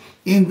wickedness.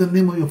 In the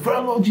name of your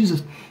Father, Lord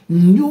Jesus.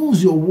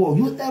 Use your word.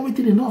 Use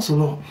everything in us,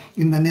 Lord.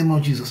 In the name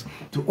of Jesus.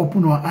 To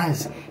open our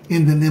eyes.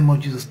 In the name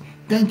of Jesus.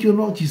 Thank you,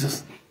 Lord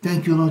Jesus.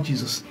 Thank you, Lord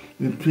Jesus.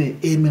 We pray.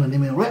 Amen and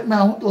amen. Right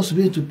now, I want us to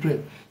be able to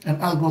pray and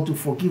ask God to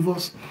forgive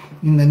us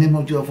in the name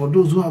of Jesus. For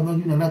those who have not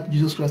given their life to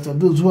Jesus Christ, and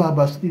those who have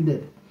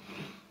backslidden,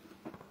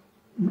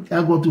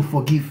 ask God to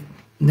forgive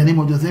in the name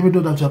of Jesus. Every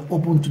door that you have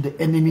opened to the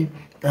enemy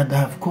that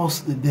have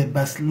caused the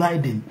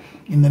backsliding,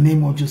 in the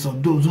name of Jesus.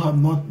 Of those who have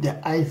not,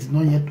 their eyes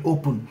not yet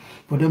open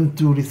for them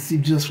to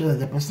receive Jesus Christ as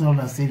their personal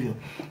and Savior.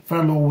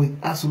 Father, Lord, we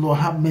ask, Lord,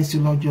 have mercy,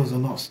 Lord Jesus,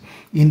 on us.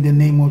 In the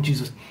name of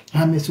Jesus.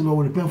 Have mercy, Lord.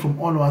 We repent from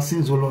all our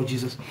sins, O Lord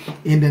Jesus.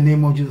 In the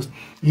name of Jesus.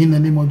 In the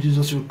name of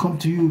Jesus, we come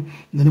to you.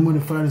 In the name of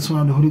the Father, the Son,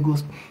 and the Holy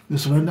Ghost. We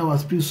surrender our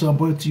spirit, soul, and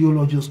body to you,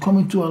 Lord Jesus. Come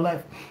into our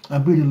life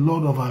and be the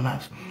Lord of our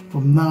lives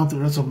from now to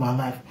the rest of my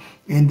life.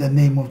 In the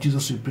name of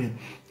Jesus, we pray.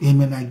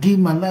 Amen. I give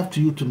my life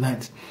to you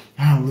tonight.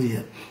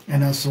 Hallelujah.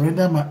 And I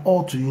surrender my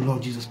all to you,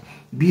 Lord Jesus.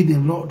 Be the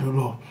Lord.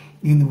 And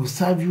we will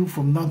serve you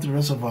from now to the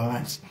rest of our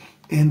lives.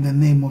 In the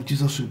name of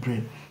Jesus, we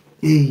pray.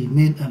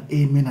 Amen and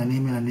amen and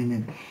amen and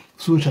amen.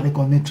 So shall it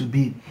continue to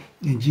be.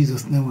 In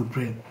Jesus' name we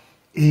pray.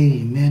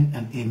 Amen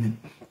and amen.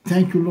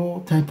 Thank you,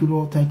 Lord. Thank you,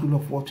 Lord. Thank you,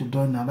 Lord, for what you've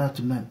done in our life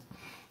tonight.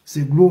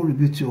 Say glory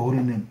be to your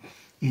holy name.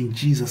 In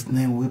Jesus'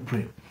 name we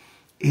pray.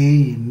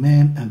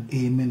 Amen and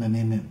amen and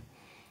amen.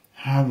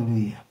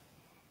 Hallelujah.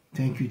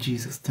 Thank you,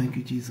 Jesus. Thank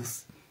you,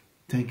 Jesus.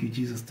 Thank you,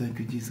 Jesus. Thank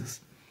you, Jesus.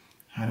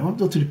 And I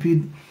want us to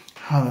repeat.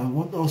 I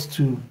want us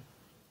to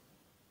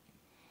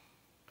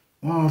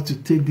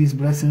take these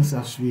blessings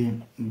as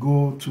we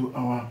go to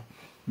our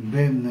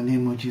bed in the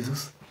name of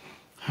Jesus.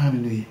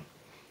 Hallelujah.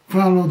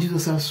 Father, Lord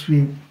Jesus, as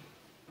we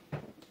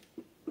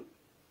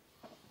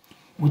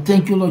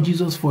thank you, Lord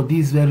Jesus, for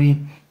this very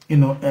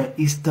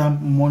Easter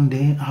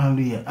Monday.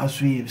 Hallelujah.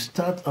 As we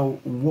start our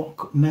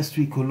walk next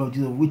week, oh Lord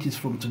Jesus, which is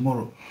from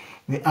tomorrow,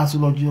 we ask,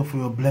 Lord Jesus, for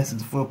your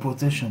blessings, for your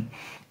protection.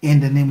 In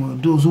the name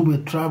of those who will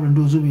be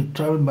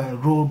traveling by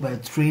road, by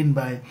train,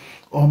 by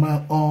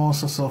all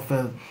sorts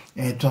of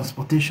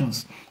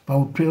transportations. But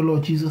we pray,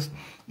 Lord Jesus,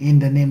 in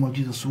the name of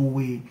Jesus, we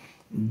will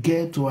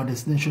get to our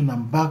destination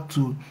and back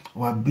to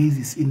our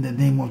bases in the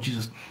name of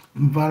Jesus.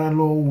 Father,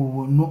 Lord, we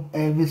will know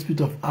every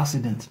spirit of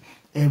accident,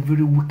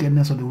 every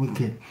wickedness of the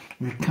wicked.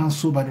 We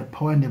cancel by the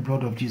power and the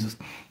blood of Jesus.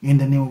 In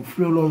the name of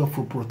pray, Lord,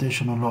 for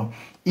protection, O Lord.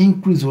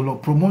 Increase, O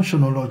Lord.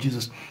 Promotion, O Lord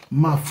Jesus.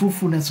 My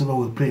fruitfulness, O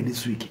Lord, we pray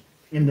this week.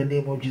 In the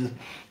name of Jesus.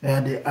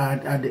 At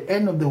the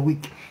end of the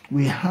week,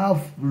 we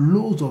have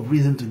loads of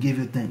reason to give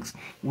you thanks.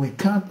 We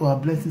count our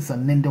blessings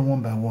and name them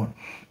one by one.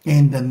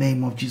 In the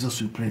name of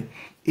Jesus, we pray.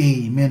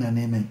 Amen and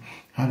amen.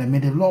 And may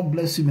the Lord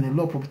bless you. May the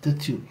Lord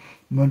protect you.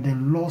 May the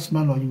Lord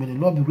smile on you. May the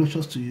Lord be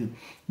gracious to you.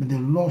 May the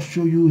Lord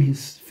show you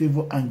his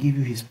favor and give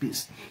you his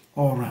peace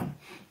all around.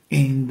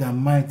 In the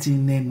mighty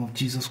name of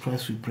Jesus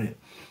Christ, we pray.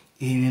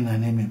 Amen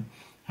and amen.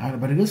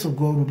 And by the grace of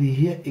God, we'll be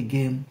here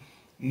again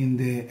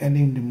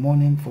early in the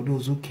morning. For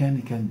those who can,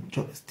 you can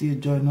still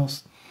join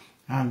us.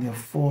 And at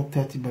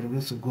 4:30 by the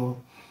grace of God.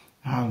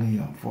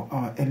 Hallelujah. For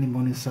our early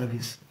morning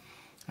service.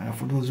 And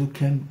for those who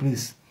can,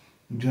 please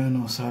join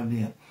us.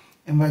 Hallelujah.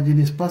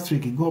 Evangelist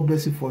Patrick, God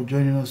bless you for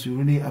joining us. We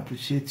really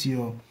appreciate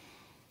you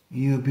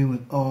being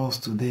with us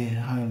today.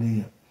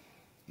 Hallelujah.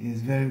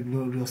 It's very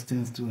glorious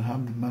things to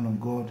have the man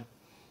of God.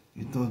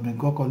 It does. May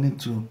God continue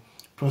to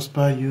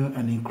prosper you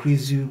and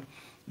increase you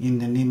in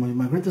the name of you.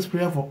 My greatest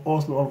prayer for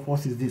us, Lord, of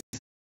us is this.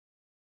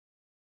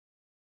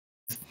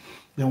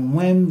 Then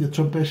when the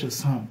trumpet shall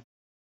sound,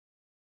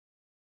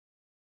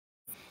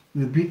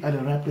 we'll be at the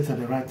right place at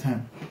the right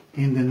time.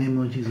 In the name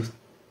of Jesus.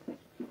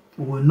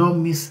 We will not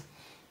miss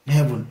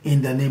heaven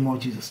in the name of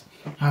Jesus.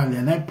 Hallelujah.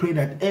 And I pray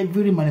that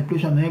every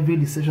manipulation, and every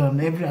deception,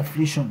 and every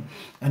affliction,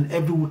 and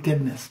every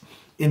wickedness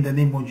in the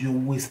name of Jesus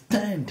will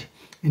stand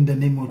in the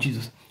name of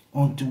Jesus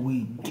until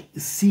we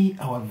see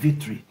our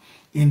victory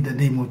in the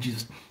name of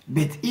Jesus.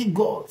 But if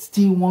God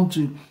still want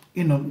to,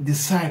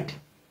 decide,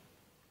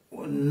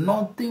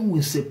 nothing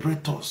will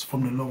separate us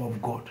from the love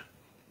of God.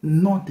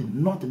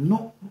 Nothing,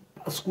 no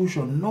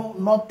persecution,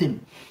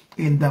 nothing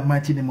in the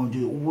mighty name of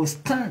Jesus. We will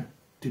stand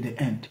to the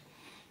end.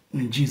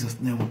 In Jesus'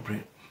 name we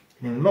pray.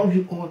 I love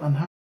you all and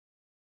have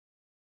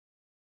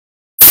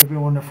a very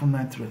wonderful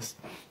night rest.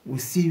 We'll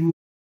see you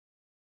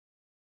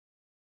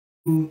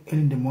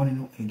in the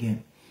morning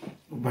again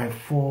by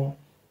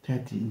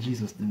 4:30 in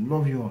Jesus' name.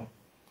 Love you all.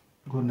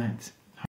 Good night.